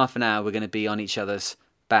 in half an hour we're going to be on each other's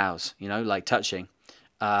bows, like touching.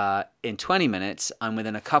 In 20 minutes, I'm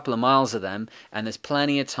within a couple of miles of them, and there's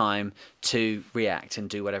plenty of time to react and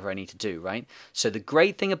do whatever I need to do, right? So the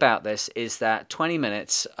great thing about this is that 20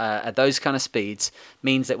 minutes at those kind of speeds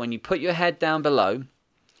means that when you put your head down below,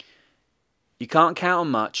 you can't count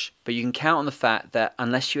on much, but you can count on the fact that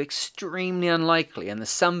unless you're extremely unlikely, and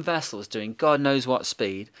there's some vessels doing God knows what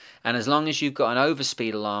speed, and as long as you've got an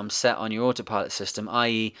overspeed alarm set on your autopilot system,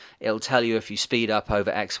 i.e. it'll tell you if you speed up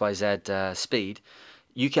over XYZ speed,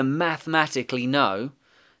 you can mathematically know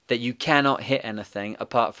that you cannot hit anything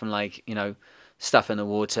apart from stuff in the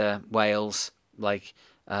water, whales,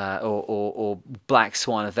 or black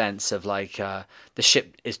swan events of like the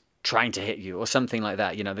ship is trying to hit you or something like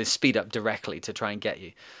that. They speed up directly to try and get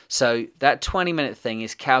you. So that 20-minute thing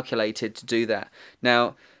is calculated to do that.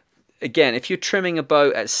 Now, again, if you're trimming a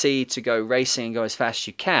boat at sea to go racing and go as fast as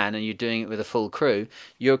you can, and you're doing it with a full crew,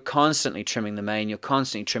 you're constantly trimming the main, you're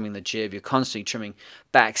constantly trimming the jib, you're constantly trimming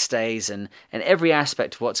backstays and every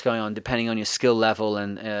aspect of what's going on, depending on your skill level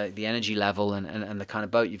and the energy level and the kind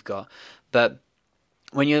of boat you've got. But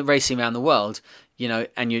when you're racing around the world,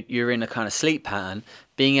 and you're in a kind of sleep pattern,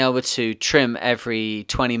 being able to trim every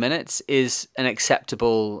 20 minutes is an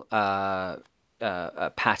acceptable pattern.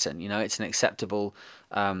 It's an acceptable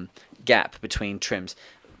gap between trims.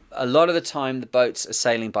 A lot of the time, the boats are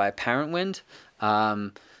sailing by apparent wind.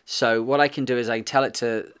 So what I can do is I can tell it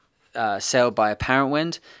to sail by apparent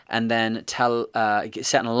wind, and then set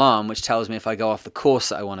an alarm which tells me if I go off the course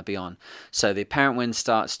that I want to be on. So the apparent wind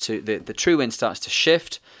the true wind starts to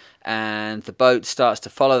shift, and the boat starts to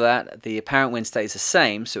follow that. The apparent wind stays the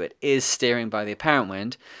same, so it is steering by the apparent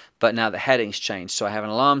wind, but now the heading's changed. So I have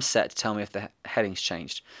an alarm set to tell me if the heading's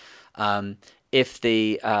changed. If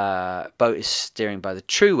the boat is steering by the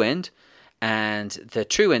true wind, and the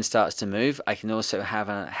true wind starts to move, I can also have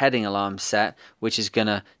a heading alarm set, which is going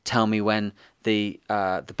to tell me when the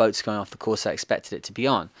boat's going off the course I expected it to be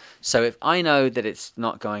on. So if I know that it's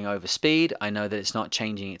not going over speed, I know that it's not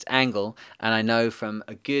changing its angle, and I know from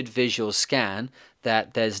a good visual scan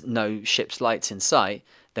that there's no ship's lights in sight,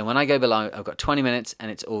 then when I go below, I've got 20 minutes and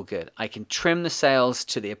it's all good. I can trim the sails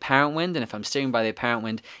to the apparent wind, and if I'm steering by the apparent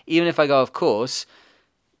wind, even if I go off course,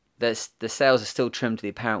 the sails are still trimmed to the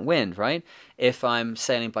apparent wind, right? If I'm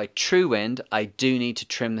sailing by true wind, I do need to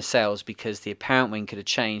trim the sails because the apparent wind could have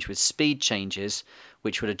changed with speed changes,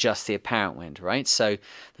 which would adjust the apparent wind, right? So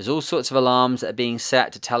there's all sorts of alarms that are being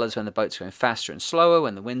set to tell us when the boat's going faster and slower,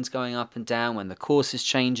 when the wind's going up and down, when the course is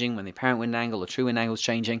changing, when the apparent wind angle or true wind angle is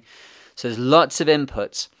changing. So there's lots of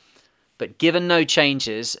inputs, but given no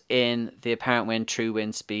changes in the apparent wind, true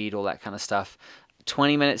wind, speed, all that kind of stuff,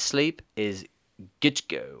 20 minutes sleep is good to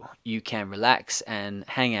go. You can relax and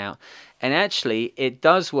hang out. And actually, it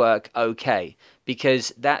does work okay,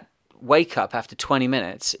 because that wake up after 20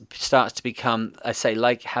 minutes starts to become, I say,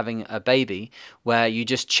 like having a baby, where you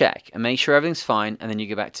just check and make sure everything's fine, and then you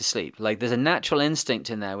go back to sleep. Like, there's a natural instinct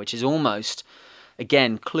in there, which is almost,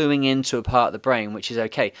 again, cluing into a part of the brain, which is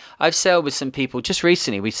okay. I've sailed with some people just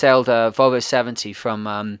recently. We sailed a Volvo 70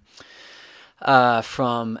 from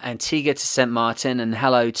Antigua to St. Martin, and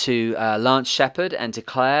hello to Lance Shepard and to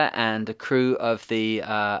Claire and the crew of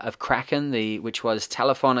of Kraken, which was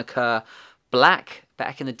Telefonica Black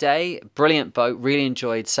back in the day. Brilliant boat. Really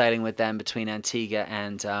enjoyed sailing with them between Antigua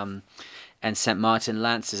and St. Martin.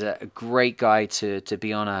 Lance is a great guy to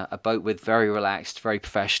be on a boat with. Very relaxed, very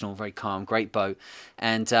professional, very calm, great boat.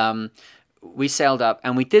 And we sailed up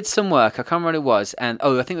and we did some work. I can't remember what it was. And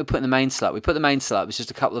I think we put in the mainsail up. We put the mainsail up. It was just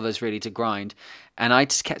a couple of us really to grind. And I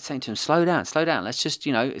just kept saying to him, slow down. Let's just,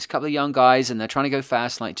 it's a couple of young guys and they're trying to go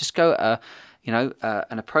fast. Like, just go at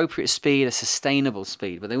an appropriate speed, a sustainable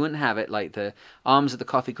speed. But they wouldn't have it. Like, the arms of the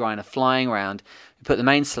coffee grinder flying around. We put the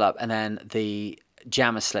mainsail up, and then the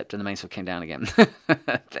jammer slipped and the mainsail came down again.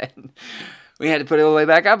 Then we had to put it all the way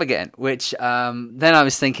back up again, which then I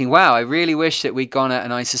was thinking, wow, I really wish that we'd gone at a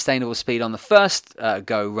nice sustainable speed on the first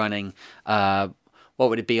go running. What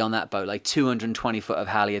would it be on that boat? Like 220 foot of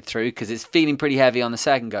halyard through, because it's feeling pretty heavy on the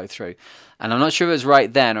second go through. And I'm not sure if it was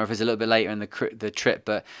right then or if it was a little bit later in the trip,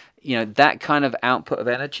 but that kind of output of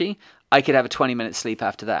energy, I could have a 20-minute sleep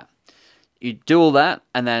after that. You do all that,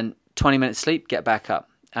 and then 20 minutes sleep, get back up.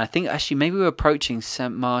 And I think actually maybe we were approaching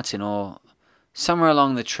St. Martin or somewhere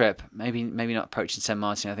along the trip, maybe not approaching St.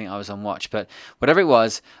 Martin. I think I was on watch, but whatever it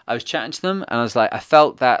was, I was chatting to them, and I was like, I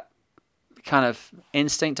felt that kind of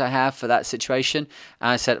instinct I have for that situation, and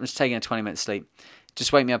I said, I'm just taking a 20-minute sleep.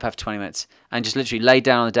 Just wake me up after 20 minutes, and just literally laid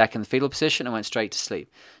down on the deck in the fetal position and went straight to sleep.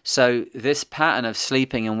 So this pattern of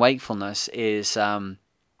sleeping and wakefulness is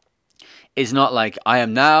not like I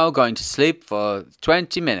am now going to sleep for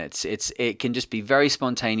 20 minutes. It can just be very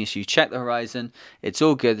spontaneous. You check the horizon, it's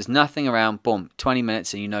all good. There's nothing around. Boom, 20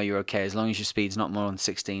 minutes, and you know you're okay as long as your speed's not more than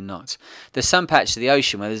 16 knots. There's some patches of the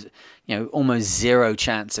ocean where there's almost zero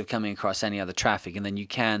chance of coming across any other traffic, and then you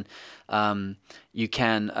can push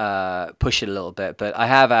it a little bit. But I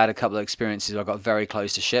have had a couple of experiences where I got very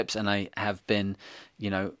close to ships, and I have been,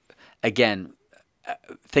 again,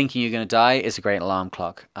 thinking you're going to die is a great alarm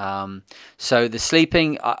clock. So the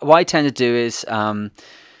sleeping, what I tend to do is,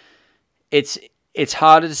 it's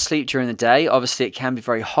harder to sleep during the day. Obviously, it can be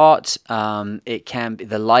very hot. It can be,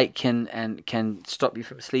 the light can stop you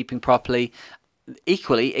from sleeping properly.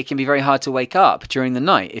 equally, it can be very hard to wake up during the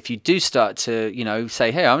night. If you do start to,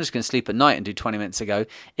 say, hey, I'm just going to sleep at night and do 20 minutes ago,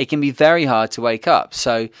 it can be very hard to wake up.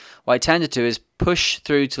 So what I tend to do is push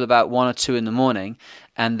through till about 1 or 2 in the morning,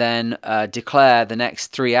 and then declare the next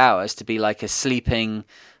 3 hours to be like a sleeping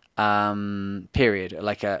period,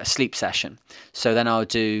 like a sleep session. So then I'll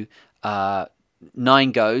do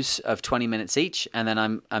 9 goes of 20 minutes each, and then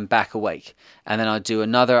I'm back awake. And then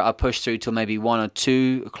I'll push through till maybe 1 or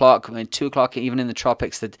 2 o'clock. I mean, 2 o'clock, even in the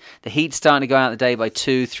tropics, the heat's starting to go out of the day by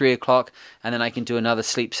 2, 3 o'clock, and then I can do another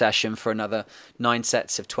sleep session for another 9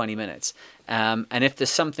 sets of 20 minutes. And if there's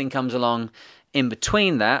something comes along in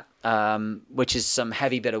between that, which is some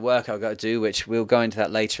heavy bit of work I've got to do, which we'll go into that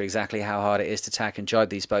later, exactly how hard it is to tack and jibe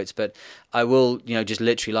these boats, but I will, just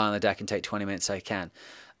literally lie on the deck and take 20 minutes so I can.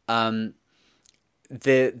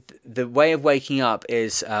 The way of waking up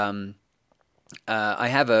is I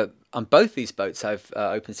have on both these boats I've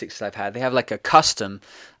Open Sixes I've had, they have like a custom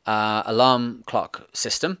alarm clock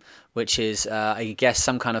system, which is I guess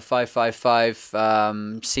some kind of 555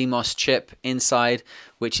 CMOS chip inside,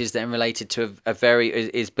 which is then related to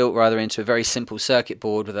is built rather into a very simple circuit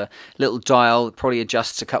board with a little dial, probably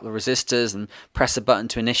adjusts a couple of resistors and press a button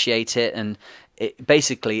to initiate it. And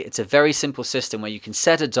it's a very simple system where you can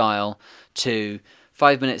set a dial to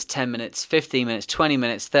 5 minutes, 10 minutes, 15 minutes, 20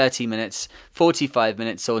 minutes, 30 minutes, 45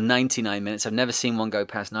 minutes, or 99 minutes. I've never seen one go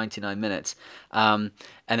past 99 minutes. And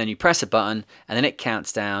then you press a button, and then it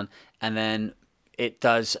counts down, and then it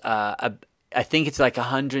does, I think it's like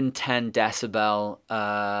 110 decibel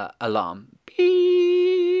alarm.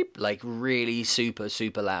 Beep! Like really super,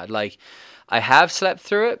 super loud. Like, I have slept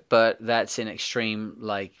through it, but that's in extreme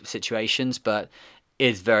like situations, but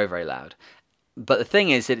it's very, very loud. But the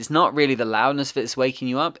thing is that it's not really the loudness that's waking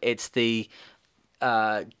you up. It's the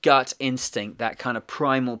gut instinct, that kind of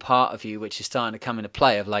primal part of you, which is starting to come into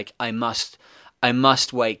play of like, I must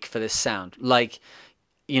wake for this sound. Like,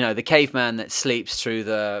 the caveman that sleeps through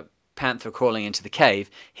the panther crawling into the cave,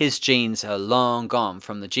 his genes are long gone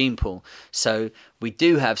from the gene pool. So we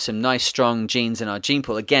do have some nice strong genes in our gene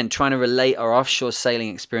pool. Again, trying to relate our offshore sailing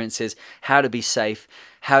experiences, how to be safe,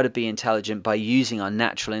 how to be intelligent by using our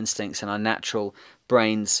natural instincts and our natural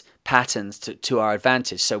brain's patterns to our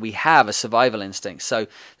advantage. So we have a survival instinct. So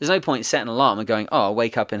there's no point setting an alarm and going, oh, I'll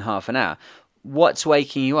wake up in half an hour. What's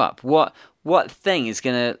waking you up? What thing is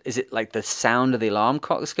it like the sound of the alarm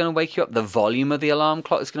clock that's going to wake you up? The volume of the alarm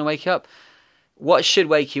clock that's going to wake you up? What should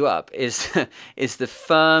wake you up is the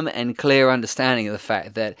firm and clear understanding of the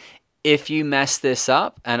fact that if you mess this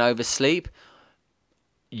up and oversleep,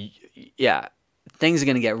 things are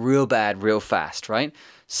going to get real bad real fast, right?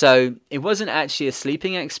 So it wasn't actually a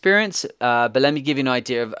sleeping experience, but let me give you an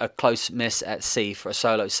idea of a close miss at sea for a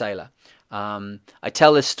solo sailor. I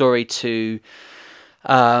tell this story to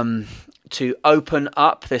open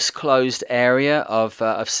up this closed area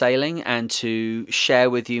of sailing and to share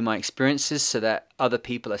with you my experiences so that other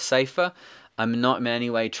people are safer. I'm not in any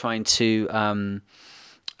way trying to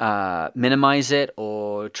minimize it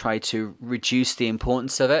or try to reduce the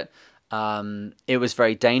importance of it. It was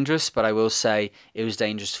very dangerous, but I will say it was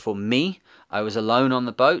dangerous for me. I was alone on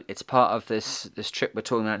the boat. It's part of this trip we're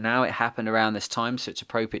talking about now. It happened around this time, so it's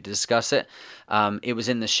appropriate to discuss it. It was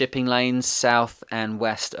in the shipping lanes south and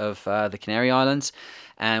west of the Canary Islands.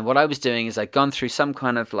 And what I was doing is I'd gone through some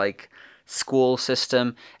kind of like squall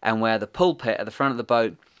system, and where the pulpit at the front of the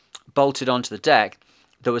boat bolted onto the deck,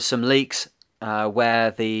 there was some leaks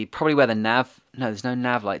where the nav... No, there's no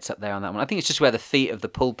nav lights up there on that one. I think it's just where the feet of the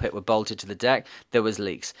pulpit were bolted to the deck, there was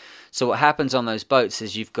leaks. So what happens on those boats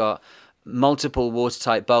is you've got multiple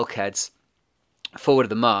watertight bulkheads forward of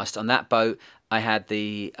the mast. On that boat, I had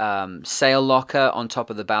the sail locker on top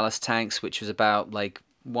of the ballast tanks, which was about like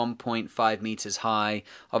 1.5 meters high,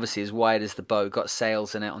 obviously as wide as the boat, got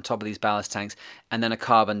sails in it on top of these ballast tanks, and then a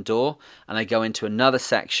carbon door. And I go into another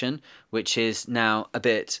section, which is now a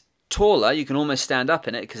bit taller. You can almost stand up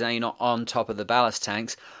in it because now you're not on top of the ballast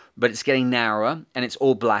tanks, but it's getting narrower, and it's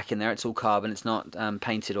all black in there. It's all carbon. It's not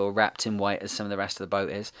painted or wrapped in white as some of the rest of the boat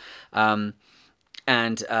is.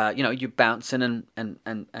 You're bouncing and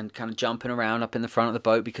kind of jumping around up in the front of the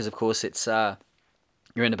boat because, of course, it's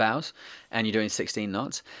you're in the bows and you're doing 16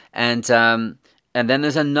 knots. And then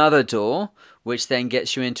there's another door, which then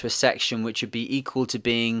gets you into a section which would be equal to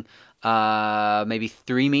being maybe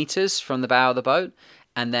 3 meters from the bow of the boat.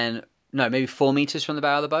 And then, no, maybe 4 meters from the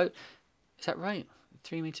bow of the boat. Is that right?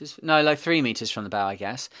 3 meters? No, like 3 meters from the bow, I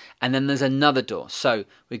guess. And then there's another door. So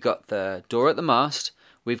we've got the door at the mast.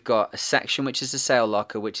 We've got a section which is the sail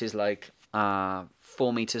locker, which is like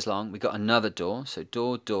 4 meters long. We got another door. So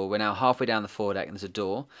door. We're now halfway down the foredeck and there's a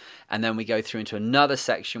door. And then we go through into another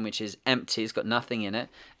section which is empty. It's got nothing in it.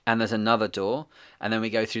 And there's another door. And then we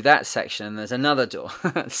go through that section and there's another door.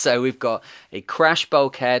 So we've got a crash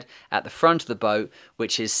bulkhead at the front of the boat,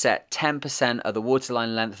 which is set 10% of the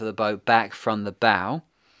waterline length of the boat back from the bow.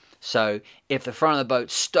 So if the front of the boat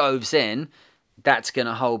stoves in, that's going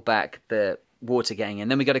to hold back the water getting in.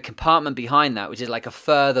 Then we got a compartment behind that, which is like a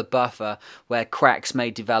further buffer where cracks may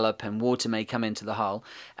develop and water may come into the hull.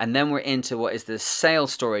 And then we're into what is the sail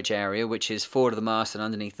storage area, which is forward of the mast and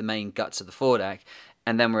underneath the main guts of the foredeck.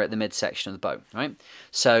 And then we're at the midsection of the boat, right?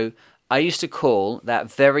 So I used to call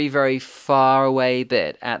that very, very far away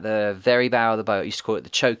bit at the very bow of the boat, I used to call it the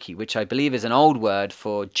chokey, which I believe is an old word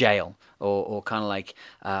for jail or kind of like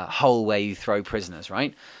hole where you throw prisoners,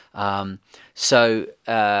 right? I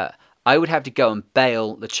would have to go and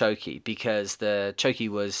bail the chokey because the chokey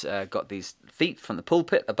was got these feet from the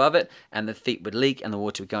pulpit above it, and the feet would leak and the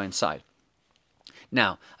water would go inside.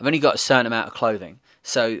 Now, I've only got a certain amount of clothing,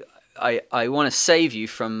 so I want to save you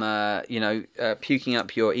from puking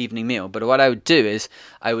up your evening meal. But what I would do is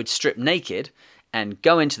I would strip naked and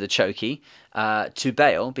go into the chokey to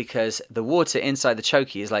bail, because the water inside the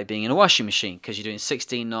chokey is like being in a washing machine, because you're doing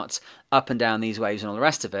 16 knots up and down these waves and all the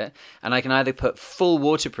rest of it. And I can either put full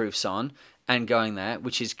waterproofs on and going there,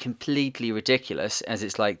 which is completely ridiculous as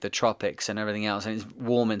it's like the tropics and everything else and it's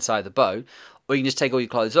warm inside the boat, or you can just take all your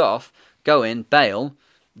clothes off, go in, bail,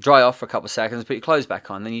 dry off for a couple of seconds, put your clothes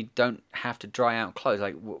back on. Then you don't have to dry out clothes.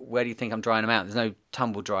 Like, where do you think I'm drying them out? There's no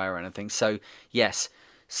tumble dryer or anything. So yes,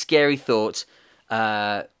 scary thought.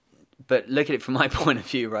 But look at it from my point of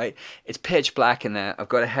view, right? It's pitch black in there. I've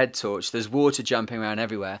got a head torch. There's water jumping around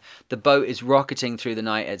everywhere. The boat is rocketing through the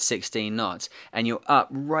night at 16 knots. And you're up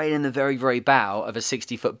right in the very, very bow of a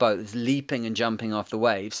 60-foot boat that's leaping and jumping off the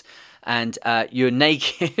waves. And you're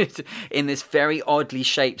naked in this very oddly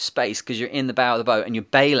shaped space because you're in the bow of the boat and you're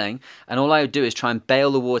bailing. And all I would do is try and bail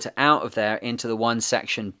the water out of there into the one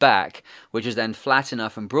section back, which is then flat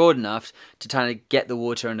enough and broad enough to kind of get the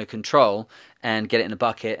water under control and get it in a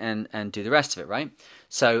bucket and do the rest of it, right?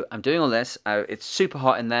 So I'm doing all this. It's super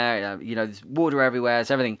hot in there. There's water everywhere.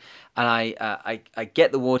 It's everything. And I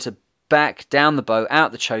get the water back down the boat,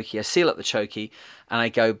 out the chokey. I seal up the chokey, and I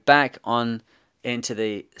go back on into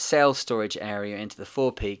the sail storage area, into the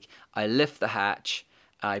forepeak. I lift the hatch.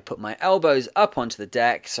 I put my elbows up onto the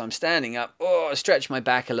deck, so I'm standing up. I stretch my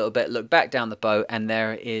back a little bit, look back down the boat, and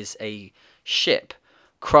there is a ship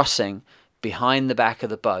crossing behind the back of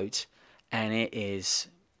the boat, and it is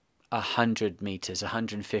 100 meters,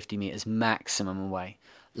 150 meters maximum away,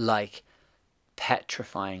 like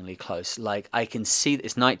petrifyingly close. Like, I can see,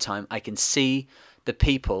 it's nighttime, I can see the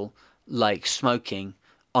people like smoking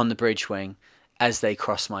on the bridge wing as they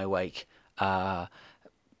cross my wake,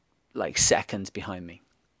 like seconds behind me.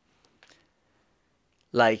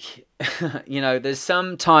 Like, there's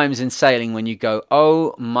some times in sailing when you go,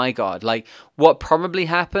 oh my God. Like, what probably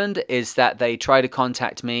happened is that they tried to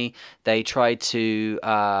contact me. They tried to,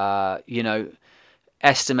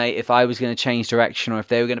 estimate if I was going to change direction or if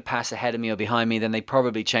they were going to pass ahead of me or behind me. Then they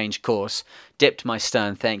probably changed course, dipped my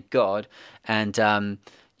stern, thank God. And,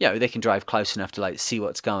 they can drive close enough to like see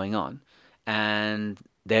what's going on. And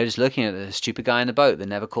they're just looking at the stupid guy in the boat that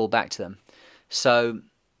never called back to them. So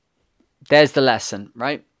there's the lesson,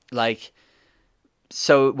 right? Like,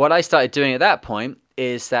 so what I started doing at that point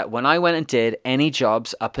is that when I went and did any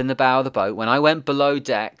jobs up in the bow of the boat, when I went below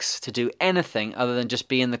decks to do anything other than just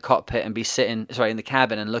be in the cockpit and in the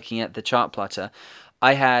cabin and looking at the chart plotter,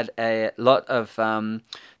 I had a lot of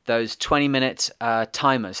those 20-minute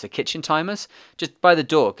timers, the kitchen timers, just by the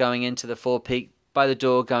door going into the forepeak, by the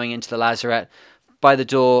door going into the lazarette, by the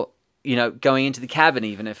door, going into the cabin.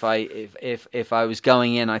 Even if I was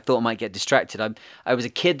going in, I thought I might get distracted. I was a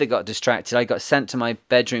kid that got distracted. I got sent to my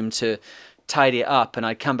bedroom to tidy it up, and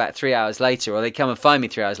I'd come back 3 hours later, or they'd come and find me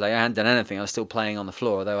 3 hours later. I hadn't done anything. I was still playing on the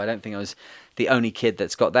floor, although I don't think I was the only kid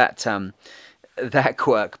that's got that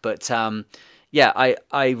quirk. But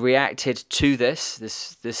I reacted to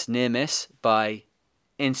this near miss by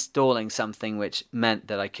installing something which meant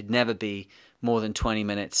that I could never be more than 20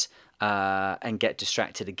 minutes and get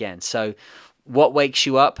distracted again. So what wakes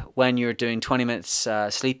you up when you're doing 20 minutes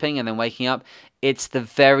sleeping and then waking up? It's the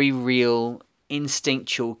very real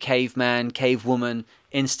instinctual caveman, cavewoman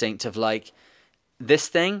instinct of like, this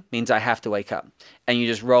thing means I have to wake up. And you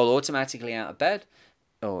just roll automatically out of bed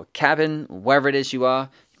or cabin, or wherever it is you are.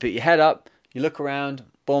 You put your head up, you look around,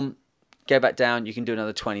 boom, go back down, you can do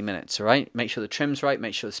another 20 minutes, all right? Make sure the trim's right,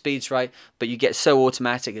 make sure the speed's right, but you get so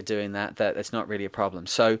automatic at doing that it's not really a problem.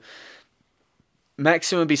 So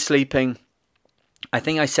maximum be sleeping. I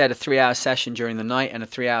think I said a 3-hour session during the night and a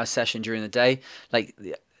 3-hour session during the day, like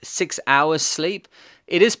 6 hours sleep.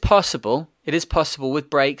 It is possible. It is possible with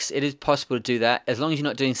breaks. It is possible to do that as long as you're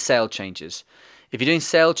not doing sail changes. If you're doing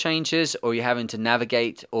sail changes, or you're having to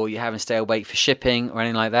navigate, or you're having to stay awake for shipping or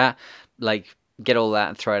anything like that, like get all that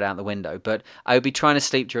and throw it out the window. But I would be trying to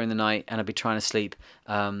sleep during the night, and I'd be trying to sleep,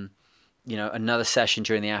 another session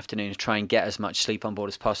during the afternoon to try and get as much sleep on board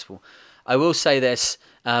as possible. I will say this,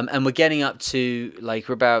 and we're getting up to, like,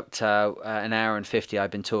 we're about an hour and 50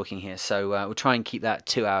 I've been talking here, so we'll try and keep that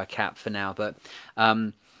 2-hour cap for now. But,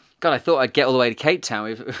 God, I thought I'd get all the way to Cape Town.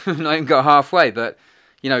 We've not even got halfway, but,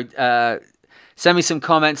 send me some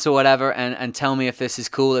comments or whatever, and tell me if this is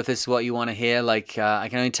cool, if this is what you want to hear. Like, I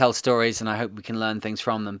can only tell stories, and I hope we can learn things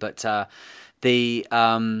from them. But the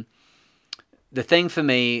thing for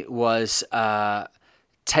me was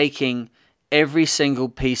taking every single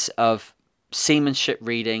piece of seamanship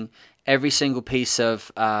reading, every single piece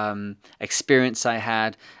of experience I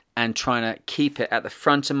had, and trying to keep it at the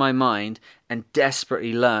front of my mind and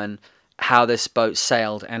desperately learn how this boat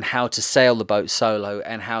sailed and how to sail the boat solo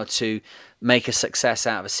and how to make a success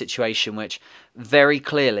out of a situation which very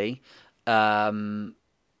clearly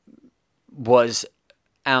was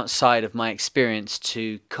outside of my experience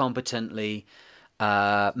to competently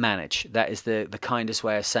manage. That is the kindest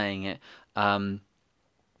way of saying it.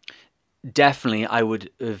 Definitely, I would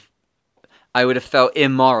have felt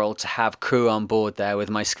immoral to have crew on board there with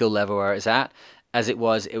my skill level where it's at. As it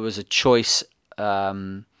was a choice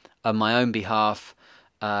on my own behalf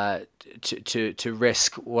to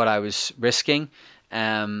risk what I was risking.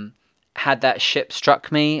 Had that ship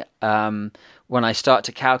struck me, when I start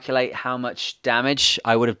to calculate how much damage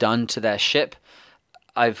I would have done to their ship,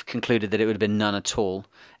 I've concluded that it would have been none at all,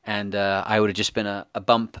 and I would have just been a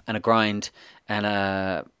bump and a grind and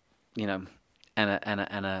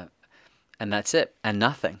and that's it, and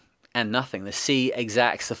nothing. The sea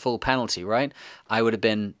exacts the full penalty, right? I would have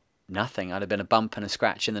been nothing. I'd have been a bump and a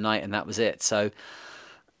scratch in the night, and that was it. So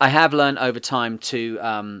I have learned over time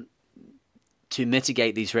to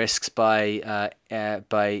mitigate these risks by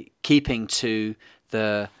keeping to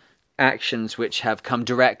the actions which have come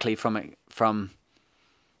directly from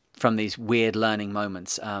these weird learning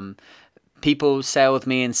moments. People sail with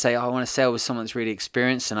me and say, "Oh, I want to sail with someone that's really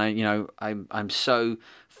experienced," and I'm so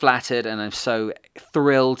flattered and I'm so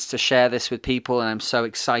thrilled to share this with people, and I'm so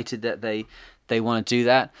excited that they want to do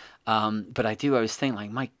that. But I do always think, like,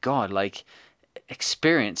 my God, like,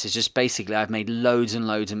 experience is just basically I've made loads and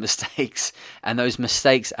loads of mistakes, and those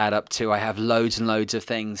mistakes add up to I have loads and loads of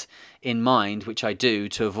things in mind which I do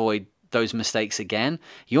to avoid those mistakes again.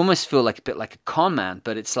 You almost feel like a bit like a con man,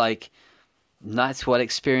 but it's like, that's what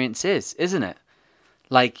experience is, isn't it?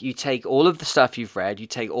 Like, you take all of the stuff you've read, you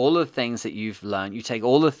take all of the things that you've learned, you take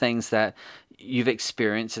all the things that you've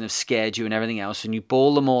experienced and have scared you and everything else, and you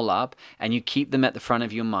ball them all up and you keep them at the front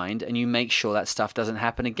of your mind, and you make sure that stuff doesn't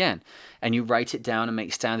happen again, and you write it down and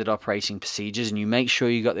make standard operating procedures, and you make sure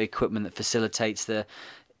you got the equipment that facilitates the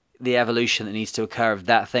evolution that needs to occur if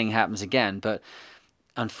that thing happens again. But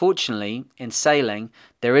unfortunately, in sailing,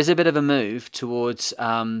 there is a bit of a move towards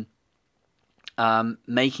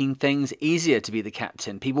making things easier to be the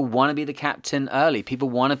captain. People want to be the captain early. People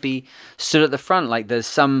want to be stood at the front. Like, there's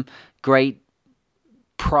some great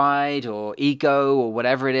pride or ego or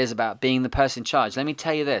whatever it is about being the person in charge. Let me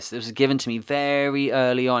tell you this. This was given to me very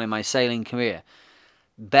early on in my sailing career.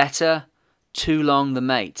 Better too long the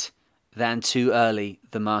mate than too early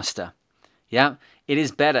the master. Yeah? It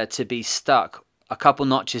is better to be stuck a couple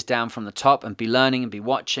notches down from the top and be learning and be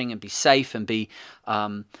watching and be safe and be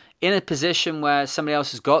in a position where somebody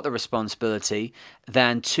else has got the responsibility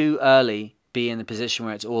than too early be in the position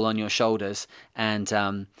where it's all on your shoulders, and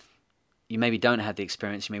you maybe don't have the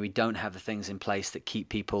experience, you maybe don't have the things in place that keep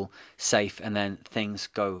people safe, and then things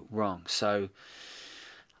go wrong. So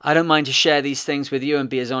I don't mind to share these things with you and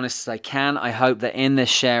be as honest as I can. I hope that in this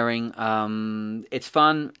sharing, it's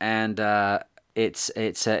fun, and it's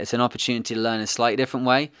an opportunity to learn in a slightly different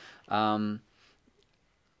way.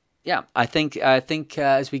 Yeah, I think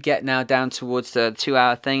as we get now down towards the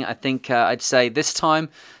 2-hour thing, I think I'd say this time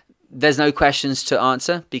there's no questions to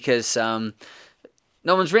answer, because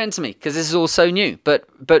no one's written to me, because this is all so new. But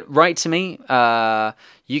write to me.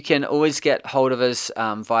 You can always get hold of us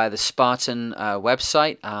via the Spartan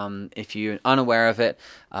website if you're unaware of it.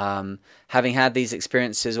 Having had these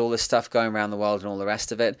experiences, all this stuff going around the world and all the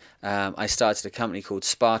rest of it, I started a company called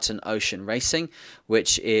Spartan Ocean Racing,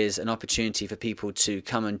 which is an opportunity for people to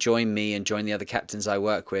come and join me and join the other captains I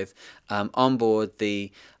work with on board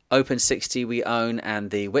the Open 60 we own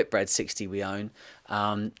and the Whitbread 60 we own.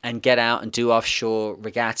 and get out and do offshore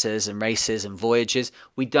regattas and races and voyages.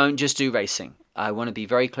 We don't just do racing. I want to be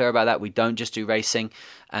very clear about that. We don't just do racing.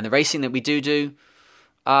 And the racing that we do,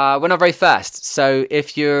 we're not very fast. So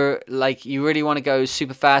if you're like, you really want to go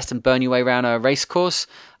super fast and burn your way around a race course,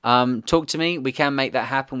 talk to me. We can make that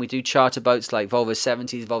happen. We do charter boats like Volvo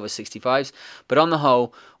 70s, Volvo 65s. But on the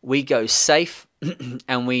whole, we go safe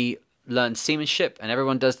and we learn seamanship, and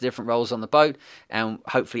everyone does different roles on the boat, and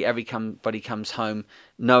hopefully everybody comes home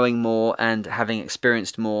knowing more and having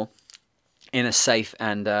experienced more in a safe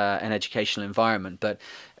and an educational environment. But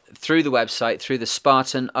through the website, through the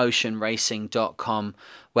SpartanOceanRacing.com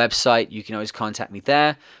website, you can always contact me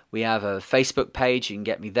there. We have a Facebook page. You can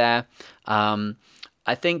get me there. I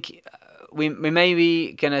think we may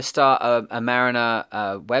be going to start a Mariner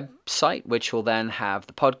website, which will then have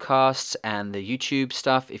the podcasts and the YouTube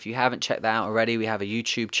stuff. If you haven't checked that out already, we have a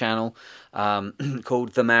YouTube channel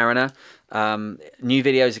called The Mariner. New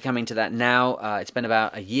videos are coming to that now. It's been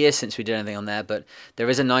about a year since we did anything on there, but there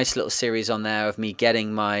is a nice little series on there of me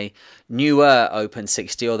getting my newer Open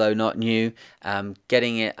 60, although not new,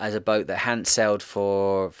 getting it as a boat that hadn't sailed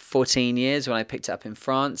for 14 years when I picked it up in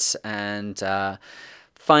France, and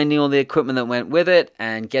finding all the equipment that went with it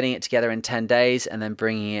and getting it together in 10 days and then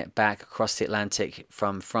bringing it back across the Atlantic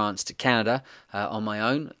from France to Canada on my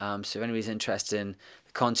own. So if anybody's interested in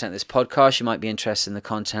the content of this podcast, you might be interested in the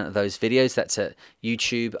content of those videos. That's at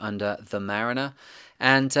YouTube under The Mariner.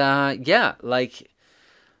 And I don't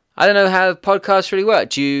know how podcasts really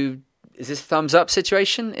work. Is this a thumbs up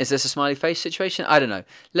situation? Is this a smiley face situation? I don't know.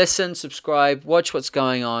 Listen, subscribe, watch what's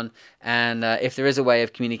going on, and if there is a way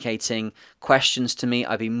of communicating questions to me,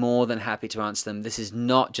 I'd be more than happy to answer them. This is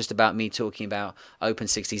not just about me talking about Open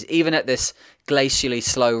 60s. Even at this glacially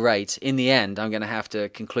slow rate, in the end, I'm going to have to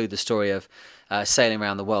conclude the story of sailing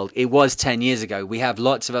around the world. It was 10 years ago. We have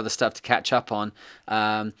lots of other stuff to catch up on,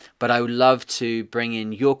 but I would love to bring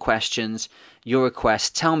in your questions, your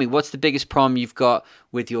requests. Tell me, what's the biggest problem you've got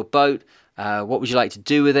with your boat? What would you like to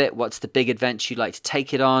do with it? What's the big adventure you'd like to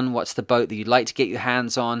take it on? What's the boat that you'd like to get your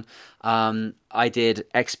hands on? I did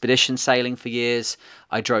expedition sailing for years.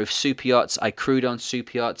 I drove super yachts. I crewed on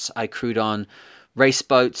super yachts. I crewed on race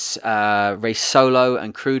boats, raced solo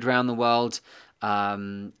and crewed around the world.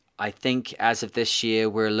 I think as of this year,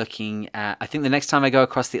 we're looking at, I think the next time I go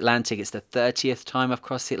across the Atlantic, it's the 30th time I've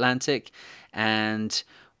crossed the Atlantic, and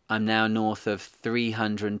I'm now north of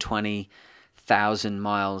 320,000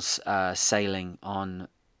 miles sailing on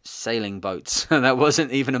sailing boats. That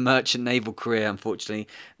wasn't even a merchant naval career, unfortunately.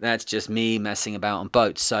 That's just me messing about on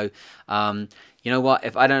boats. So, you know what?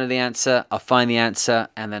 If I don't know the answer, I'll find the answer,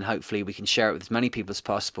 and then hopefully we can share it with as many people as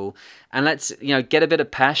possible. And let's, get a bit of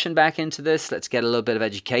passion back into this. Let's get a little bit of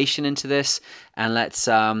education into this, and let's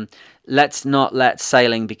not let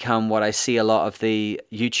sailing become what I see a lot of the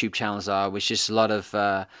YouTube channels are, which is a lot of,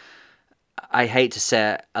 I hate to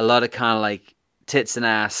say it, a lot of kind of like tits and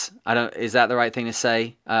ass. Is that the right thing to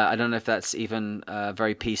say? I don't know if that's even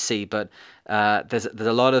very PC, but there's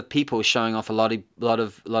a lot of people showing off a lot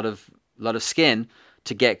of skin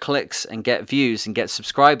to get clicks and get views and get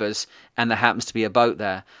subscribers, and there happens to be a boat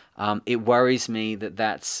there. It worries me that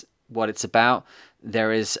that's what it's about.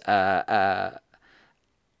 There is a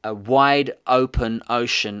wide open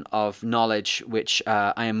ocean of knowledge which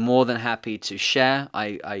I am more than happy to share.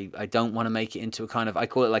 I don't want to make it into a kind of, I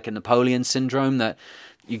call it like a Napoleon syndrome, that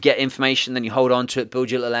you get information, then you hold on to it,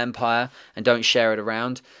 build your little empire, and don't share it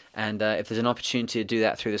around. And if there's an opportunity to do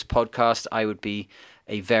that through this podcast, I would be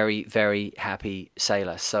a very, very happy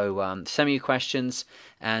sailor. So send me your questions,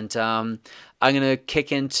 and I'm going to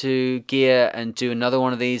kick into gear and do another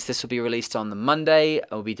one of these. This will be released on the Monday.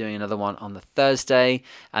 I'll be doing another one on the Thursday,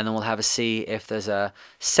 and then we'll have a see if there's a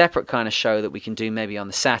separate kind of show that we can do maybe on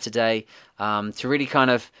the Saturday to really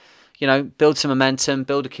kind of, build some momentum,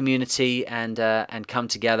 build a community, and come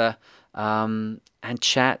together and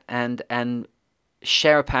chat and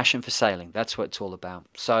share a passion for sailing. That's what it's all about.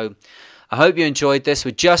 So I hope you enjoyed this.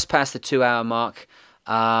 We're just past the 2-hour mark.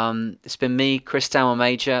 It's been me, Chris Stamwell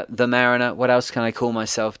Major, The Mariner. What else can I call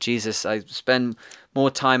myself? Jesus, I spend more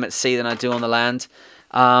time at sea than I do on the land.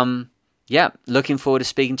 Looking forward to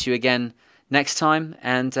speaking to you again next time.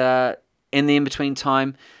 And in the in-between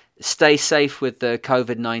time, stay safe with the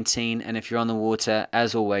COVID-19. And if you're on the water,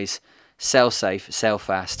 as always, sail safe, sail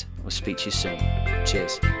fast. We'll speak to you soon.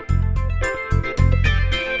 Cheers.